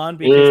 2, 1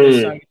 because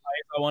there's so many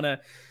players I want to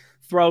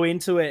throw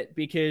into it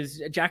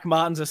because Jack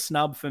Martin's a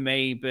snub for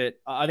me. But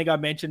I think I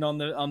mentioned on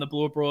the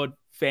Blue Abroad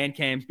fan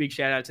cams, big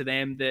shout out to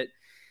them, that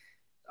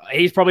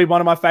he's probably one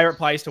of my favorite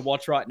players to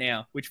watch right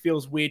now, which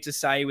feels weird to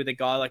say with a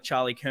guy like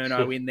Charlie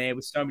Curnow in there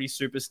with so many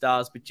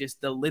superstars, but just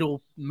the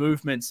little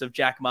movements of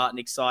Jack Martin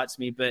excites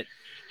me. But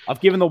I've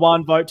given the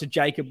 1 vote to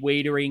Jacob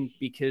Wiedering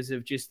because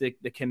of just the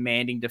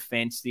commanding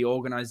defense, the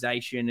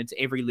organization. It's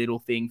every little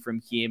thing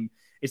from him.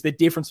 It's the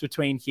difference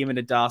between him and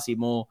a Darcy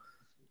Moore.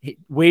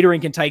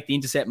 Wiedering can take the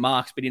intercept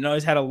marks, but he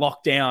knows how to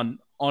lock down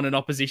on an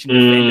opposition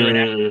defender and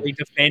actually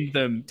defend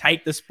them,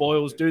 take the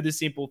spoils, do the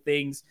simple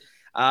things.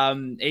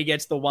 He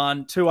gets the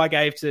 1. 2 I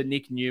gave to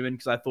Nick Newman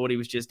because I thought he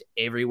was just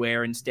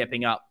everywhere and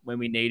stepping up when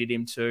we needed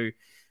him to.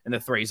 And the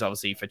 3 is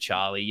obviously for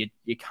Charlie.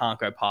 You can't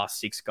go past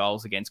 6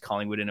 goals against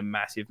Collingwood in a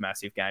massive,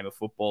 massive game of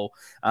football.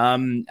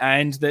 And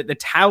the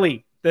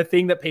tally, the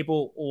thing that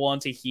people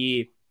want to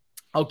hear,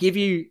 I'll give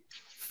you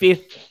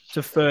 5th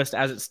to 1st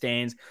as it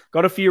stands.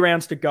 Got a few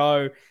rounds to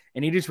go,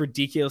 and it is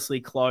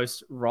ridiculously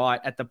close right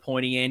at the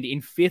pointy end.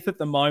 In 5th at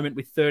the moment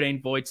with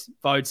 13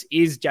 votes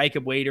is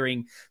Jacob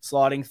Wiedering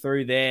sliding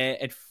through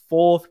there. At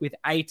 4th with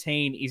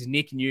 18 is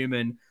Nick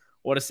Newman.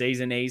 What a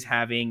season he's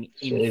having.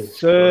 In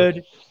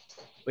 3rd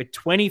with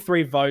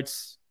 23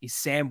 votes is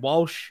Sam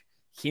Walsh.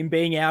 Him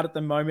being out at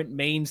the moment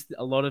means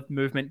a lot of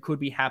movement could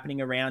be happening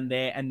around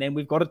there. And then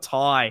we've got a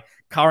tie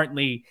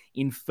currently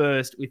in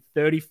 1st with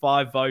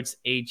 35 votes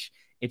each.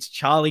 It's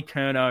Charlie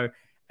Curnow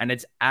and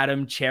it's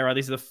Adam Chera.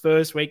 This is the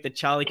first week that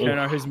Charlie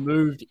Curnow has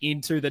moved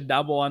into the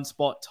number 1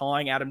 spot,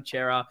 tying Adam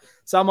Chera.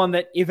 Someone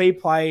that if he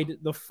played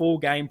the full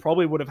game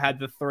probably would have had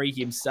the 3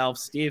 himself.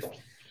 Stiff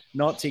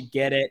not to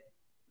get it.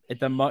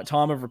 At the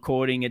time of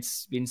recording,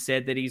 it's been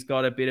said that he's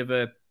got a bit of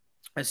a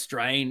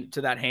strain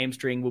to that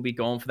hamstring, will be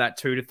gone for that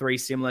 2 to 3,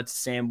 similar to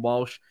Sam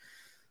Walsh.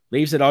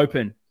 Leaves it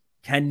open.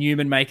 Can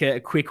Newman make a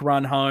quick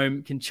run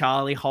home? Can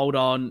Charlie hold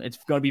on? It's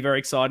going to be very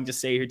exciting to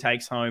see who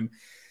takes home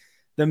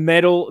the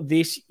medal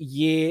this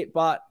year,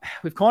 but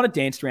we've kind of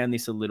danced around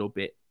this a little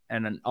bit.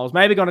 And I was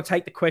maybe going to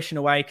take the question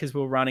away because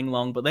we're running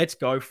long, but let's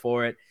go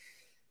for it.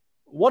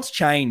 What's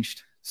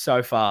changed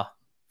so far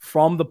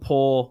from the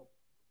poor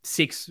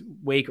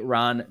 6-week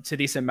run to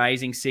this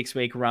amazing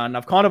 6-week run?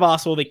 I've kind of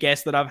asked all the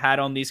guests that I've had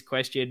on this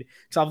question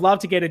because I've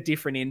loved to get a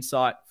different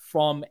insight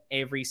from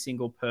every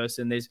single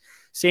person. There's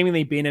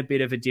seemingly been a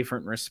bit of a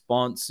different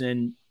response,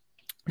 and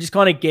just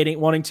kind of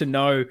wanting to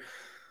know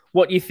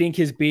what you think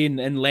has been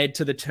and led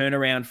to the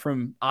turnaround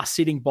from us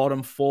sitting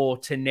bottom 4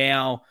 to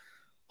now,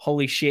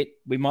 holy shit,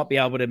 we might be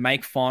able to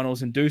make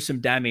finals and do some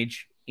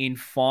damage in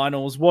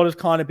finals. What has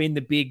kind of been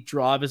the big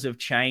drivers of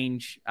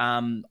change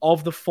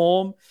of the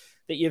form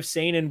that you've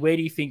seen, and where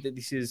do you think that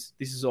this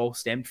is all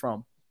stemmed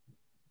from?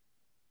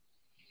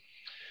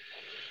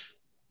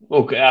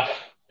 Look,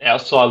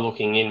 outside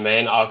looking in,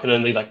 man, I can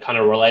only kind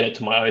of relate it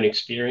to my own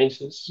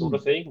experiences, sort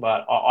of thing.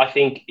 But I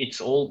think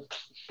it's all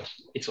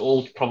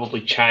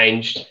probably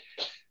changed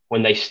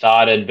when they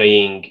started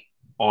being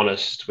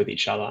honest with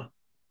each other.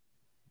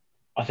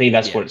 I think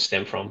that's what it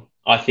stemmed from.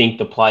 I think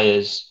the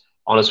players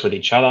honest with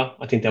each other.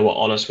 I think they were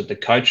honest with the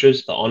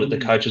coaches. The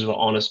coaches were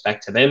honest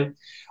back to them.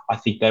 I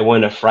think they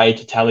weren't afraid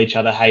to tell each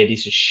other, hey,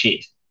 this is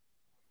shit.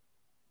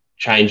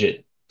 Change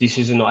it. This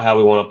is not how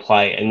we want to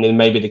play. And then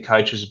maybe the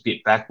coach was a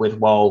bit back with,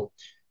 well,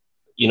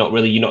 you're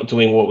not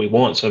doing what we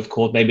want. So, of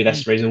course, maybe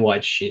that's the reason why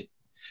it's shit.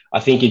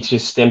 I think it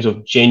just stems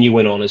with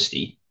genuine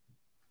honesty.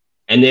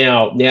 And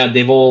now you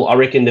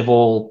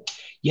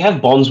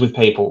have bonds with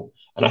people.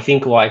 And I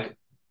think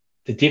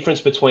the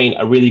difference between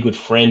a really good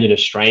friend and a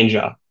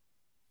stranger,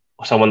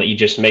 or someone that you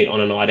just meet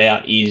on a night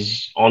out,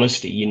 is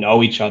honesty. You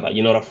know each other.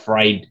 You're not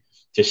afraid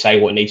to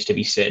say what needs to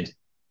be said.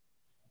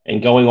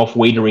 And going off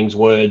Wiedering's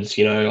words,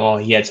 he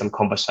had some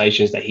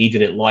conversations that he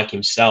didn't like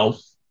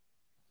himself.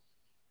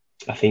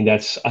 I think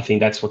that's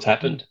what's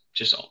happened.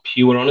 Just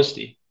pure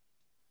honesty.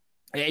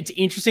 It's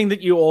interesting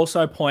that you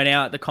also point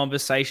out the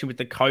conversation with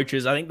the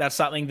coaches. I think that's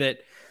something that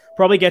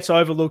probably gets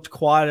overlooked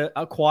quite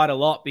a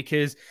lot,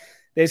 because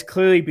there's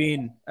clearly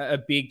been a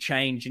big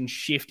change and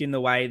shift in the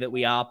way that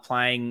we are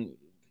playing.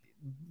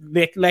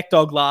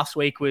 Lekdog last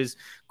week was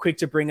quick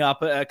to bring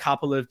up a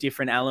couple of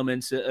different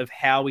elements of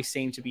how we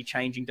seem to be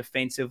changing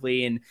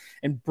defensively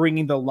and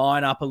bringing the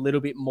line up a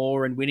little bit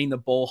more and winning the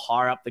ball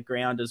higher up the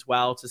ground as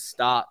well to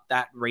start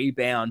that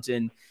rebound.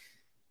 And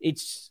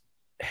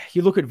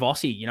you look at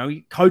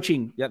Vossi,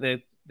 coaching.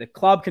 The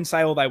club can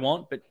say all they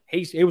want, but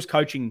he was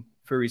coaching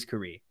for his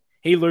career.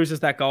 He loses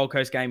that Gold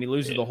Coast game. He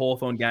loses the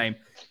Hawthorn game,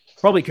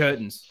 probably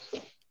curtains.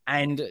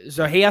 And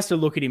so he has to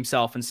look at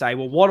himself and say,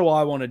 well, what do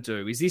I want to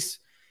do? Is this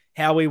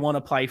how we want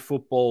to play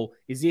football?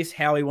 Is this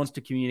how he wants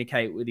to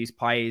communicate with his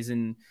players?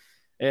 And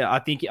I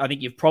think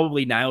you've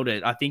probably nailed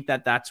it. I think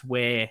that's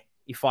where,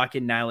 if I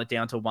can nail it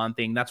down to one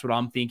thing, that's what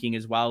I'm thinking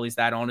as well, is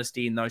that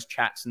honesty in those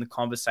chats and the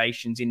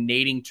conversations, in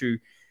needing to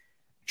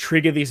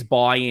trigger this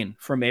buy-in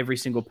from every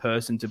single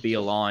person to be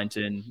aligned.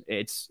 And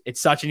it's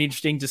such an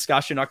interesting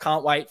discussion. I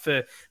can't wait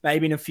for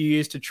maybe in a few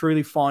years to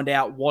truly find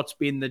out what's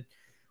been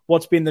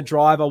the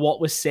driver,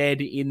 what was said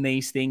in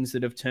these things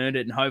that have turned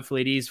it. And hopefully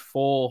it is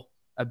for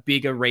a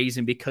bigger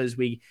reason, because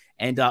we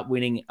end up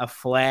winning a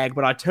flag.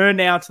 But I turn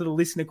now to the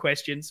listener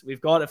questions. We've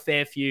got a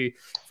fair few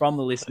from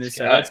the listeners,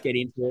 so let's get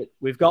into it.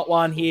 We've got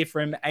one here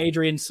from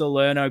Adrian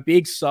Salerno,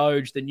 Big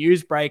Soj, the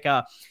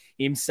newsbreaker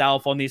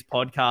himself on this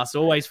podcast,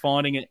 always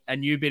finding a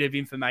new bit of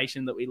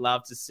information that we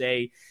love to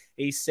see.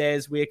 He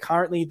says, we are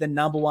currently the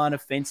number 1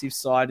 offensive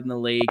side in the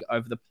league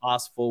over the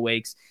past 4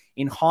 weeks.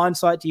 In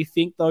hindsight, do you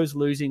think those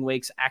losing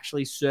weeks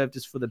actually served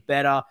us for the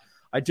better?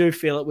 I do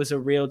feel it was a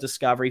real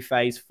discovery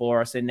phase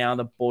for us, and now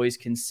the boys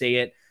can see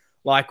it,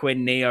 like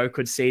when Neo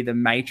could see the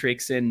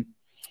Matrix. And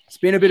It's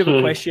been a bit of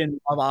a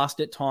question I've asked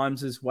at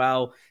times as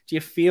well. Do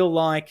you feel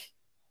like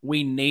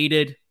we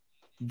needed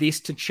this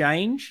to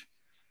change?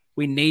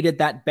 We needed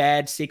that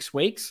bad 6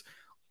 weeks?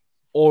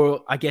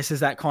 Or I guess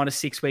has that kind of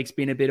 6 weeks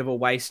been a bit of a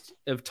waste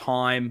of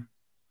time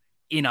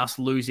in us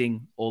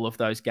losing all of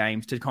those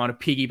games, to kind of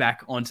piggyback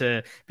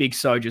onto Big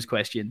Soldier's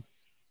question?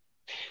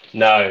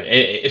 No,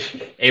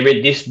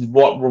 this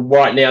what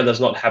right now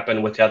does not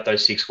happen without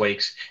those 6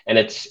 weeks, and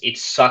it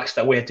sucks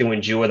that we have to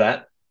endure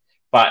that,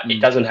 but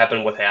it doesn't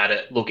happen without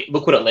it. Look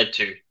what it led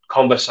to.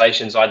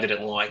 Conversations I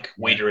didn't like,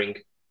 Wiedering,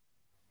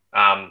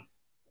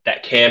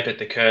 that camp at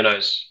the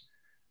Kernos.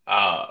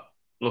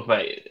 Look,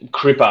 mate,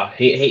 Cripper,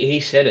 he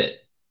said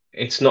it.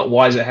 It's not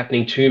why is it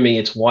happening to me,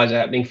 it's why is it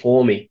happening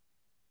for me.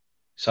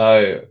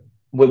 So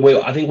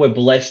I think we're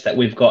blessed that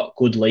we've got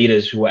good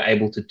leaders who are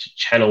able to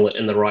channel it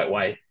in the right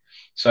way.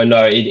 So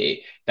no,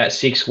 that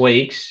 6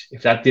 weeks,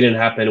 if that didn't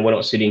happen, we're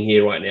not sitting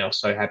here right now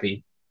so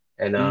happy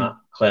and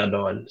cloud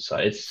nine. So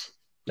it's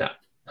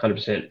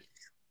 100%.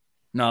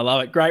 No, I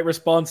love it. Great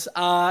response.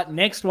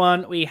 Next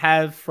one we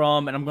have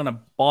from, and I'm going to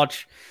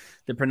botch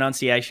the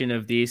pronunciation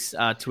of this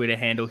Twitter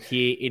handle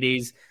here. It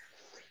is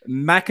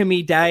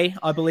Macamee Day,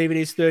 I believe it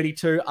is,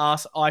 32,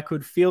 asks, I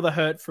could feel the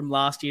hurt from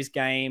last year's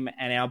game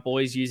and our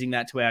boys using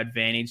that to our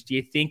advantage. Do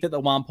you think that the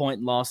 1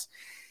 point loss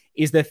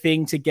is the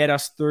thing to get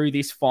us through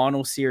this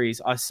final series?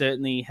 I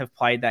certainly have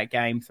played that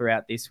game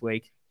throughout this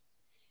week.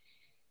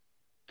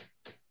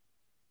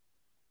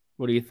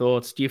 What are your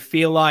thoughts? Do you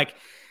feel like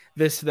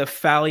the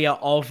failure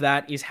of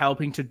that is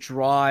helping to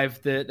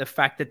drive the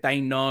fact that they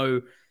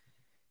know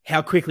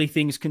how quickly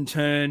things can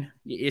turn?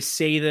 You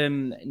see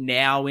them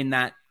now in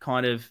that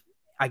kind of,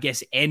 I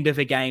guess, end of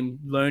a game,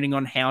 learning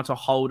on how to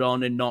hold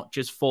on and not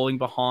just falling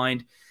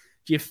behind.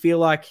 Do you feel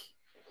like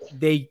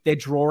they're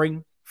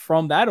drawing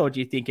from that, or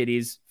do you think it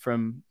is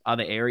from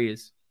other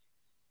areas?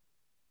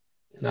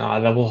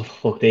 No,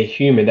 look, they're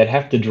human. They'd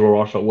have to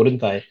draw off it,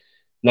 wouldn't they?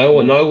 No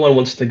one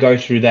wants to go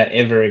through that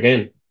ever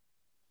again,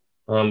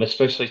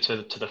 especially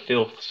to the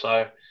filth.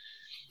 So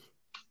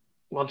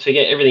once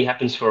again, everything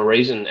happens for a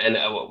reason, and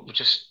we're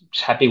just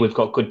happy we've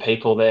got good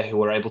people there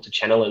who are able to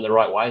channel it in the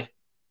right way.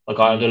 Like,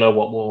 I don't know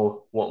what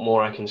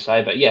more I can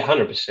say, but yeah,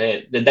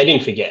 100%. They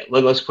didn't forget.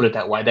 Let's put it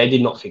that way. They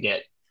did not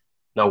forget.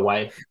 No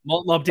way.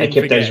 They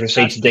kept those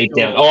receipts deep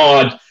down.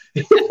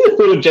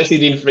 Oh, Jesse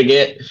didn't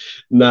forget.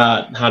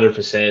 Nah,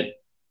 100%.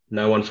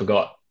 No one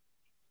forgot.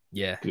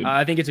 Yeah,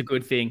 I think it's a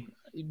good thing.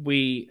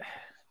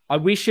 I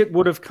wish it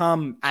would have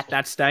come at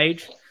that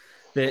stage,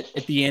 that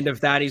at the end of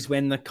that is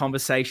when the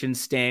conversation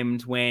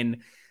stemmed,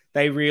 when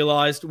they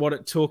realized what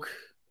it took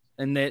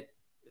and that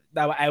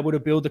they were able to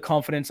build the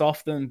confidence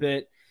off them.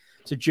 But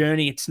it's a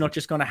journey. It's not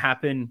just going to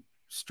happen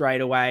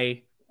straight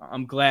away.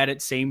 I'm glad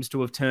it seems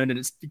to have turned, and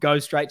it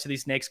goes straight to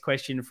this next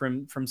question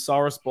from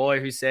Soros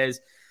Boy, who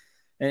says,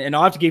 and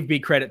I have to give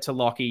big credit to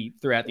Lockie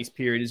throughout this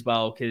period as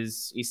well,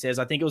 because he says,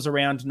 I think it was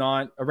around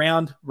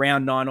round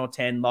 9 or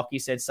 10, Lockie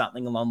said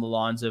something along the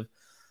lines of,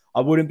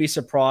 I wouldn't be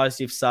surprised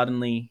if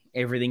suddenly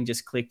everything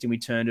just clicked and we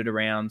turned it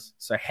around.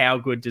 So how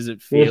good does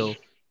it feel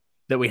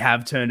that we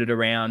have turned it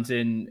around?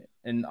 And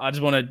I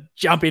just want to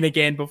jump in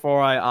again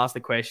before I ask the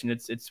question.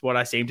 It's what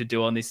I seem to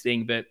do on this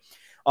thing, but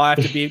I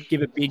have to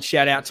give a big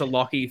shout out to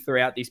Lockie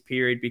throughout this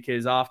period,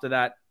 because after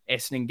that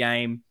Essendon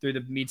game, through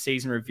the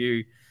mid-season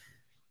review,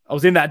 I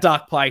was in that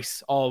dark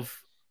place of,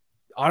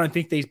 I don't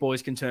think these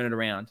boys can turn it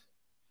around.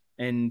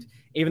 And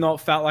even though it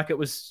felt like it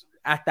was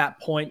at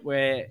that point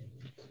where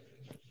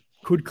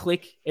could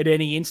click at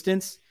any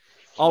instance,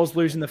 I was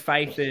losing the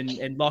faith,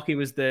 and Lockie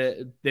was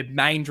the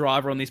main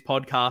driver on this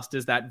podcast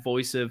as that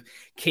voice of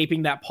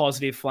keeping that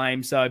positive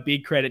flame. So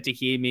big credit to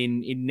him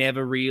in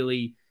never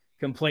really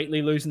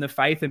completely losing the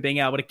faith and being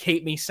able to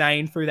keep me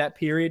sane through that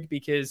period,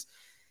 because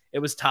it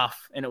was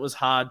tough and it was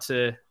hard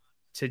to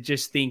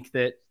just think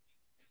that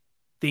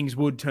things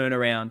would turn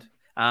around.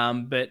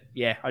 But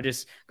yeah, I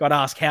just got to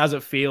ask, how's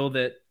it feel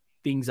that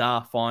things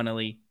are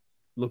finally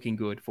looking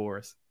good for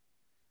us?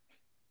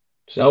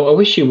 So I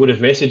wish you would have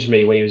messaged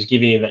me when he was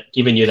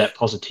giving you that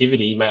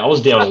positivity, mate. I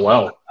was down a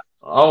well.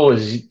 I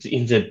was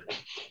into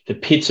the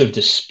pits of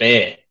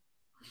despair.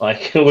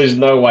 Like, there was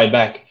no way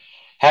back.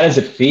 How does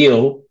it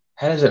feel?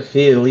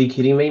 Are you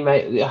kidding me,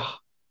 mate?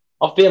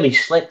 I've barely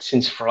slept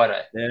since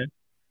Friday. Yeah.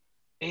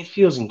 It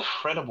feels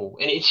incredible.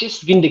 And it's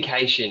just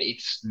vindication.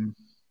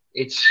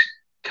 It's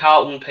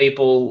Carlton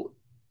people.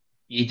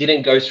 You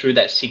didn't go through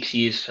that 6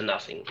 years for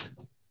nothing.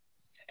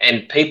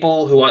 And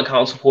people who aren't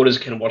Carlton supporters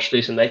can watch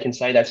this and they can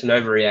say that's an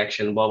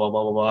overreaction, blah, blah,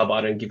 blah, blah, blah, but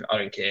I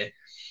don't care.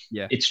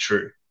 Yeah. It's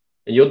true.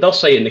 And they'll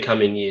see it in the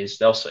coming years.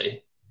 They'll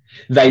see.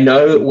 They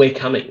know we're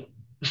coming.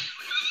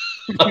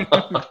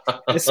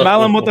 They're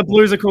smelling what the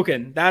Blues are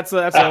cooking. That's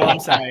all I'm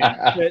saying.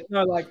 But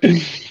no, like,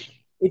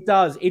 it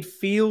does. It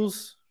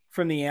feels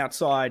from the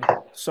outside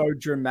so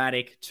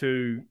dramatic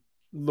to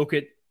look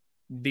at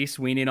this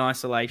win in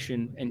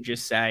isolation and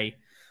just say,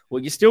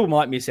 well, you still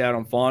might miss out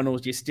on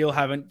finals. You still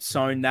haven't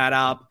sewn that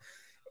up,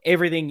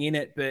 everything in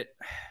it. But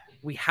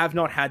we have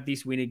not had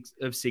this win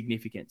of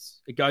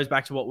significance. It goes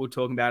back to what we were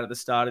talking about at the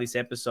start of this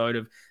episode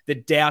of the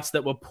doubts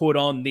that were put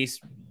on this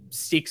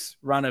 6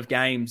 run of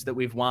games that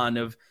we've won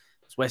of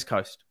West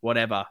Coast,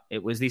 whatever.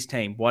 It was this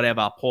team,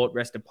 whatever. Port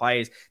rested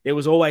players. There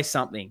was always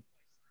something.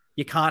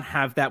 You can't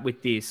have that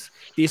with this.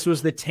 This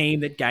was the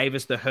team that gave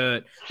us the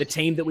hurt, the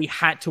team that we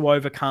had to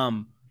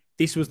overcome.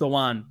 This was the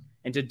one.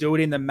 And to do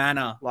it in the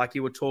manner like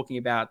you were talking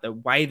about, the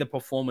way the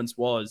performance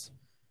was,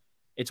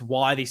 it's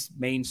why this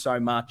means so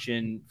much.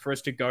 And for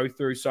us to go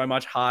through so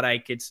much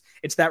heartache, it's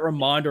that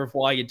reminder of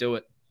why you do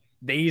it.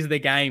 These are the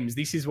games.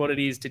 This is what it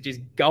is to just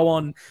go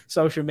on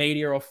social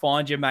media or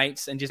find your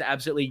mates and just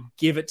absolutely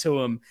give it to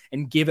them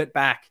and give it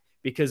back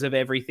because of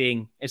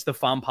everything. It's the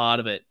fun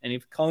part of it. And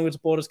if Collingwood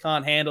supporters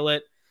can't handle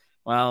it,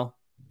 well,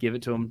 give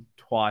it to them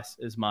twice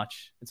as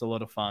much. It's a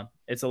lot of fun.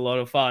 It's a lot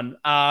of fun.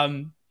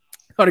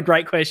 Got a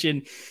great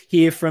question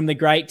here from the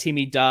great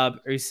Timmy Dub,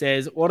 who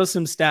says, what are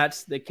some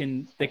stats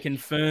that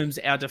confirms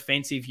our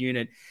defensive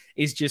unit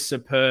is just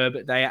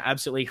superb? They are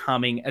absolutely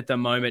humming at the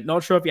moment.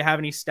 Not sure if you have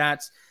any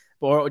stats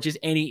or just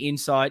any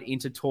insight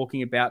into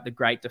talking about the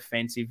great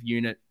defensive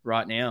unit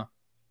right now.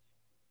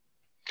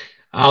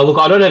 Look,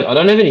 I don't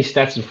have any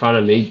stats in front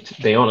of me,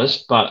 to be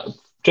honest, but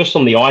just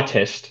on the eye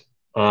test,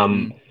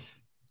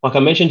 like I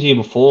mentioned to you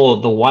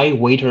before, the way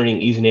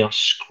Wiedering is now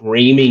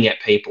screaming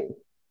at people,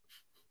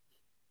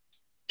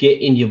 get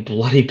in your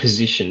bloody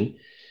position.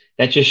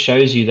 That just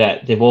shows you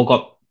that they've all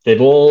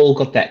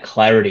got that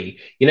clarity.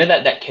 You know,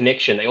 that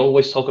connection. They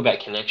always talk about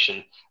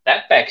connection.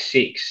 That back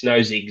 6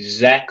 knows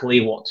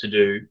exactly what to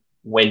do,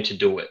 when to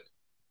do it.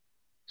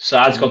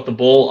 Saad's got the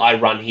ball, I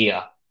run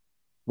here.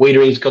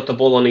 Wiedering's got the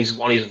ball on his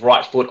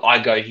right foot, I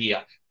go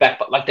here. Back,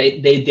 but like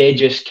they're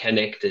just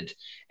connected.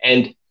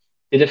 And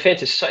the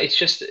defense is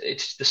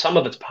it's the sum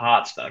of its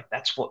parts though.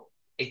 That's what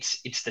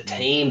it's the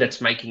team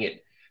that's making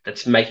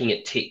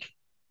it tick.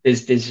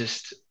 There's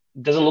just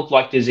doesn't look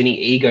like there's any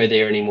ego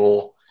there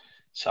anymore.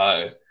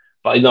 So,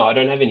 but no, I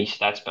don't have any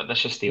stats, but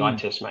that's just the eye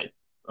test, mate.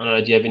 I don't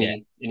know. Do you have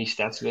any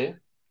stats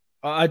there?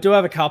 I do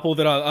have a couple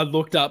that I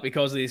looked up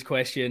because of this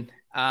question.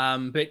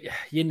 But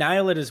you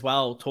nail it as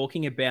well.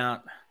 Talking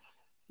about,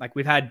 like,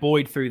 we've had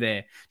Boyd through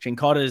there.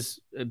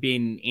 Chincotta's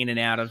been in and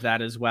out of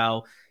that as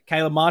well.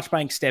 Caleb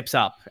Marchbank steps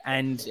up,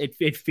 and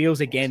it feels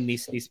again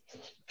this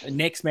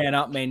next man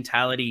up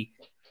mentality.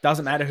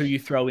 Doesn't matter who you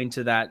throw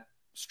into that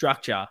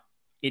structure.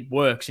 It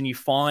works, and you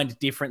find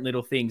different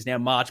little things. Now,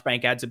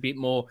 Marchbank adds a bit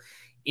more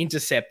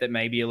intercept that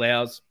maybe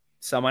allows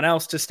someone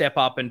else to step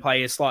up and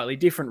play a slightly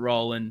different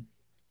role, and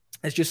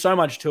there's just so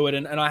much to it.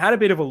 And I had a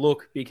bit of a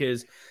look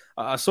because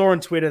I saw on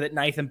Twitter that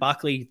Nathan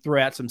Buckley threw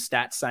out some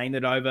stats saying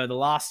that over the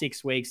last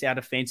 6 weeks, our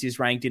defense is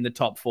ranked in the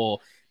top 4.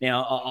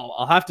 Now,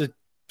 I'll have to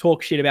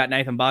talk shit about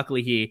Nathan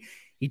Buckley here.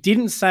 He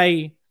didn't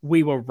say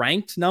we were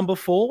ranked number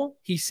 4.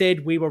 He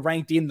said we were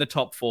ranked in the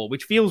top 4,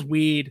 which feels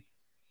weird.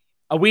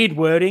 A weird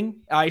wording.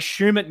 I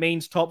assume it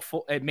means top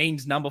 4. It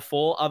means number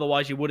 4.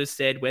 Otherwise, you would have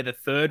said we're the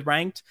 3rd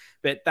ranked.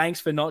 But thanks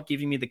for not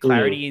giving me the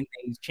clarity in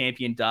these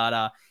champion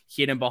data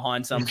hidden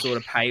behind some sort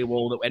of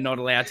paywall that we're not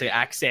allowed to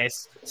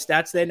access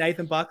stats there,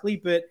 Nathan Buckley.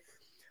 But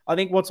I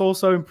think what's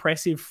also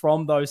impressive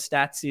from those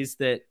stats is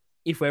that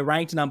if we're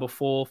ranked number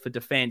 4 for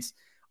defense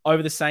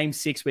over the same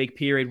 6-week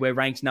period, we're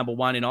ranked number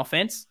 1 in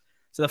offense.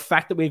 So the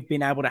fact that we've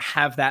been able to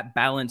have that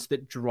balance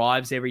that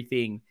drives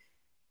everything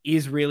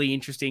is really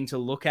interesting to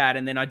look at.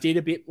 And then I did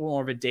a bit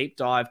more of a deep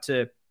dive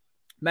to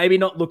maybe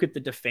not look at the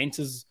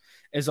defenses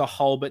as a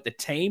whole, but the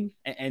team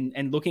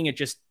and looking at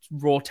just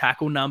raw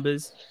tackle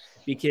numbers,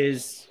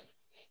 because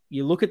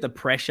you look at the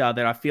pressure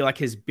that I feel like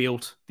has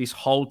built this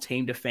whole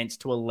team defense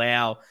to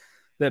allow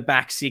the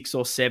back 6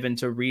 or 7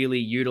 to really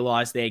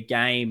utilize their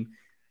game.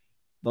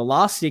 The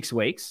last 6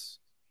 weeks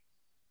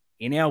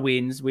in our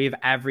wins, we have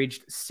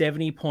averaged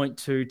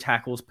 70.2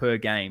 tackles per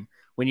game.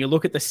 When you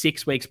look at the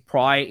 6 weeks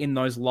prior in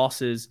those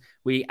losses,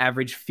 we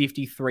averaged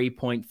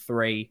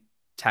 53.3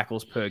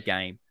 tackles per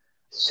game.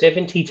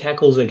 70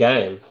 tackles a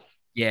game.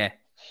 Yeah,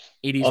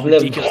 it is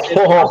ridiculous.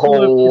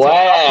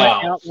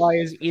 Wow.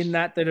 Outliers in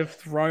that have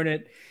thrown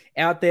it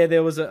out there.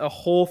 There was a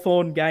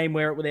Hawthorn game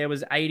where there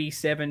was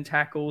 87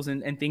 tackles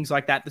and things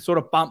like that. That sort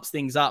of bumps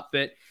things up.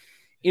 But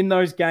in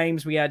those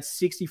games, we had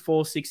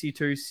 64,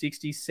 62,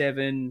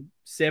 67,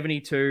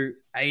 72,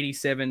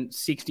 87,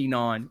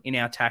 69 in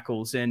our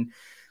tackles. And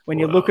when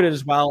you look at it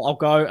as well, I'll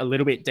go a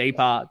little bit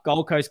deeper.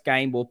 Gold Coast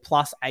game will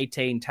plus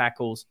 18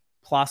 tackles,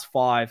 plus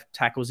 5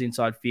 tackles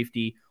inside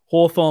 50.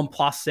 Hawthorn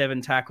plus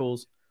 7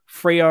 tackles.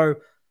 Freo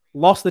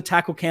lost the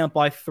tackle count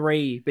by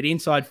 3, but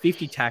inside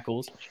 50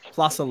 tackles,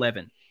 plus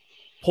 11.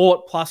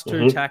 Port plus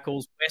 2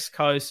 tackles. West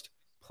Coast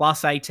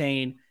plus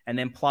 18, and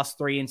then plus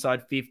 3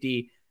 inside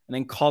 50. And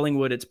then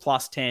Collingwood, it's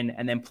plus 10,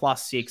 and then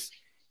plus 6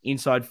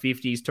 inside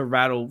 50s to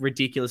rattle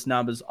ridiculous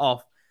numbers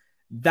off.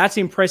 That's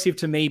impressive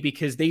to me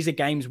because these are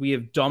games we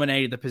have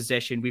dominated the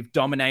possession. We've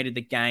dominated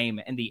the game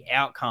and the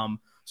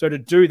outcome. So to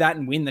do that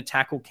and win the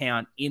tackle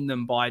count in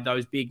them by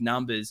those big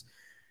numbers,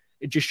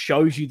 it just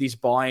shows you this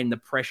buy-in, the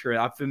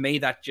pressure. For me,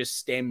 that just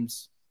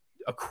stems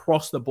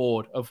across the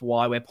board of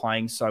why we're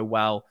playing so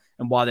well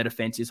and why the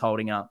defense is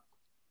holding up.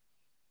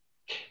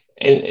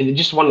 And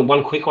just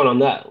one quick one on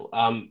that.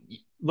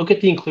 Look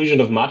at the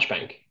inclusion of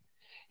Marchbank.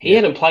 He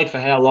hadn't played for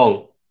how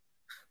long?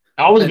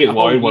 I was a bit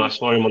worried when I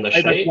saw him on the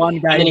Played like sheet. one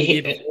game And then the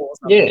year before or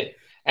something.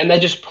 and they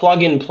just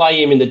plug and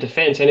play him in the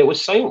defence, and it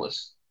was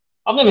seamless.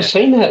 I've never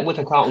seen that with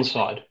a Carlton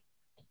side.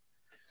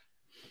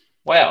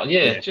 Wow,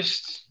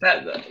 just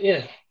that,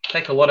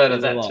 take a lot out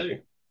of that too.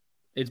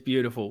 It's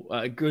beautiful.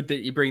 Good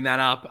that you bring that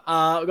up.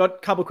 We've got a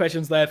couple of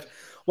questions left.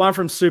 One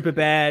from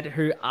Superbad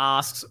who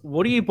asks,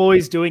 what are you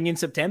boys doing in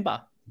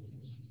September?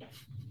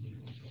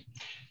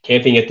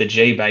 Camping at the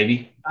G,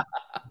 baby.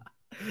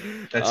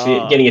 That's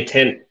it. Getting a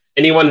tent.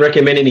 Anyone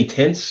recommend any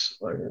tents?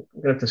 I'm going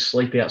to have to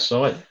sleep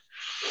outside.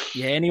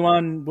 Yeah,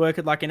 anyone work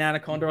at like an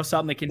Anaconda or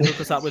something that can hook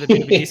us up with a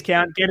bit of a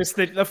discount? Get us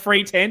the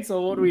free tents,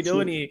 or what are we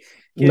doing here?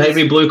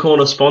 Maybe Blue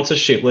Corner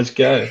sponsorship. Let's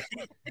go.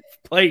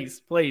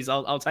 Please.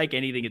 I'll take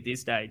anything at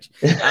this stage.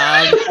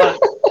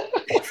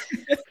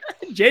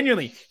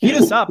 Genuinely, hit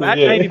us up at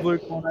Navy Blue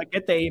Corner.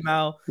 Get the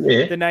email,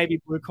 the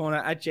Navy Blue Corner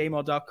at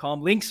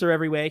gmail.com. Links are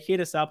everywhere. Hit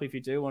us up if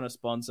you do want to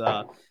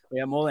sponsor. We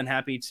are more than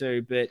happy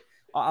to. But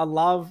I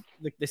love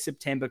the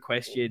September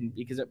question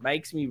because it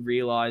makes me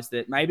realize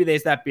that maybe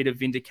there's that bit of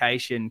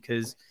vindication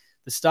because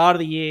the start of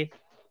the year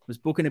was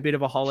booking a bit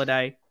of a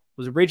holiday,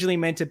 was originally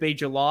meant to be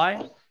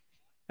July.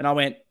 And I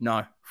went,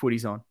 no,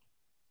 footy's on.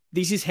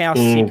 This is how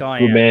sick I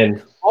am.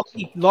 Man.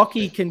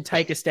 Lockie can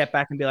take a step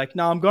back and be like,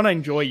 no, I'm going to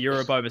enjoy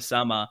Europe over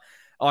summer.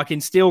 I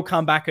can still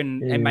come back and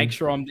make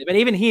sure I'm – but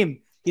even him,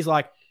 he's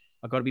like,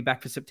 I've got to be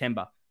back for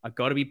September. I've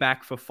got to be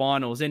back for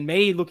finals. And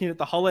me looking at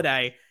the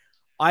holiday,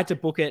 I had to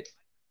book it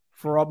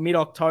for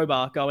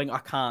mid-October going, I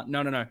can't.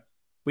 No.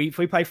 If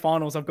we play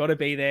finals, I've got to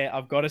be there.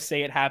 I've got to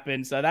see it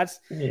happen. So that's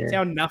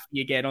how nothing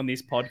you get on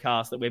this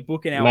podcast that we're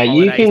booking our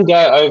holidays. You can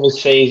go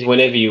overseas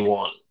whenever you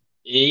want.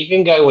 You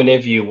can go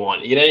whenever you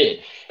want. You know,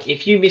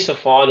 if you miss our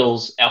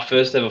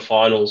first ever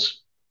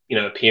finals,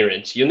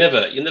 appearance, you'll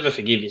never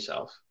forgive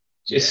yourself.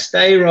 Just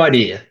stay right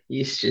here.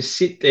 You just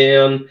sit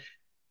down,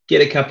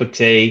 get a cup of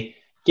tea,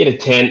 get a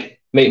tent,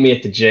 meet me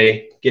at the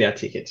G, get our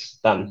tickets.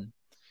 Done.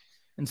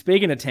 And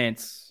speaking of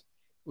tents,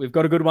 we've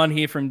got a good one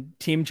here from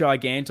Tim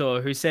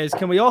Gigantor who says,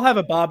 can we all have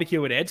a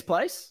barbecue at Ed's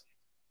place?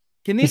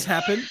 Can this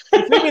happen?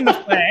 If we win the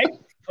flag,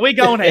 are we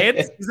going to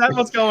Ed's? Is that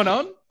what's going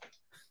on?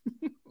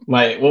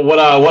 Mate,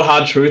 what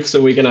hard truths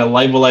are we going to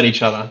label at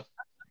each other?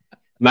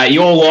 Mate,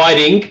 your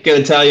lighting,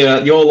 going to tell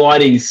you, your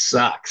lighting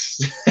sucks.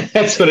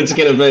 That's what it's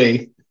going to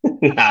be.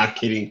 Nah,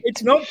 kidding.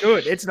 It's not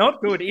good. It's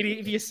not good.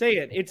 If you see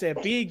it, it's a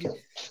big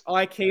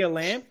IKEA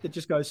lamp that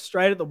just goes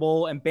straight at the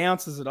wall and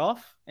bounces it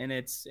off, and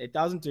it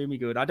doesn't do me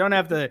good. I don't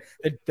have the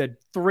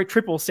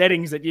triple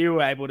settings that you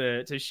were able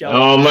to show.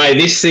 Oh, mate,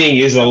 this thing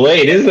is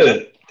elite, isn't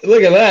it?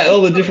 Look at that,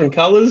 all the different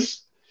colours.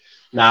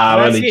 Nah,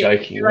 I'm only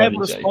joking. If you're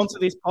able to sponsor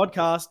this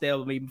podcast,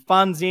 there'll be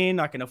funds in.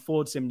 I can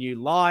afford some new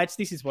lights.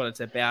 This is what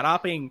it's about,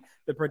 upping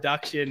the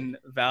production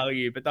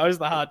value. But those are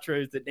the hard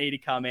truths that need to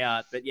come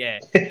out. But yeah,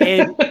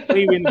 Ed,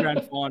 we win the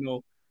grand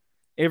final.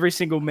 Every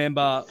single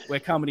member, we're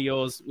coming to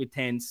yours with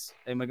tents,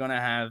 and we're going to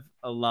have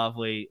a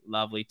lovely,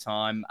 lovely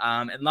time.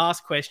 And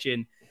last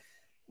question,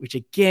 which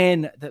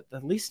again, the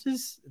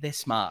listeners, they're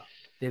smart.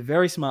 They're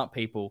very smart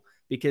people,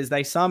 because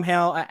they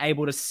somehow are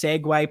able to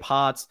segue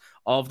parts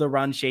of the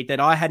run sheet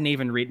that I hadn't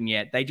even written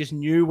yet. They just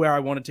knew where I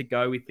wanted to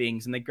go with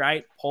things. And the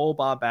great Paul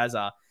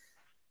Barbaza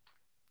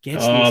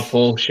gets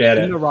Paul, shout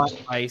in out. the right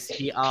place.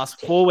 He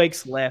asked 4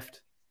 weeks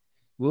left.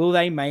 Will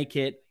they make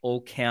it all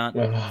count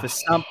for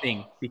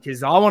something?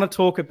 Because I want to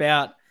talk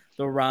about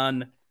the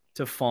run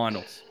to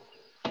finals.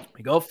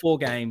 We got 4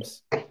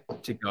 games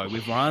to go.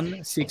 We've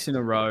run 6 in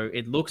a row.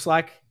 It looks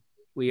like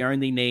we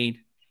only need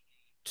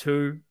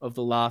 2 of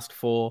the last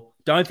 4.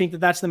 Don't think that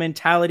that's the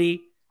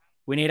mentality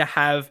we need to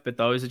have, but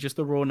those are just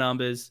the raw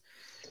numbers.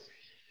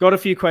 Got a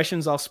few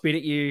questions. I'll spit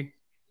at you.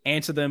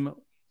 Answer them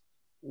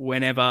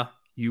whenever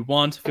you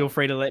want. Feel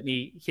free to let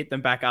me hit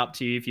them back up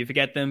to you if you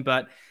forget them.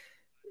 But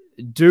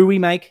do we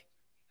make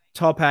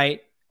top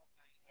 8?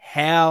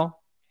 How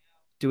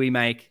do we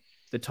make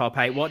the top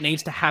 8? What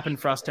needs to happen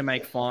for us to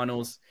make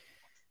finals?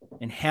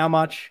 And how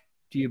much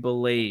do you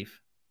believe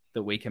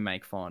that we can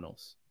make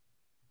finals?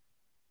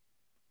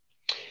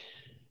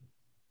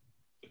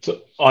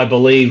 So I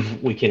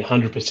believe we can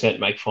 100%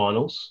 make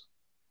finals.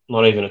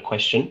 Not even a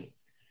question.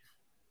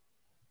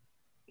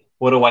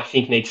 What do I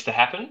think needs to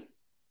happen?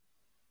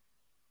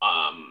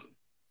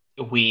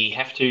 We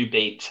have to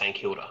beat St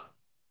Kilda,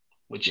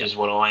 which is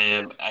what I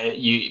am.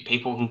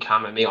 People can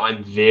come at me.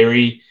 I'm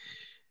very,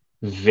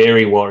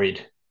 very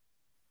worried,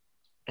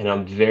 and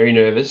I'm very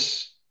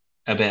nervous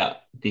about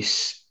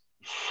this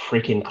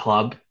freaking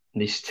club,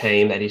 this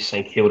team that is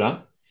St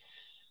Kilda.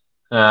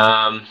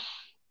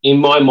 In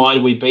my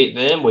mind, we beat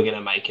them, we're going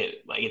to make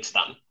it. Like, it's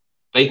done.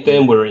 Beat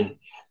them, we're in.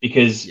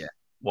 Because,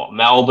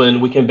 Melbourne,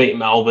 we can beat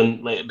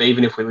Melbourne.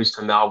 Even if we lose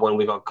to Melbourne,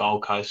 we've got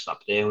Gold Coast up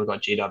there. We've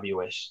got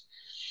GWS.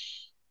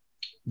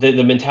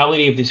 The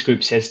mentality of this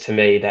group says to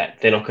me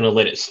that they're not going to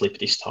let it slip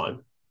this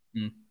time.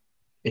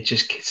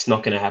 It's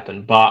not going to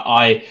happen.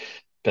 But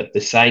the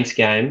Saints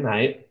game,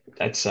 mate,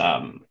 that's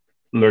I'm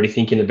already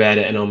thinking about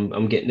it, and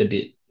I'm getting a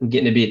bit I'm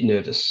getting a bit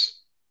nervous.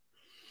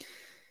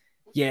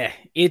 Yeah,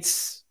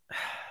 it's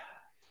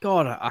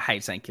God. I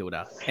hate St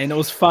Kilda, and it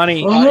was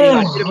funny.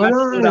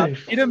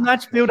 Did a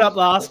match build up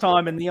last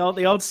time, and the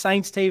old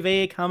Saints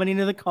TV are coming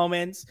into the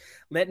comments,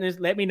 let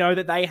me know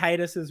that they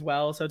hate us as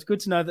well. So it's good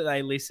to know that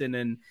they listen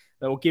and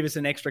they will give us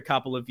an extra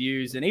couple of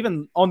views. And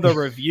even on the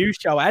review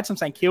show, I had some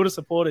St Kilda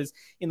supporters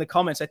in the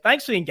comments. So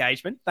thanks for the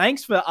engagement.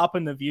 Thanks for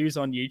upping the views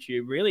on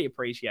YouTube. Really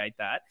appreciate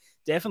that.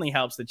 Definitely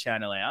helps the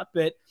channel out.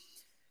 But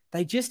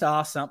they just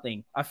are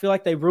something. I feel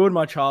like they ruined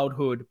my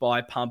childhood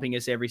by pumping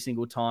us every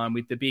single time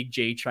with the big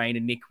G Train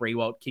and Nick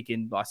Rewalt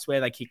kicking. I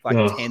swear they kick like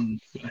 10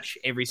 each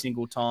every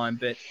single time.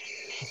 But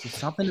there's just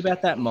something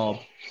about that mob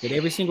that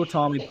every single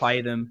time we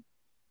play them,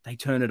 they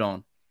turn it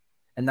on.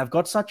 And they've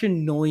got such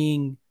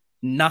annoying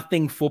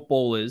nothing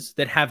footballers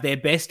that have their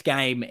best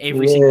game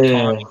every single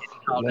time.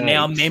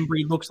 Now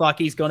Membry looks like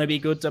he's going to be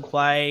good to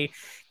play.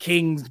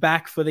 King's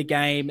back for the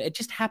game. It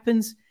just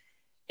happens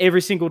every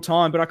single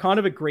time. But I kind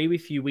of agree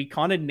with you. We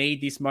kind of need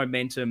this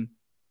momentum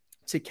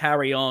to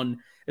carry on.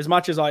 As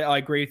much as I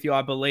agree with you,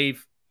 I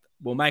believe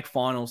we'll make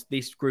finals.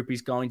 This group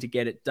is going to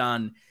get it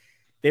done.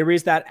 There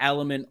is that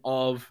element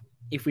of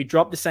if we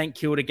drop the St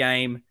Kilda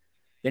game,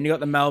 then you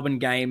got the Melbourne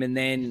game, and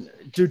then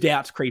do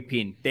doubts creep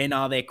in? Then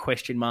are there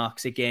question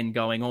marks again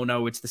going, oh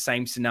no, it's the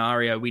same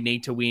scenario. We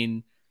need to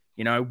win,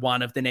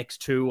 one of the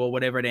next two or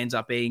whatever it ends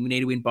up being. We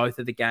need to win both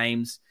of the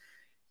games.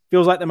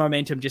 Feels like the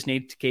momentum just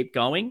needs to keep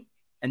going.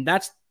 And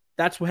that's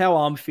how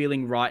I'm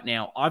feeling right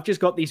now. I've just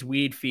got this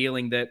weird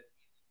feeling that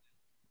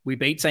we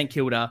beat St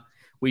Kilda,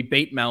 we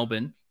beat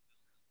Melbourne.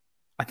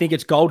 I think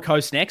it's Gold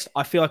Coast next.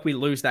 I feel like we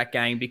lose that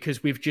game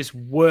because we've just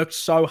worked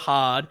so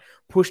hard,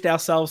 pushed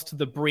ourselves to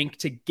the brink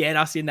to get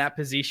us in that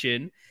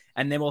position.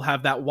 And then we'll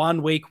have that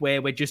 1 week where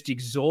we're just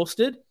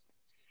exhausted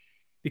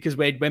because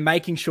we're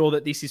making sure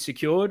that this is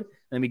secured. And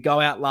then we go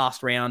out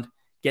last round,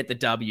 get the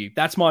W.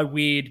 That's my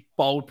weird,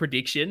 bold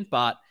prediction.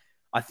 But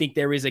I think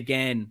there is,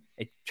 again,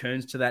 it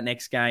turns to that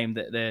next game,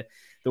 the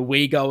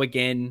we go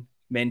again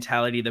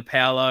mentality, the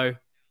Paolo,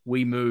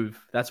 we move.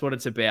 That's what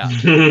it's about.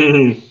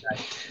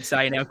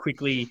 Saying how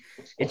quickly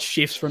it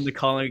shifts from the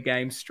Collingwood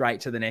game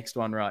straight to the next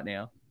one right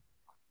now.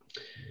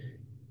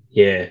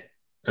 Yeah.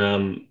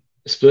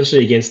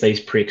 Especially against these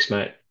pricks,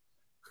 mate.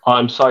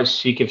 I'm so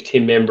sick of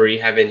Tim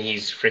Membry having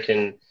his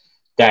freaking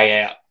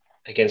day out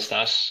against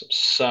us. I'm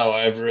so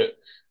over it.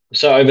 I'm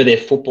so over their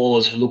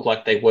footballers who look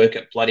like they work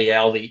at bloody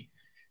Aldi,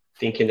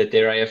 thinking that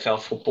they're AFL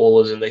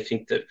footballers, and they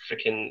think that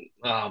freaking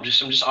I'm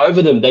just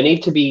over them. They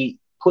need to be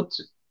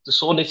the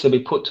sword needs to be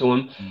put to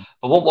him.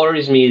 But what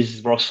worries me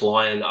is Ross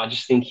Lyon. I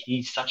just think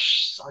he's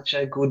such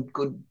a good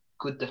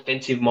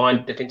defensive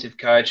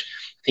coach.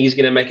 I think he's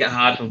going to make it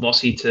hard for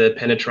Vossi to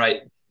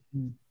penetrate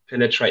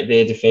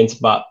their defense.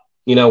 But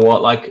you know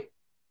what? Like,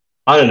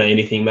 I don't know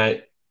anything,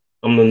 mate.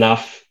 I'm the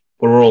nuff.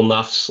 We're all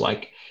nuffs.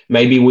 Like,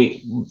 maybe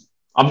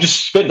I've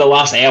just spent the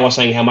last hour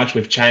saying how much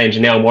we've changed,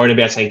 and now I'm worried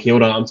about St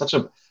Kilda.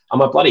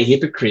 I'm a bloody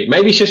hypocrite.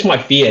 Maybe it's just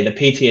my fear, the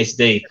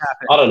PTSD.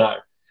 I don't know.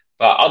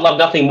 But I'd love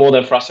nothing more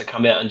than for us to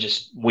come out and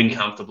just win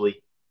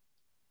comfortably.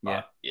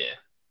 Yeah. Yeah.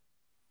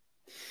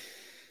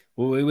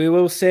 Well, we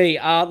will see.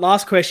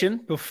 Last question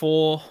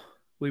before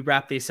we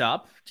wrap this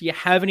up. Do you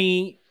have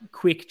any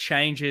quick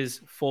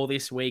changes for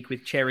this week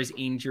with Chera's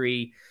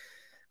injury?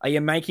 Are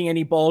you making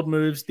any bold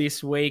moves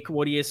this week?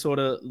 What are you sort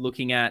of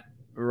looking at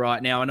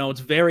right now? I know it's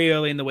very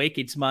early in the week.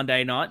 It's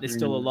Monday night. There's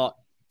still a lot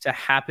to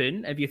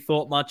happen. Have you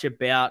thought much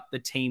about the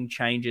team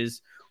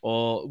changes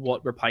or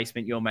what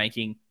replacement you're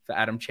making for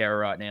Adam Chera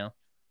right now?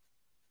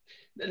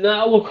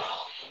 No, look,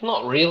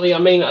 not really. I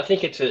mean, I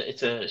think it's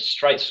a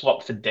straight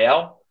swap for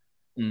Dow,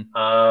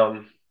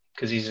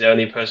 because he's the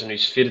only person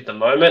who's fit at the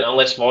moment.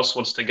 Unless Voss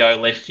wants to go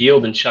left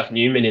field and chuck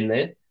Newman in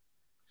there,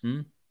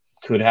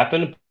 could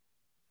happen.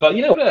 But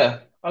you know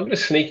what? I've got a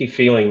sneaky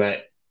feeling,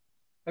 mate.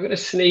 I've got a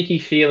sneaky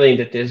feeling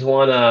that there's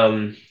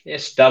one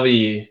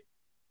SW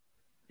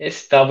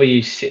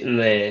sitting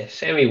there,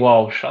 Sammy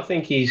Walsh. I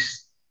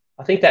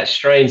think that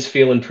strain's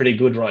feeling pretty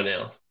good right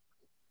now.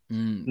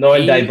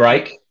 9-day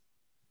break.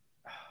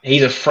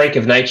 He's a freak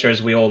of nature,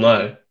 as we all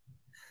know.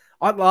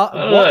 I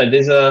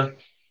don't know.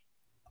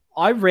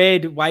 I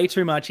read way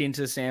too much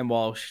into Sam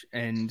Walsh,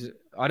 and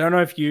I don't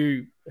know if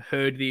you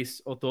heard this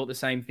or thought the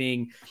same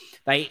thing.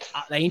 They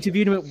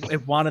interviewed him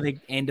at one of the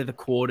end of the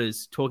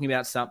quarters, talking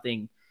about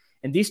something,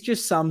 and this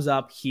just sums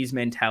up his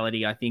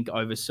mentality, I think,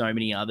 over so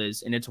many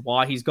others, and it's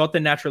why he's got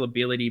the natural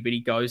ability, but he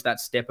goes that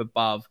step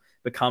above,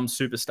 becomes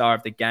superstar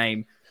of the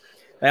game.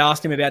 They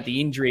asked him about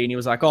the injury, and he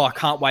was like, "Oh, I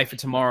can't wait for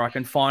tomorrow. I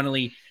can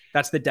finally."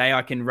 That's the day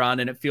I can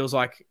run, and it feels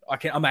like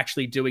I'm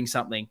actually doing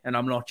something, and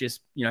I'm not just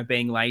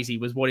being lazy.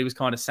 Was what he was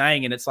kind of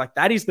saying, and it's like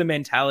that is the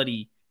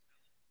mentality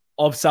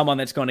of someone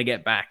that's going to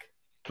get back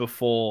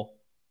before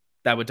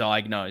they were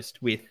diagnosed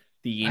with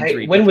the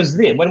injury. Hey, when was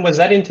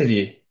that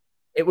interview?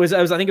 It was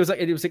I think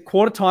it was at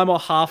quarter time or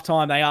half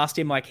time. They asked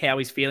him like how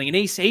he's feeling, and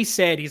he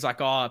said he's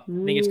like, I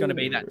think it's going to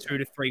be that 2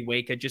 to 3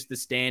 weeker, just the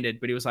standard.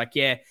 But he was like,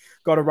 yeah,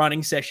 got a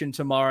running session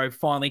tomorrow.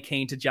 Finally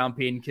keen to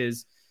jump in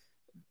because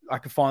I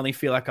can finally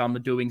feel like I'm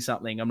doing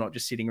something. I'm not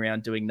just sitting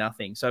around doing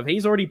nothing. So if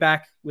he's already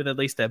back with at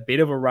least a bit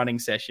of a running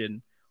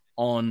session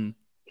on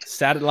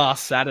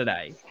last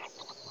Saturday,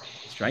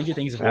 stranger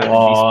things have happened.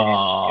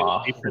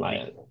 Oh,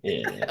 mate.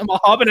 Yeah. Am I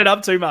hyping it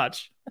up too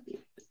much?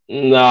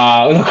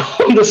 No,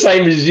 I'm the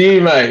same as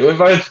you, mate. We're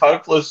both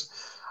hopeless.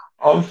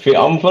 I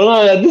don't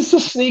know. This is a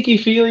sneaky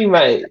feeling,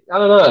 mate. I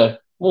don't know.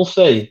 We'll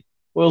see.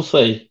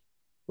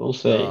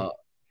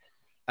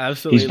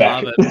 Absolutely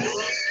love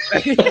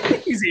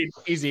it.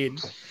 He's in.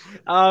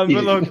 But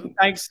look,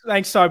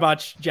 thanks so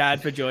much,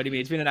 Jad, for joining me.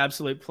 It's been an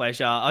absolute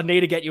pleasure. I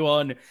need to get you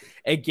on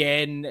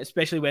again,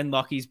 especially when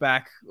Lockie's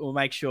back. We'll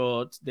make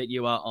sure that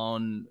you are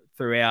on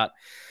throughout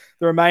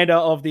the remainder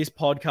of this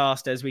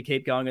podcast as we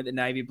keep going at the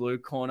Navy Blue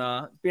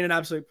Corner. It's been an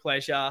absolute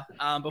pleasure.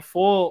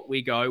 Before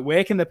we go,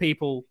 where can the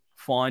people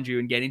find you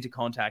and get into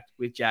contact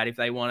with Jad if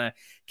they want to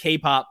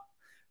keep up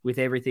with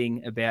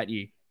everything about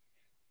you?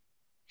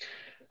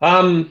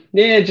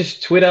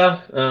 Just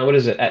Twitter. What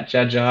is it? At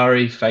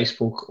Jaouhari,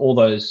 Facebook, all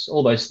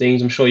those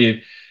things. I'm sure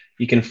you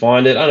can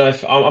find it. I don't know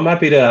if I'm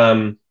happy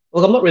to.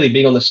 Look, I'm not really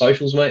big on the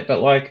socials, mate, but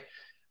like,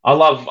 I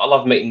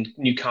love meeting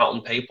new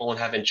Carlton people and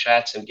having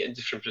chats and getting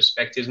different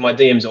perspectives. My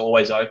DMs are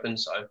always open,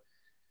 so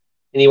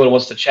anyone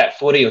wants to chat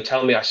footy or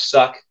tell me I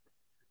suck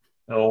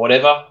or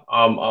whatever,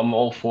 I'm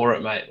all for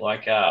it, mate.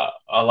 Like, I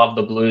love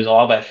the Blues. I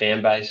love our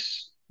fan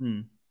base.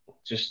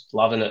 Just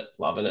loving it.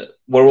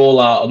 We're all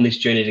on this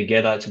journey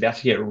together. It's about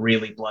to get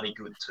really bloody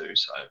good too.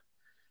 So,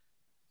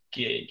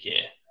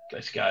 yeah.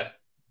 Let's go,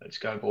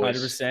 boys.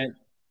 100%.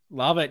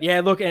 Love it.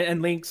 Yeah, look,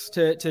 and links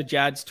to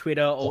Jad's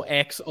Twitter or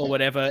X or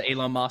whatever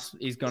Elon Musk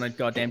is going to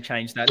goddamn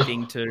change that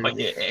thing to.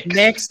 X.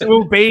 Next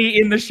will be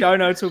in the show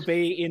notes, will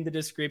be in the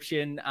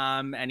description,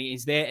 and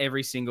he's there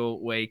every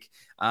single week.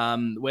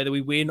 Whether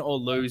we win or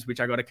lose, which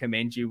I got to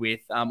commend you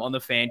with, on the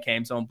fan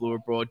cams on Blue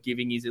Abroad,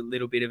 giving his a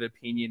little bit of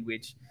opinion,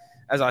 which,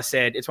 as I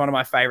said, it's one of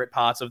my favorite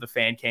parts of the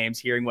fan cams,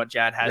 hearing what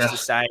Jad has to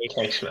say.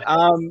 Thanks, mate.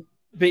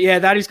 But yeah,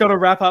 that is going to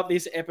wrap up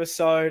this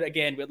episode.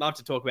 Again, we'd love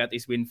to talk about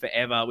this win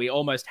forever. We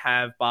almost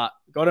have, but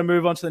got to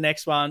move on to the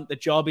next one. The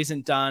job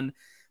isn't done.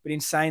 But in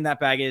saying that,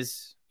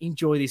 baggers,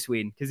 enjoy this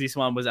win because this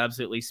one was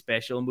absolutely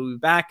special. And we'll be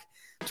back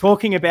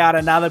talking about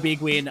another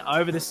big win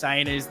over the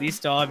Saners this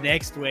time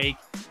next week.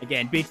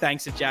 Again, big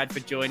thanks to Jad for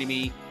joining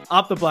me.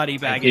 Up the bloody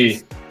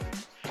baggers.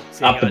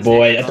 Up the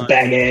boy, at the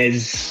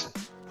baggers.